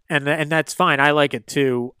like it, and that's fine. I like it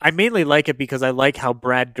too. I mainly like it because I like how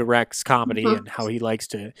Brad directs comedy and how he likes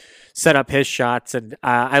to set up his shots, and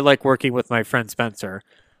I like working with my friend Spencer.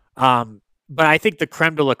 But I think the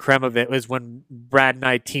creme de la creme of it was when Brad and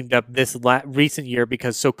I teamed up this recent year,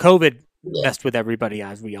 because COVID messed with everybody,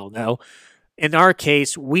 as we all know. In our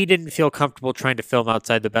case, we didn't feel comfortable trying to film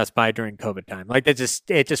outside the Best Buy during COVID time. Like it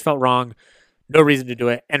just felt wrong. No reason to do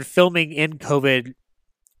it. And filming in COVID, in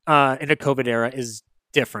a COVID era is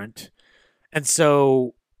different. And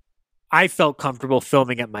so I felt comfortable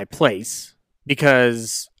filming at my place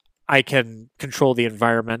because I can control the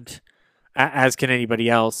environment, as can anybody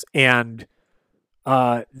else. And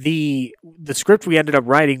the script we ended up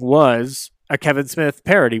writing was a Kevin Smith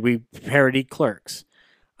parody. We parodied Clerks.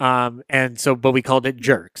 But we called it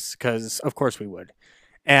Jerks because of course we would.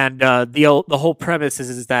 And the whole premise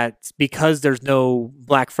is that because there's no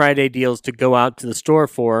Black Friday deals to go out to the store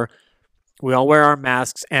for, we all wear our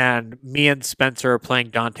masks, and me and Spencer are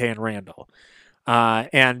playing Dante and Randall.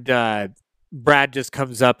 Brad just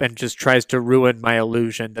comes up and just tries to ruin my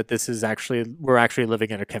illusion that we're actually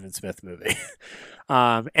living in a Kevin Smith movie.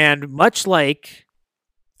 And much like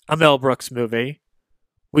a Mel Brooks movie,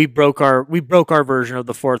 we broke our version of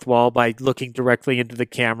the fourth wall by looking directly into the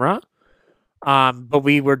camera. But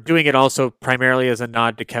we were doing it also primarily as a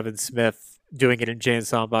nod to Kevin Smith doing it in Jay and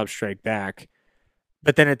Silent Bob Strike Back.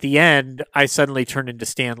 But then at the end, I suddenly turned into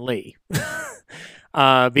Stan Lee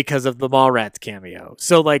because of the Mallrats cameo.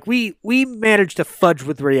 So like we managed to fudge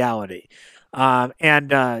with reality. Those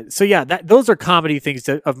are comedy things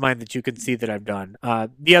of mine that you can see that I've done.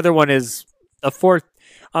 The other one is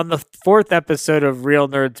on the fourth episode of Real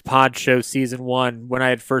Nerds Pod Show Season 1, when I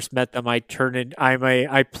had first met them, I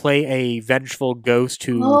play a vengeful ghost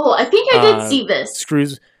who... Oh, I think I did see this.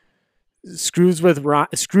 Screws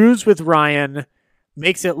with Ryan,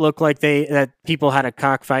 makes it look like that people had a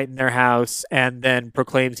cockfight in their house, and then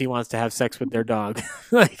proclaims he wants to have sex with their dog.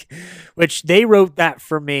 Which they wrote that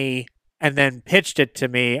for me and then pitched it to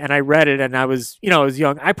me, and I read it, and I was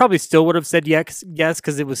young. I probably still would have said yes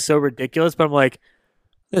because it was so ridiculous, but I'm like,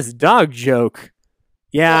 this dog joke.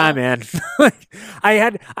 Yeah, man.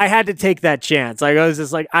 I had to take that chance. Like I was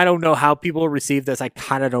just like, I don't know how people receive this. I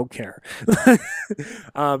kind of don't care.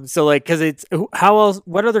 Cause it's how else,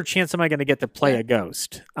 what other chance am I going to get to play a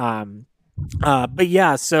ghost? And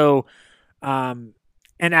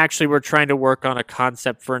actually we're trying to work on a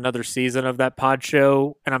concept for another season of that pod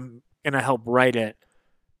show, and I'm going to help write it.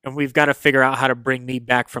 And we've got to figure out how to bring me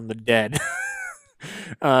back from the dead,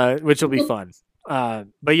 which will be fun. But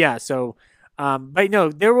no,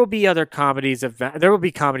 there will be other comedies. There will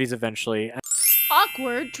be comedies eventually.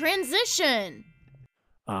 Awkward transition.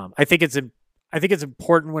 I think it's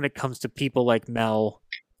important when it comes to people like Mel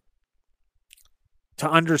to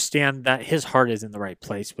understand that his heart is in the right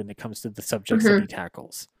place when it comes to the subjects that he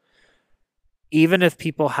tackles. Even if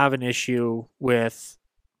people have an issue with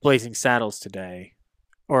Blazing Saddles today,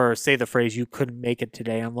 or say the phrase, you couldn't make it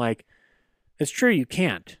today, I'm like, it's true, you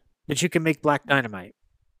can't. But you can make Black Dynamite,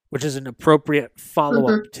 which is an appropriate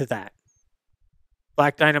follow-up to that.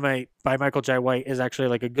 Black Dynamite by Michael Jai White is actually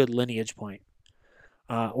like a good lineage point.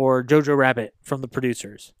 Or Jojo Rabbit from the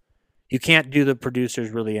producers. You can't do the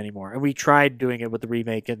producers really anymore. And we tried doing it with the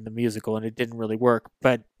remake and the musical, and it didn't really work,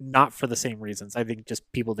 but not for the same reasons. I think just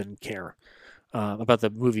people didn't care about the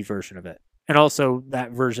movie version of it. And also,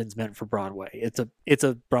 that version's meant for Broadway. It's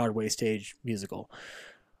a Broadway stage musical.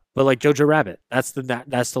 But like Jojo Rabbit, that's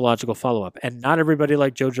the logical follow-up. And not everybody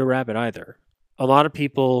liked Jojo Rabbit either. A lot of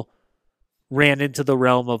people ran into the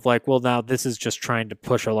realm of like, well, now this is just trying to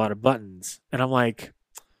push a lot of buttons. And I'm like,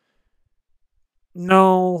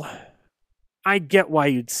 no, I get why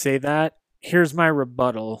you'd say that. Here's my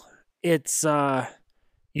rebuttal. It's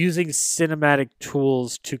using cinematic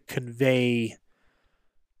tools to convey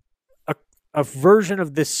a version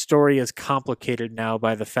of this story is complicated now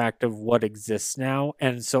by the fact of what exists now.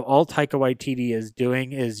 And so all Taika Waititi is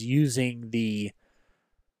doing is using the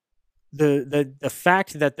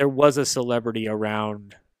fact that there was a celebrity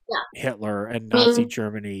around Hitler and Nazi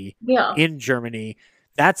Germany in Germany.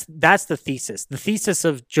 That's the thesis. The thesis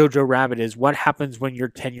of Jojo Rabbit is what happens when your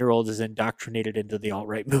 10-year-old is indoctrinated into the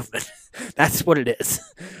alt-right movement. That's what it is.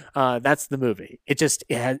 That's the movie.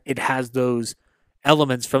 It has those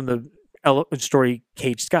elements from the story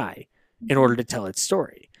Caged Sky in order to tell its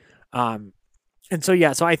story. And so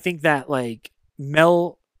I think that like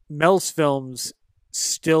Mel's films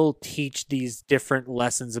still teach these different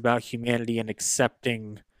lessons about humanity and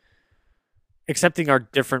accepting our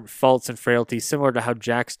different faults and frailties, similar to how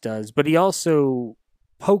Jax does, but he also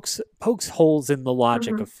pokes holes in the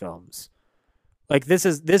logic of films. Like this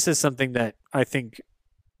is something that I think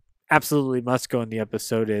absolutely must go in the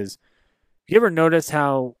episode is, you ever notice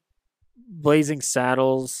how Blazing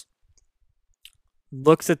Saddles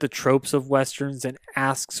looks at the tropes of Westerns and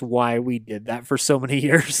asks why we did that for so many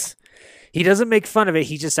years? He doesn't make fun of it.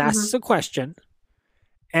 He just asks a question.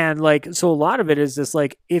 And like, so a lot of it is just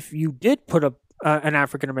like, if you did put an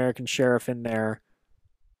African-American sheriff in there,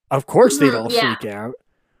 of course they'd all freak out.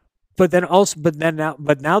 But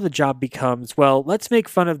now the job becomes, well, let's make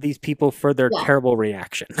fun of these people for their terrible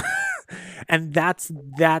reaction. And that's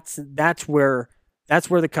where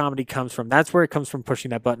the comedy comes from. That's where it comes from,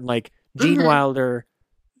 pushing that button. Like Gene Wilder,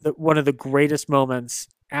 one of the greatest moments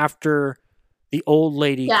after the old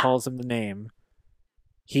lady calls him the name,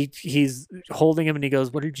 he's holding him and he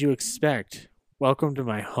goes, "What did you expect? Welcome to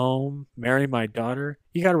my home, marry my daughter.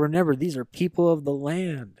 You got to remember, these are people of the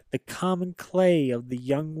land, the common clay of the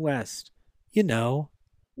young West. You know,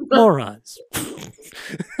 morons."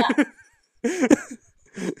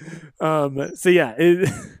 So yeah,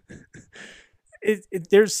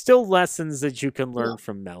 there's still lessons that you can learn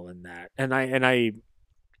from Mel in that, and I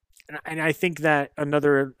think that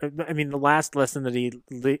the last lesson that he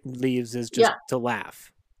leaves is just to laugh.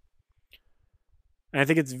 And I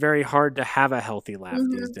think it's very hard to have a healthy laugh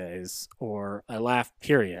these days, or a laugh,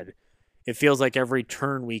 period. It feels like every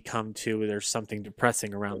turn we come to, there's something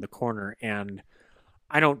depressing around the corner. And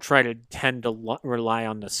I don't tend to rely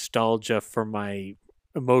on nostalgia for my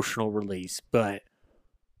emotional release, but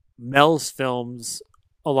Mel's films,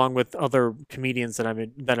 along with other comedians that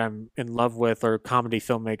I'm in love with, or comedy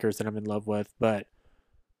filmmakers that I'm in love with, but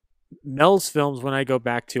Mel's films, when I go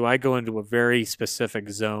into a very specific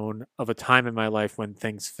zone of a time in my life when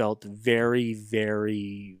things felt very,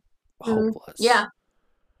 very hopeless. Yeah.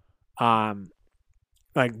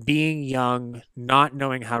 Like being young, not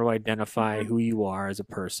knowing how to identify who you are as a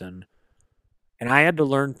person. And I had to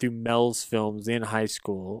learn through Mel's films in high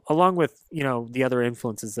school, along with, the other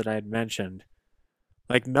influences that I had mentioned.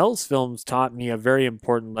 Like Mel's films taught me a very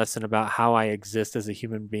important lesson about how I exist as a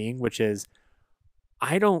human being, which is,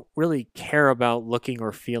 I don't really care about looking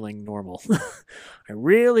or feeling normal. I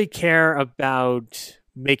really care about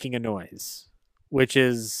making a noise, which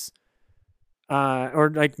is,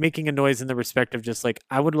 or like making a noise in the respect of just like,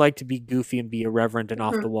 I would like to be goofy and be irreverent and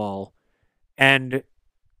off the wall. And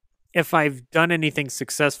if I've done anything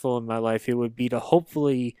successful in my life, it would be to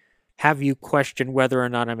hopefully have you question whether or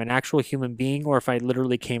not I'm an actual human being or if I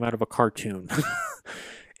literally came out of a cartoon.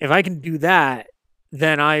 If I can do that,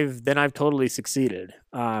 then I've totally succeeded.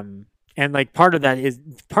 And like part of that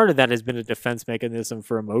has been a defense mechanism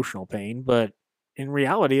for emotional pain, but in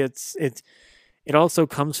reality, it also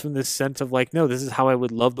comes from this sense of like, no, this is how I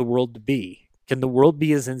would love the world to be. Can the world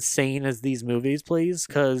be as insane as these movies, please?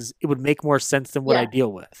 Because it would make more sense than what I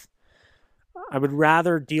deal with. I would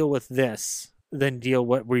rather deal with this than deal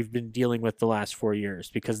what we've been dealing with the last 4 years,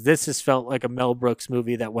 because this has felt like a Mel Brooks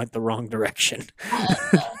movie that went the wrong direction.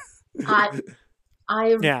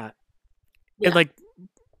 And like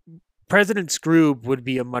President Scrooge would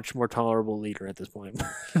be a much more tolerable leader at this point.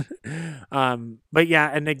 And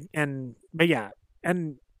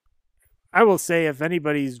I will say, if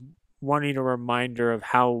anybody's wanting a reminder of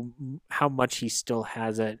how much he still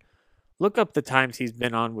has it, look up the times he's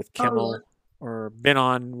been on with Kimmel or been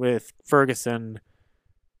on with Ferguson.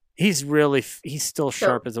 He's still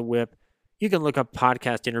sharp as a whip. You can look up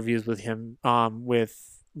podcast interviews with him,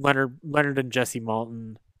 with Leonard and Jesse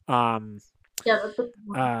Malton,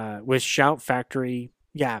 with Shout Factory.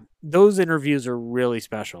 Yeah, those interviews are really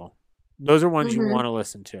special. Those are ones you want to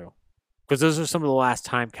listen to, because those are some of the last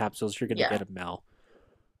time capsules you're going to get of Mel.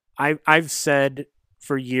 I've said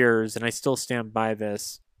for years, and I still stand by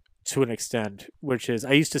this, to an extent, which is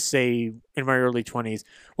I used to say in my early 20s,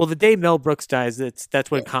 well, the day Mel Brooks dies,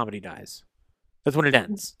 that's when comedy dies. That's when it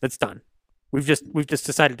ends. That's done. We've just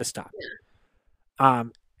decided to stop.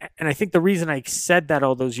 And I think the reason I said that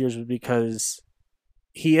all those years was because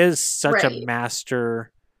he is such a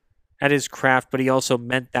master at his craft, but he also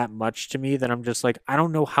meant that much to me that I'm just like, I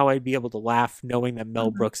don't know how I'd be able to laugh knowing that Mel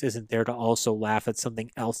Brooks isn't there to also laugh at something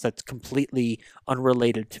else that's completely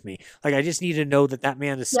unrelated to me. Like, I just need to know that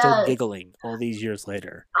man is still giggling all these years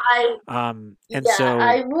later. I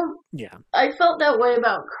felt that way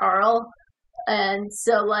about Carl, and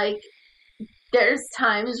so like there's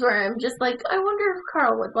times where I'm just like, I wonder if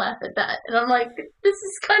Carl would laugh at that, and I'm like, this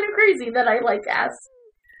is kind of crazy that I like ask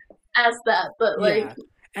that, but like.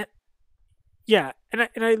 Yeah, and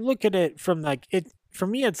I look at it from like it for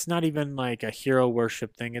me. It's not even like a hero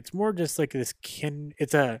worship thing. It's more just like this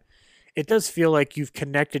It does feel like you've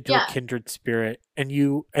connected to a kindred spirit,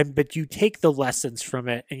 but you take the lessons from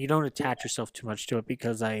it, and you don't attach yourself too much to it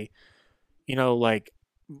because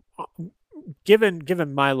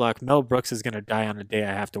given my luck, Mel Brooks is going to die on a day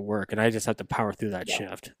I have to work, and I just have to power through that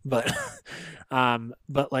shift. But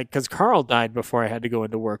like because Carl died before I had to go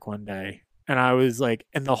into work one day. And I was like,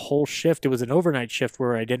 and the whole shift, it was an overnight shift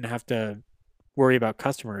where I didn't have to worry about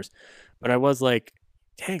customers. But I was like,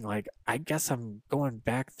 dang, like, I guess I'm going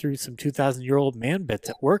back through some 2,000-year-old man bits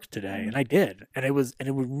at work today. And I did. And it was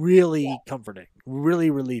really comforting, really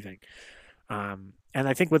relieving. And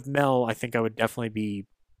I think with Mel, I think I would definitely be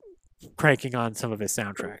cranking on some of his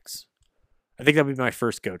soundtracks. I think that would be my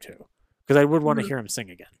first go-to because I would want to hear him sing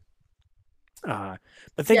again.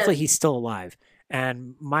 But thankfully, he's still alive.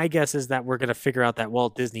 And my guess is that we're going to figure out that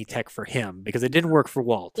Walt Disney tech for him because it didn't work for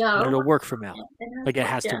Walt. But it'll work for Mel. Like, it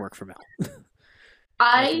has to work for Mel.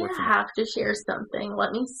 I have to share something.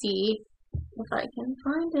 Let me see if I can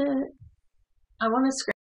find it. I want to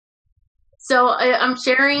screen. So I'm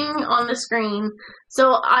sharing on the screen.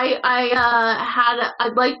 So I'd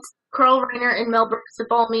liked Carl Reiner and Mel Brooks to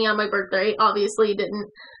follow me on my birthday. Obviously, didn't.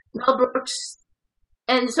 Mel Brooks.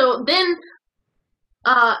 And so then,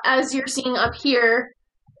 as you're seeing up here,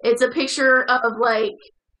 it's a picture of like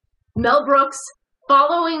Mel Brooks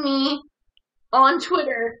following me on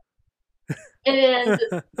Twitter. And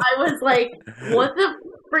I was like, what the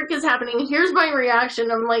frick is happening? Here's my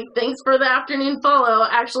reaction. I'm like, thanks for the afternoon follow.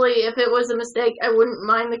 Actually, if it was a mistake, I wouldn't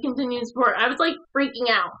mind the continued support. I was like freaking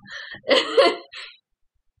out.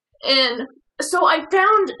 And so I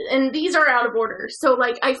found, and these are out of order. So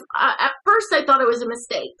like at first I thought it was a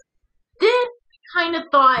mistake. Then I kind of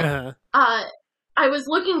thought, I was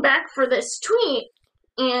looking back for this tweet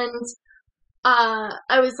and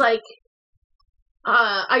I was like,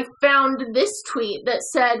 I found this tweet that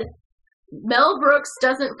said, Mel Brooks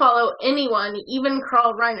doesn't follow anyone, even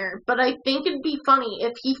Carl Reiner, but I think it'd be funny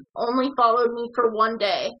if he only followed me for one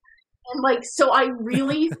day. And, like, so I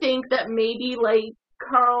really think that maybe, like,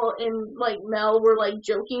 Carl and, like, Mel were, like,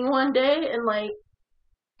 joking one day, and, like,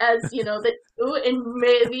 as, you know, they do, and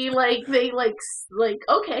maybe, like, they, like,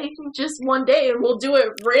 okay, just one day, and we'll do it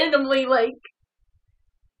randomly, like,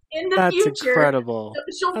 in the future. That's incredible.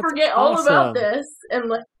 She'll forget all about this, and,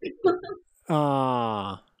 like...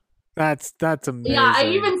 That's amazing. Yeah, I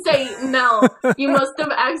even say, Mel, you must have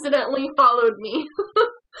accidentally followed me.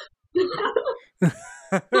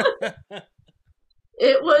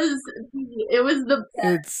 It was the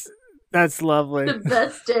best. That's lovely. The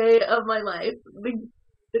best day of my life.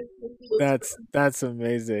 That's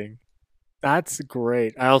amazing. That's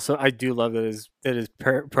great. I do love that his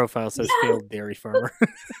profile says failed dairy farmer.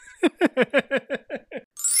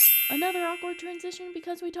 Another awkward transition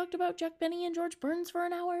because we talked about Jack Benny and George Burns for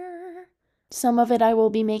an hour. Some of it I will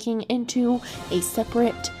be making into a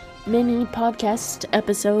separate mini podcast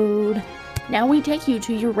episode. Now we take you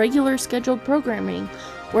to your regular scheduled programming,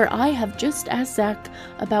 where I have just asked Zach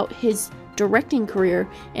about his directing career,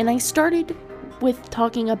 and I started with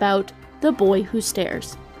talking about The Boy Who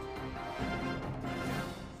Stares.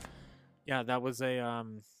 Yeah, that was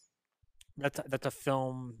that's a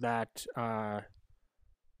film that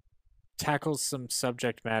tackles some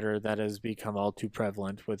subject matter that has become all too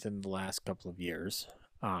prevalent within the last couple of years.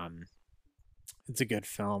 It's a good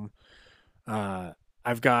film.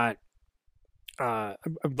 I've got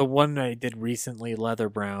the one I did recently, Leather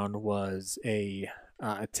Brown, was a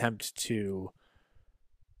attempt to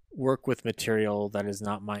work with material that is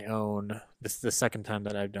not my own. This is the second time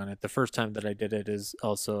that I've done it. The first time that I did it is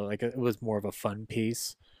also like it was more of a fun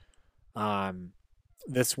piece.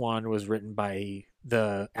 This one was written by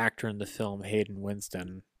the actor in the film, Hayden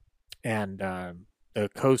Winston, and the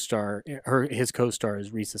co-star, his co-star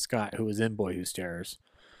is Risa Scott, who was in Boy Who Stares.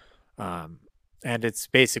 and it's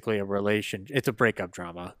basically it's a breakup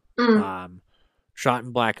drama. Mm. Shot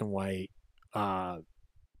in black and white.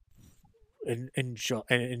 In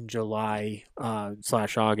July /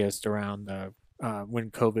 August, around the when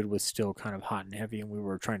COVID was still kind of hot and heavy, and we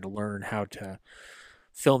were trying to learn how to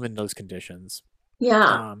film in those conditions.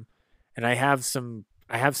 Yeah. And I have some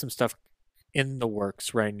stuff in the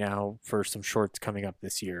works right now for some shorts coming up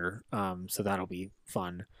this year. So that'll be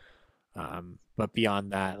fun. But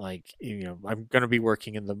beyond that, like, I'm going to be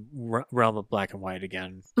working in the realm of black and white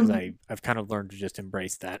again, because I've kind of learned to just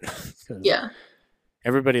embrace that. Yeah.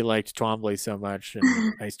 Everybody liked Twombly so much,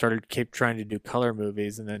 and I kept trying to do color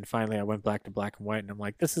movies, and then finally I went back to black and white, and I'm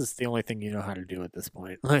like, this is the only thing you know how to do at this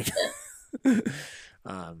point. Like, but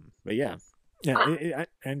yeah, I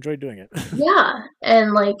enjoyed doing it. Yeah,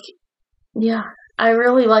 and like, yeah, I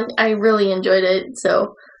really enjoyed it.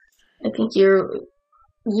 So I think you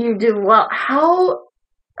do well. How?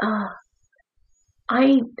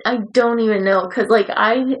 I don't even know, because like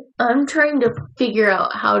I'm trying to figure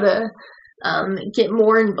out how to get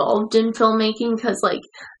more involved in filmmaking, because like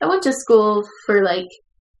I went to school for like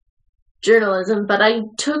journalism, but I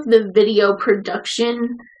took the video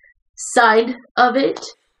production side of it,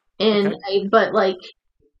 and but like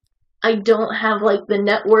I don't have like the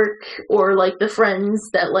network or like the friends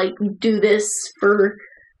that like do this for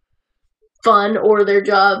fun or their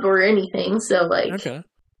job or anything. So like, okay,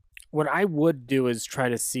 what I would do is try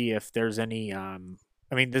to see if there's any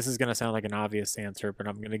I mean, this is going to sound like an obvious answer, but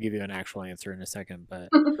I'm going to give you an actual answer in a second. But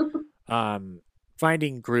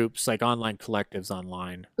finding groups, like online collectives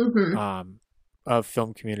online, of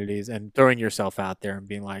film communities, and throwing yourself out there and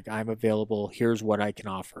being like, I'm available. Here's what I can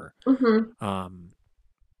offer. Given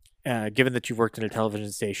that you've worked in a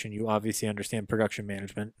television station, you obviously understand production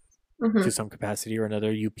management to some capacity or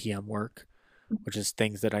another, UPM work, which is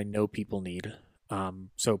things that I know people need.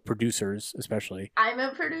 So producers, especially. I'm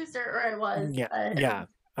a producer, or I was. Yeah.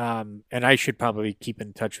 And I should probably keep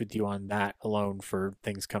in touch with you on that alone for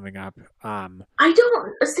things coming up. I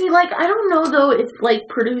don't know though if like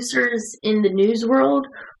producers in the news world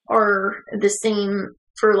are the same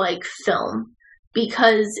for like film,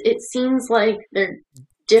 because it seems like they're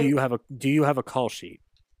different. Do you have a call sheet?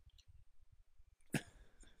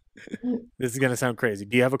 This is gonna sound crazy.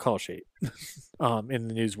 Do you have a call sheet in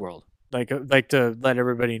the news world? Like to let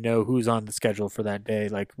everybody know who's on the schedule for that day,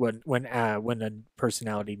 like when a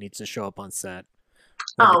personality needs to show up on set,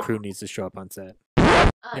 when the crew needs to show up on set.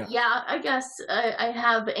 Yeah, I guess I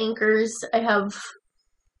have anchors, I have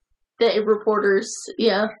the reporters.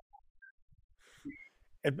 Yeah,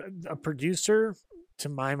 a producer, to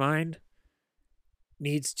my mind,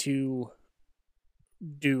 needs to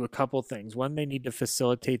do a couple things. One, they need to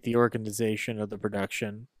facilitate the organization of the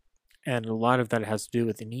production. And a lot of that has to do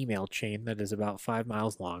with an email chain that is about 5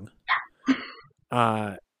 miles long.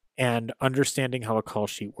 And understanding how a call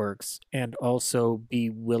sheet works, and also be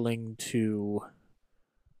willing to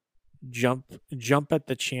jump at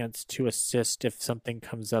the chance to assist if something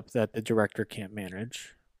comes up that the director can't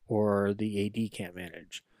manage or the AD can't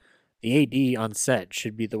manage. The AD on set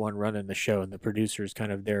should be the one running the show, and the producer is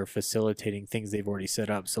kind of there facilitating things they've already set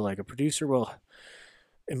up. So like a producer will...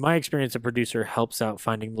 In my experience, a producer helps out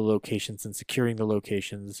finding the locations and securing the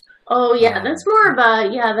locations. Oh yeah, that's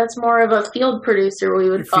more of a field producer, we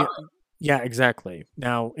would call it. Yeah, exactly.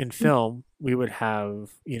 Now in film, we would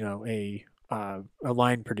have a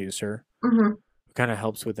line producer who kind of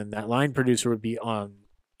helps within that. Line producer would be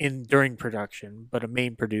during production, but a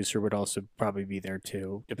main producer would also probably be there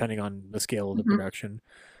too, depending on the scale of the production.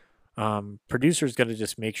 Producers got to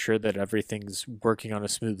just make sure that everything's working on a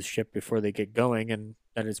smooth ship before they get going, and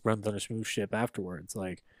that it runs on a smooth ship afterwards.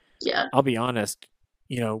 Like, yeah, I'll be honest,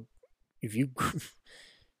 if you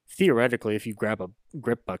theoretically, if you grab a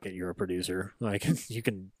grip bucket, you're a producer. Like, you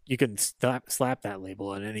can slap that label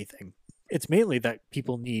on anything. It's mainly that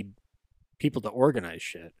people need people to organize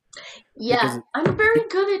shit. Yeah, I'm very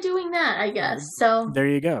good at doing that, I guess. So there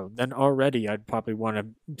you go. Then already, I'd probably want to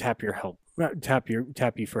tap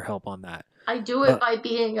you for help on that. I do it by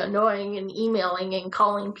being annoying and emailing and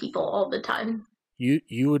calling people all the time.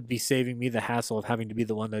 You would be saving me the hassle of having to be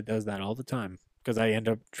the one that does that all the time, because I end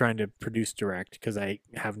up trying to produce direct because I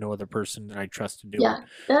have no other person that I trust to do it. Yeah,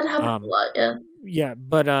 that happens a lot. Yeah. Yeah,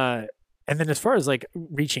 but and then as far as like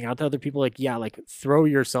reaching out to other people, like throw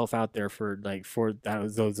yourself out there for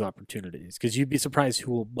those opportunities, because you'd be surprised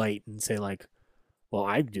who will bite and say like, well,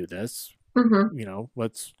 I do this.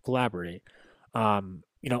 Let's collaborate.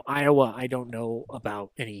 Iowa, I don't know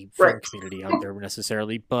about any film community out there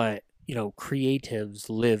necessarily, but creatives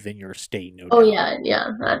live in your state, no Oh doubt.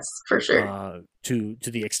 yeah, that's for sure. To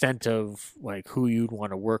the extent of like who you'd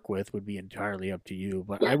want to work with would be entirely up to you.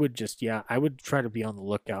 But I would I would try to be on the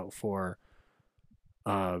lookout for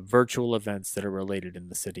virtual events that are related in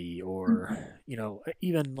the city, or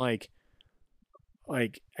even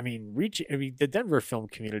the Denver film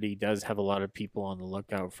community does have a lot of people on the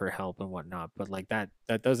lookout for help and whatnot, but like that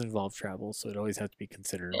does involve travel, so it always has to be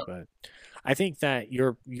considered. But I think that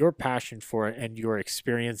your passion for it and your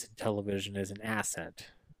experience in television is an asset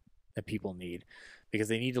that people need, because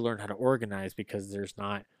they need to learn how to organize, because there's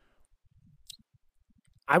not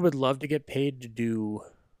I would love to get paid to do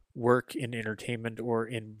work in entertainment or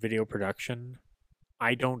in video production.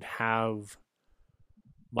 I don't have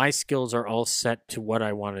my skills are all set to what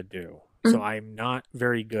I want to do. So I'm not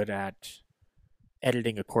very good at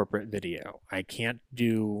editing a corporate video. I can't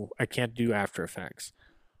do After Effects.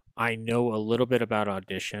 I know a little bit about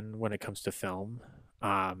Audition when it comes to film.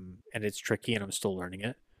 And it's tricky and I'm still learning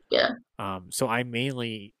it. Yeah. So I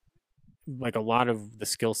mainly, like, a lot of the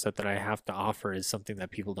skill set that I have to offer is something that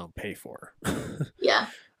people don't pay for. Yeah.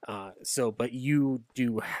 But you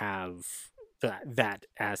do have that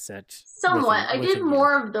asset. Somewhat. I did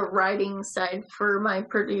more of the writing side for my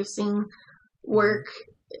producing work,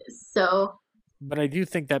 so. But I do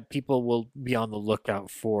think that people will be on the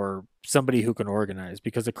lookout for somebody who can organize,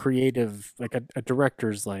 because a creative, like a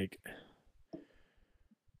director's like,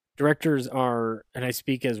 directors are, and I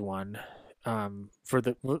speak as one, for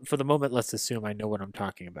the moment, let's assume I know what I'm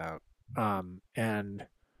talking about. And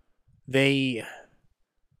they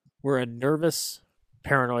were a nervous,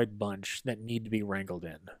 paranoid bunch that need to be wrangled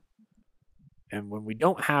in. And when we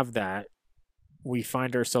don't have that, we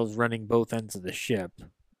find ourselves running both ends of the ship.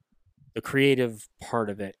 The creative part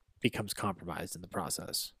of it becomes compromised in the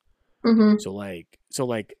process. Mm-hmm.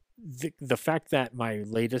 So the fact that my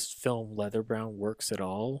latest film, Leather Brown, works at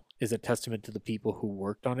all is a testament to the people who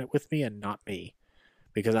worked on it with me and not me,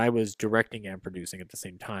 because I was directing and producing at the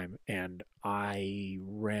same time, and I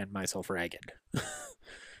ran myself ragged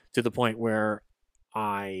to the point where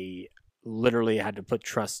I literally had to put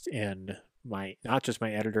trust in not just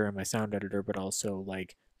my editor and my sound editor, but also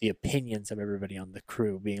like the opinions of everybody on the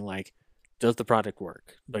crew, being like, does the product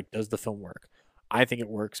work? Like, does the film work? I think it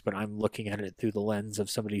works, but I'm looking at it through the lens of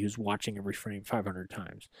somebody who's watching every frame 500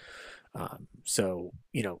 times.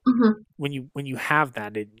 When you have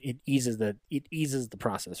that, it eases the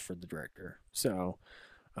process for the director. So,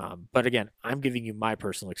 but again, I'm giving you my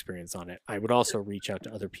personal experience on it. I would also reach out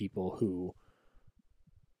to other people who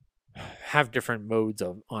have different modes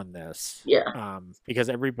on this. Yeah. Because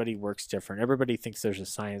everybody works different. Everybody thinks there's a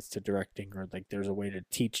science to directing, or like there's a way to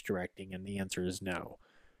teach directing, and the answer is no.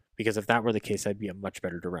 Because if that were the case, I'd be a much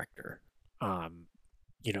better director.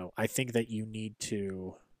 I think that you need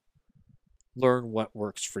to learn what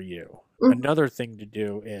works for you. Another thing to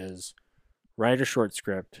do is write a short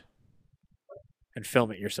script and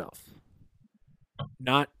film it yourself.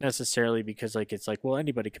 Not necessarily because it's like, well,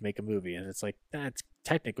 anybody can make a movie, and it's like, that's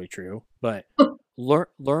technically true, but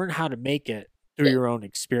learn how to make it through your own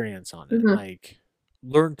experience on it. Like,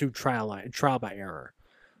 learn through trial by error.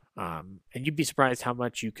 And you'd be surprised how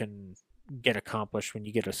much you can get accomplished when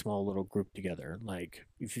you get a small little group together. Like,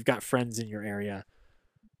 if you've got friends in your area,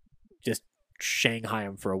 just Shanghai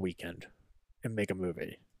them for a weekend and make a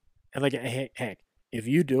movie. And like, heck, if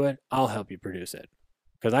you do it, I'll help you produce it,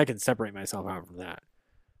 because I can separate myself out from that.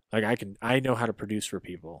 Like, I know how to produce for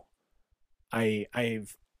people.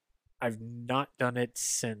 I've not done it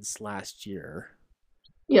since last year.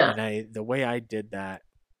 Yeah. And the way I did that,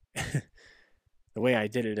 the way I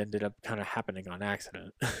did it ended up kind of happening on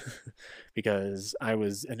accident, because I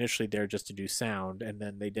was initially there just to do sound, and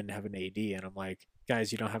then they didn't have an AD, and I'm like,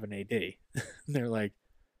 guys, you don't have an AD. And they're like,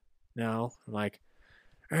 no. I'm like,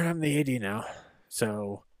 all right, I'm the AD now.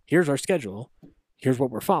 So here's our schedule. Here's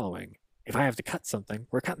what we're following. If I have to cut something,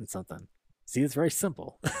 we're cutting something. See, it's very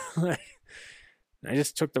simple. I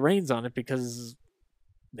just took the reins on it because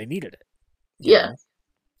they needed it. Yeah. Know?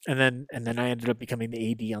 And then I ended up becoming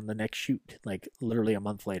the AD on the next shoot, like literally a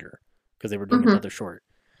month later, because they were doing another short.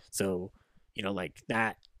 So, like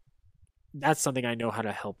that's something I know how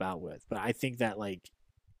to help out with. But I think that, like,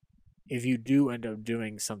 if you do end up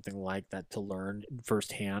doing something like that to learn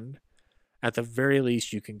firsthand, at the very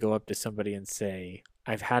least, you can go up to somebody and say,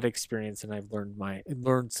 I've had experience and I've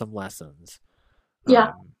learned some lessons.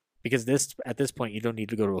 Yeah. Because at this point, you don't need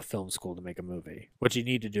to go to a film school to make a movie. What you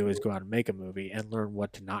need to do is go out and make a movie and learn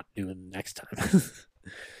what to not do in the next time.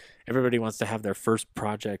 Everybody wants to have their first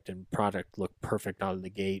project and product look perfect out of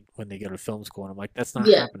the gate when they go to film school. And I'm like, that's not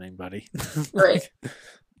happening, buddy. Right.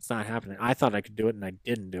 It's not happening. I thought I could do it, and I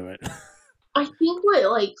didn't do it. I think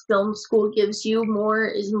what like film school gives you more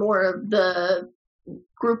is more of the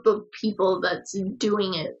group of people that's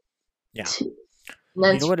doing it. Yeah. too. You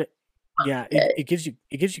That's know what? It gives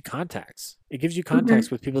you contacts. It gives you contacts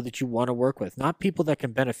with people that you want to work with, not people that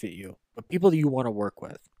can benefit you, but people that you want to work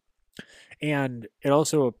with. And it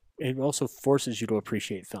also forces you to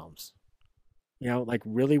appreciate films. You know, like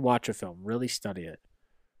really watch a film, really study it,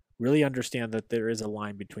 really understand that there is a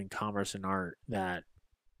line between commerce and art that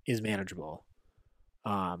is manageable.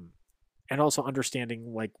 And also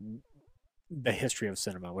understanding like the history of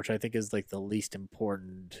cinema, which I think is like the least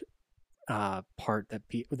important part that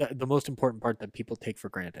the most important part that people take for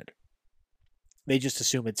granted. They just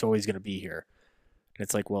assume it's always going to be here, and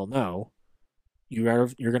it's like, well, no, you're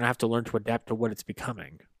going to have to learn to adapt to what it's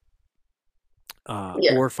becoming,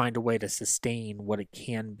 or find a way to sustain what it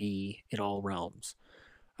can be in all realms.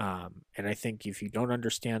 And I think if you don't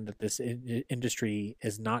understand that this industry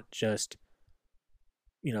is not just,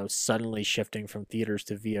 you know, suddenly shifting from theaters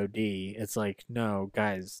to VOD, it's like, no,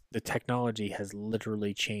 guys, the technology has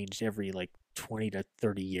literally changed every like 20 to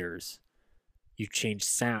 30 years. You changed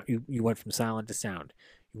sound. You went from silent to sound.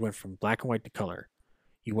 You went from black and white to color.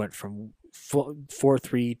 You went from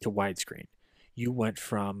 4:3 to widescreen. You went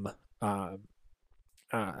from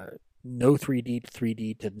no 3D to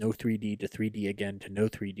 3D to no 3D to 3D again to no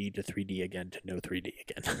 3D to 3D again to no 3D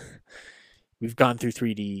again. We've gone through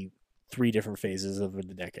 3D 3 different phases over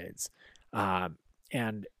the decades.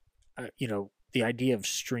 And you know, the idea of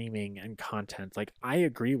streaming and content, like I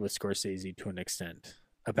agree with Scorsese to an extent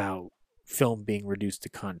about film being reduced to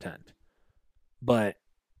content. But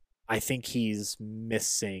I think he's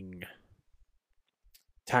missing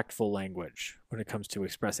tactful language when it comes to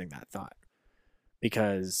expressing that thought.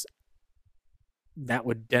 Because that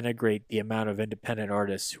would denigrate the amount of independent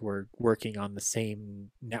artists who are working on the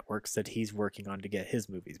same networks that he's working on to get his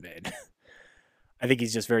movies made. I think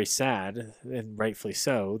he's just very sad, and rightfully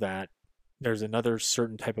so, that there's another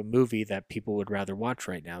certain type of movie that people would rather watch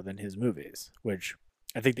right now than his movies, which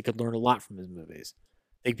I think they could learn a lot from his movies.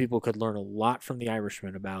 I think people could learn a lot from The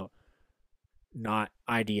Irishman about not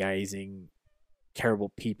idealizing terrible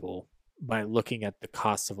people by looking at the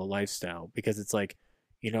costs of a lifestyle, because it's like,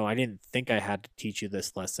 you know, I didn't think I had to teach you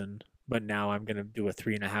this lesson, but now I'm going to do a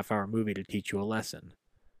 3.5-hour movie to teach you a lesson.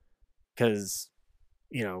 Because,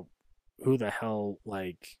 you know, who the hell,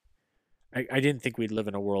 like, I didn't think we'd live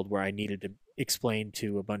in a world where I needed to explain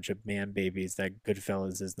to a bunch of man babies that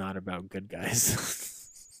Goodfellas is not about good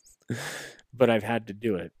guys. But I've had to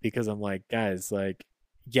do it because I'm like, guys, like,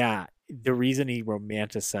 yeah, the reason he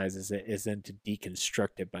romanticizes it isn't to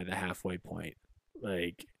deconstruct it by the halfway point.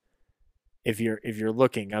 Like, if you're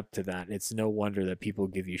looking up to that, it's no wonder that people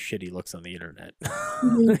give you shitty looks on the internet.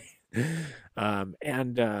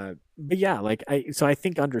 But yeah, like I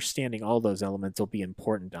think understanding all those elements will be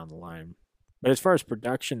important down the line. But as far as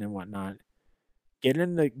production and whatnot, get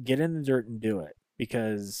in the dirt and do it,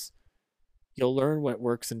 because you'll learn what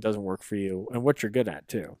works and doesn't work for you and what you're good at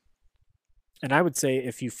too. And I would say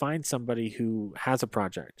if you find somebody who has a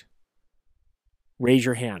project, raise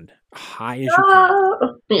your hand high as you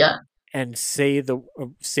can. Yeah. And say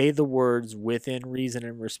the words within reason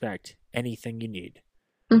and respect, anything you need.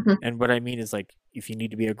 Mm-hmm. And what I mean is, like, if you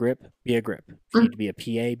need to be a grip, be a grip. If you need to be a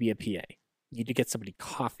PA, be a PA. You need to get somebody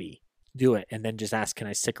coffee, do it, and then just ask, can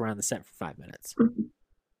I stick around the set for 5 minutes? Mm-hmm.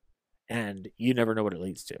 And you never know what it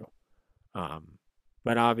leads to.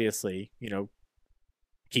 But obviously, you know,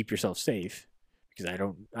 keep yourself safe, because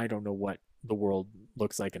I don't know what the world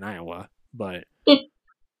looks like in Iowa, but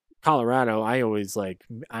Colorado, I always like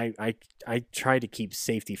I try to keep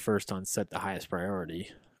safety first on set, the highest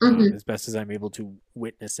priority, as best as I'm able to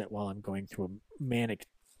witness it while I'm going through a manic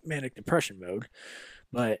depression mode.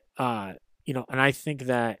 But you know, and I think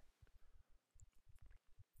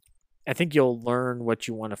you'll learn what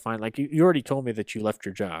you want to find. Like you already told me that you left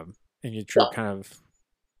your job and you're kind of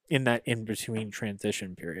in that in between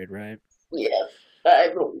transition period, right? Yeah.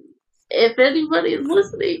 If anybody's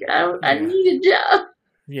listening, I need a job.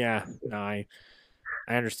 Yeah, no, I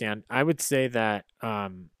understand. I would say that,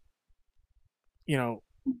 you know,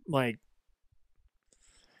 like,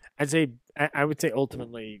 I would say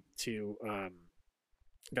ultimately to,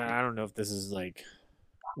 God, I don't know if this is like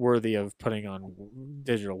worthy of putting on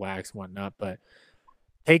digital wax and whatnot, but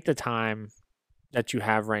take the time that you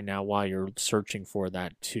have right now while you're searching for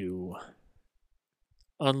that to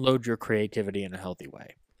unload your creativity in a healthy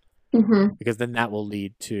way, because then that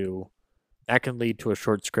can lead to a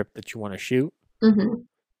short script that you want to shoot.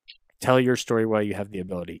 Tell your story while you have the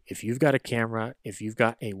ability. If you've got a camera, if you've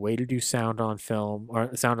got a way to do sound on film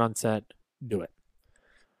or sound on set, do it.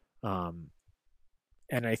 And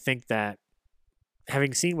I think that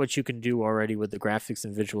having seen what you can do already with the graphics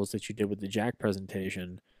and visuals that you did with the Jack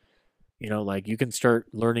presentation, like you can start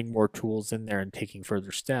learning more tools in there and taking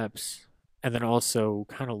further steps. And then also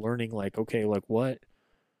kind of learning like, okay, like what,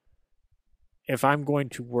 if I'm going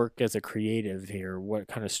to work as a creative here, what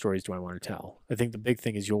kind of stories do I want to tell? I think the big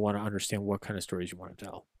thing is you'll want to understand what kind of stories you want to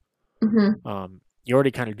tell. You already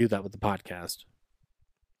kind of do that with the podcast,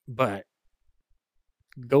 but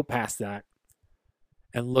go past that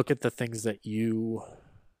and look at the things that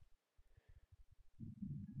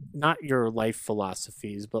not your life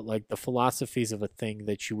philosophies, but like the philosophies of a thing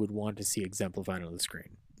that you would want to see exemplified on the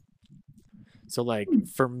screen. So like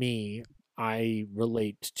for me, I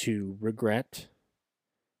relate to regret,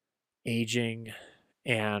 aging,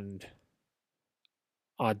 and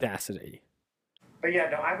audacity. But yeah,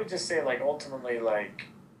 no, I would just say like ultimately like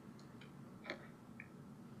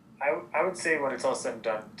I would say when it's all said and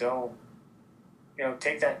done, don't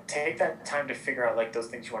take that time to figure out like those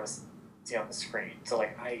things you want to see on the screen. So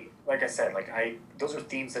like I said, like those are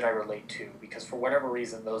themes that I relate to because for whatever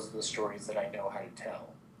reason those are the stories that I know how to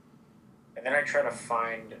tell. And then I try to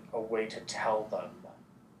find a way to tell them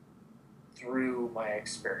through my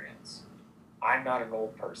experience. I'm not an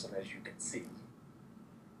old person, as you can see.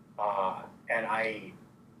 But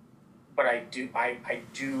I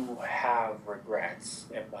do have regrets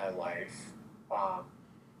in my life,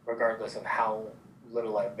 regardless of how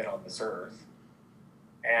little I've been on this earth.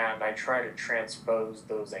 And I try to transpose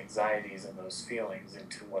those anxieties and those feelings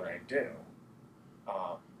into what I do.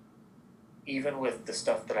 Even with the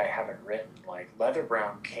stuff that I haven't written, like Leather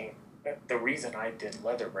Brown the reason I did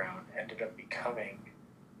Leather Brown ended up becoming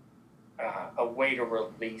a way to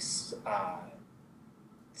release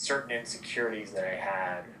certain insecurities that I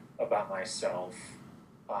had about myself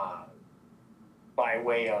by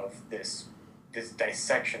way of this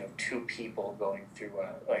dissection of two people going through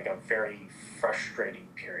a very frustrating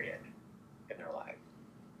period in their life.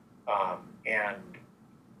 And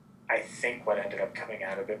I think what ended up coming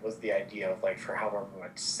out of it was the idea of like for however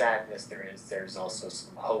much sadness there's also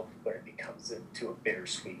some hope, but it becomes into a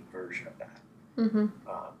bittersweet version of that.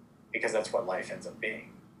 Because that's what life ends up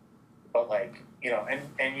being. But like, and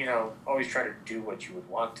always try to do what you would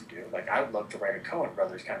want to do. Like I would love to write a Coen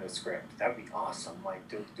Brothers kind of script. That would be awesome. Like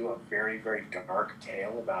to do a very, very dark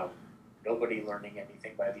tale about nobody learning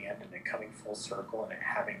anything by the end and it coming full circle and it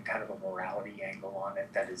having kind of a morality angle on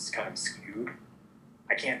it that is kind of skewed.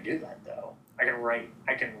 I can't do that though. I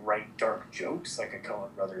can write dark jokes like a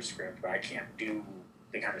Coen Brothers script, but I can't do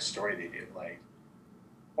the kind of story they do. Like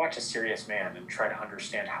watch A Serious Man and try to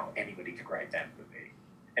understand how anybody could write that movie.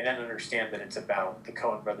 And then understand that it's about the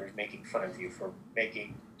Coen Brothers making fun of you for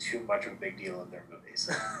making too much of a big deal in their movies.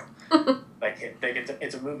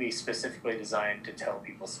 It's a movie specifically designed to tell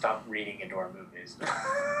people stop reading into our movies.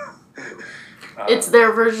 It's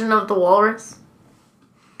their version of The Walrus?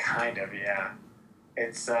 Kind of, yeah.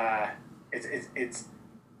 It's A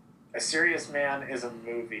Serious Man is a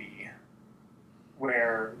movie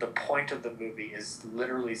where the point of the movie is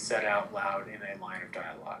literally said out loud in a line of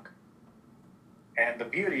dialogue. And the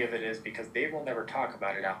beauty of it is because they will never talk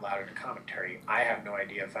about it out loud in a commentary. I have no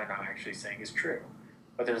idea if I'm not actually saying is true.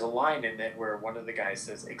 But there's a line in it where one of the guys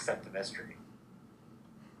says, "Accept the mystery."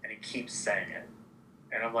 And he keeps saying it.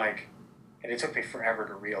 And I'm like, and it took me forever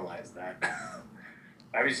to realize that.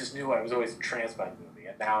 I was always entranced by the movie.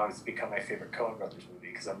 And now it's become my favorite Coen Brothers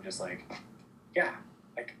movie because I'm just like, yeah,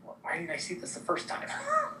 like, why didn't I see this the first time?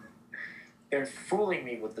 They're fooling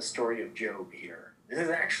me with the story of Job here. This is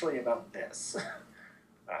actually about this.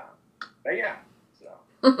 But yeah, so.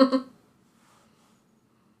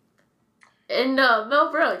 And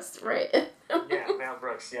Mel Brooks, right? Yeah, Mel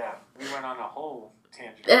Brooks, yeah. We went on a whole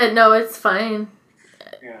tangent. No, it's fine.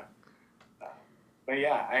 Yeah. But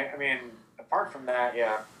yeah, I mean, apart from that,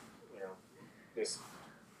 yeah, just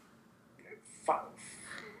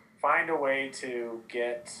find a way to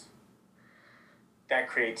get that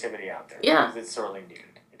creativity out there. Yeah. Because it's sorely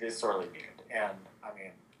needed. It is sorely needed. And, I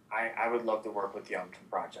mean, I would love to work with Young from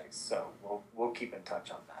projects, so we'll keep in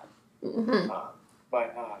touch on that. Mm-hmm.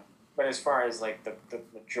 But as far as, like, the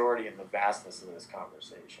majority and the vastness of this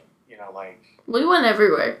conversation, like... We went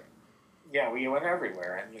everywhere. Yeah, we went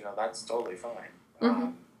everywhere, and, that's totally fine.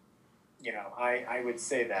 Mm-hmm. I would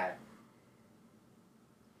say that...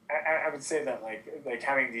 I would say that, like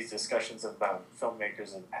having these discussions about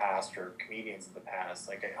filmmakers in the past or comedians in the past,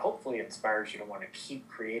 like, it hopefully inspires you to want to keep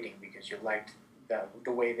creating because you liked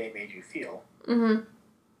the way they made you feel. Mm-hmm.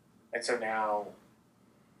 And so now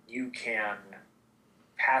you can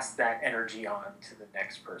pass that energy on to the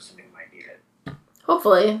next person who might need it.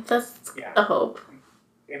 Hopefully. That's Yeah. the hope.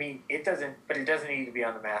 I mean, it doesn't need to be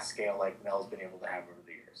on the mass scale like Mel's been able to have over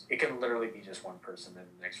the years. It can literally be just one person in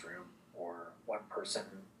the next room or one person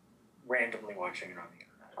randomly watching it on the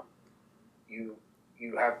internet.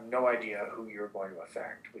 You have no idea who you're going to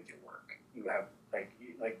affect with your work. You have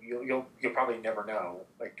you'll probably never know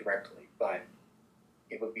directly, but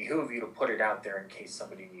it would behoove you to put it out there in case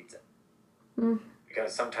somebody needs it. Mm.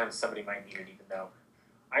 Because sometimes somebody might need it, even though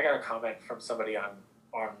I got a comment from somebody on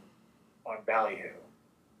Ballyhoo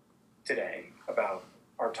today about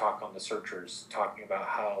our talk on the Searchers, talking about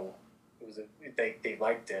how it was they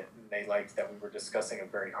liked it, and they liked that we were discussing a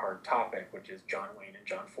very hard topic, which is John Wayne and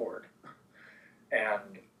John Ford.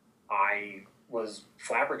 And I was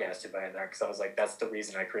flabbergasted by that, because I was like, that's the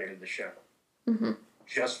reason I created the show. Mm-hmm.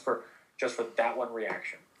 Just for that one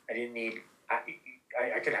reaction. I didn't need.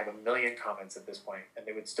 I could have a million comments at this point, and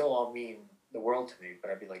they would still all mean the world to me.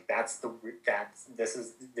 But I'd be like,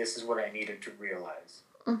 this is what I needed to realize.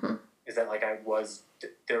 Mm-hmm. Is that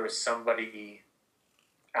there was somebody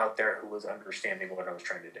out there who was understanding what I was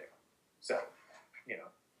trying to do. So,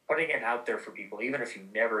 putting it out there for people, even if you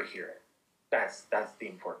never hear it, that's the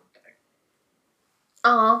important thing.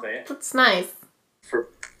 Oh, that's nice. For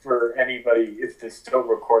anybody, if they're still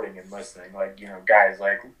recording and listening, guys,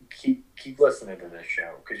 keep listening to this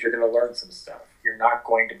show, because you're going to learn some stuff. You're not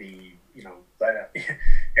going to be, you're not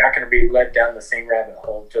going to be led down the same rabbit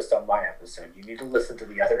hole just on my episode. You need to listen to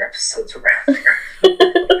the other episodes around here.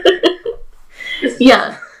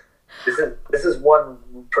 Yeah. This is one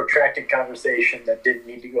protracted conversation that didn't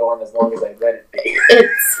need to go on as long as I let it be.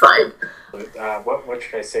 It's fine. What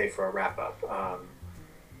should I say for a wrap up?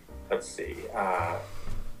 Let's see.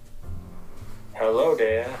 Hello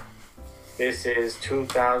there. This is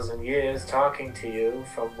 2,000 years talking to you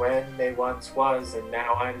from when they once was, and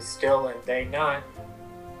now I'm still and they not.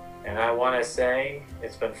 And I want to say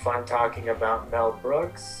it's been fun talking about Mel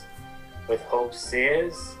Brooks with Hope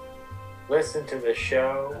Sears. Listen to the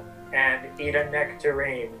show and eat a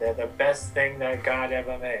nectarine. They're the best thing that God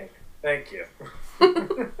ever made. Thank you.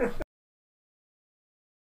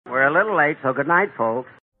 We're a little late, so good night, folks.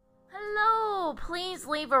 Hello, please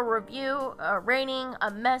leave a review, a rating,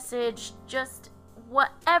 a message, just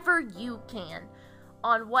whatever you can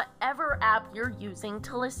on whatever app you're using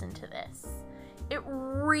to listen to this. It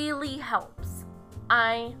really helps.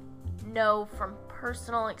 I know from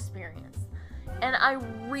personal experience, and I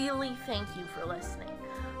really thank you for listening.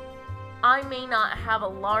 I may not have a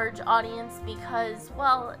large audience because,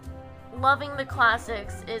 well, loving the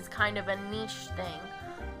classics is kind of a niche thing.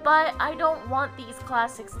 But I don't want these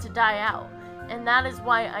classics to die out, and that is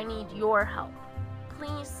why I need your help.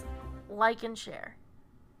 Please like and share.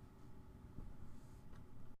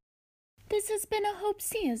 This has been a Hope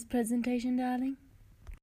Sears presentation, darling.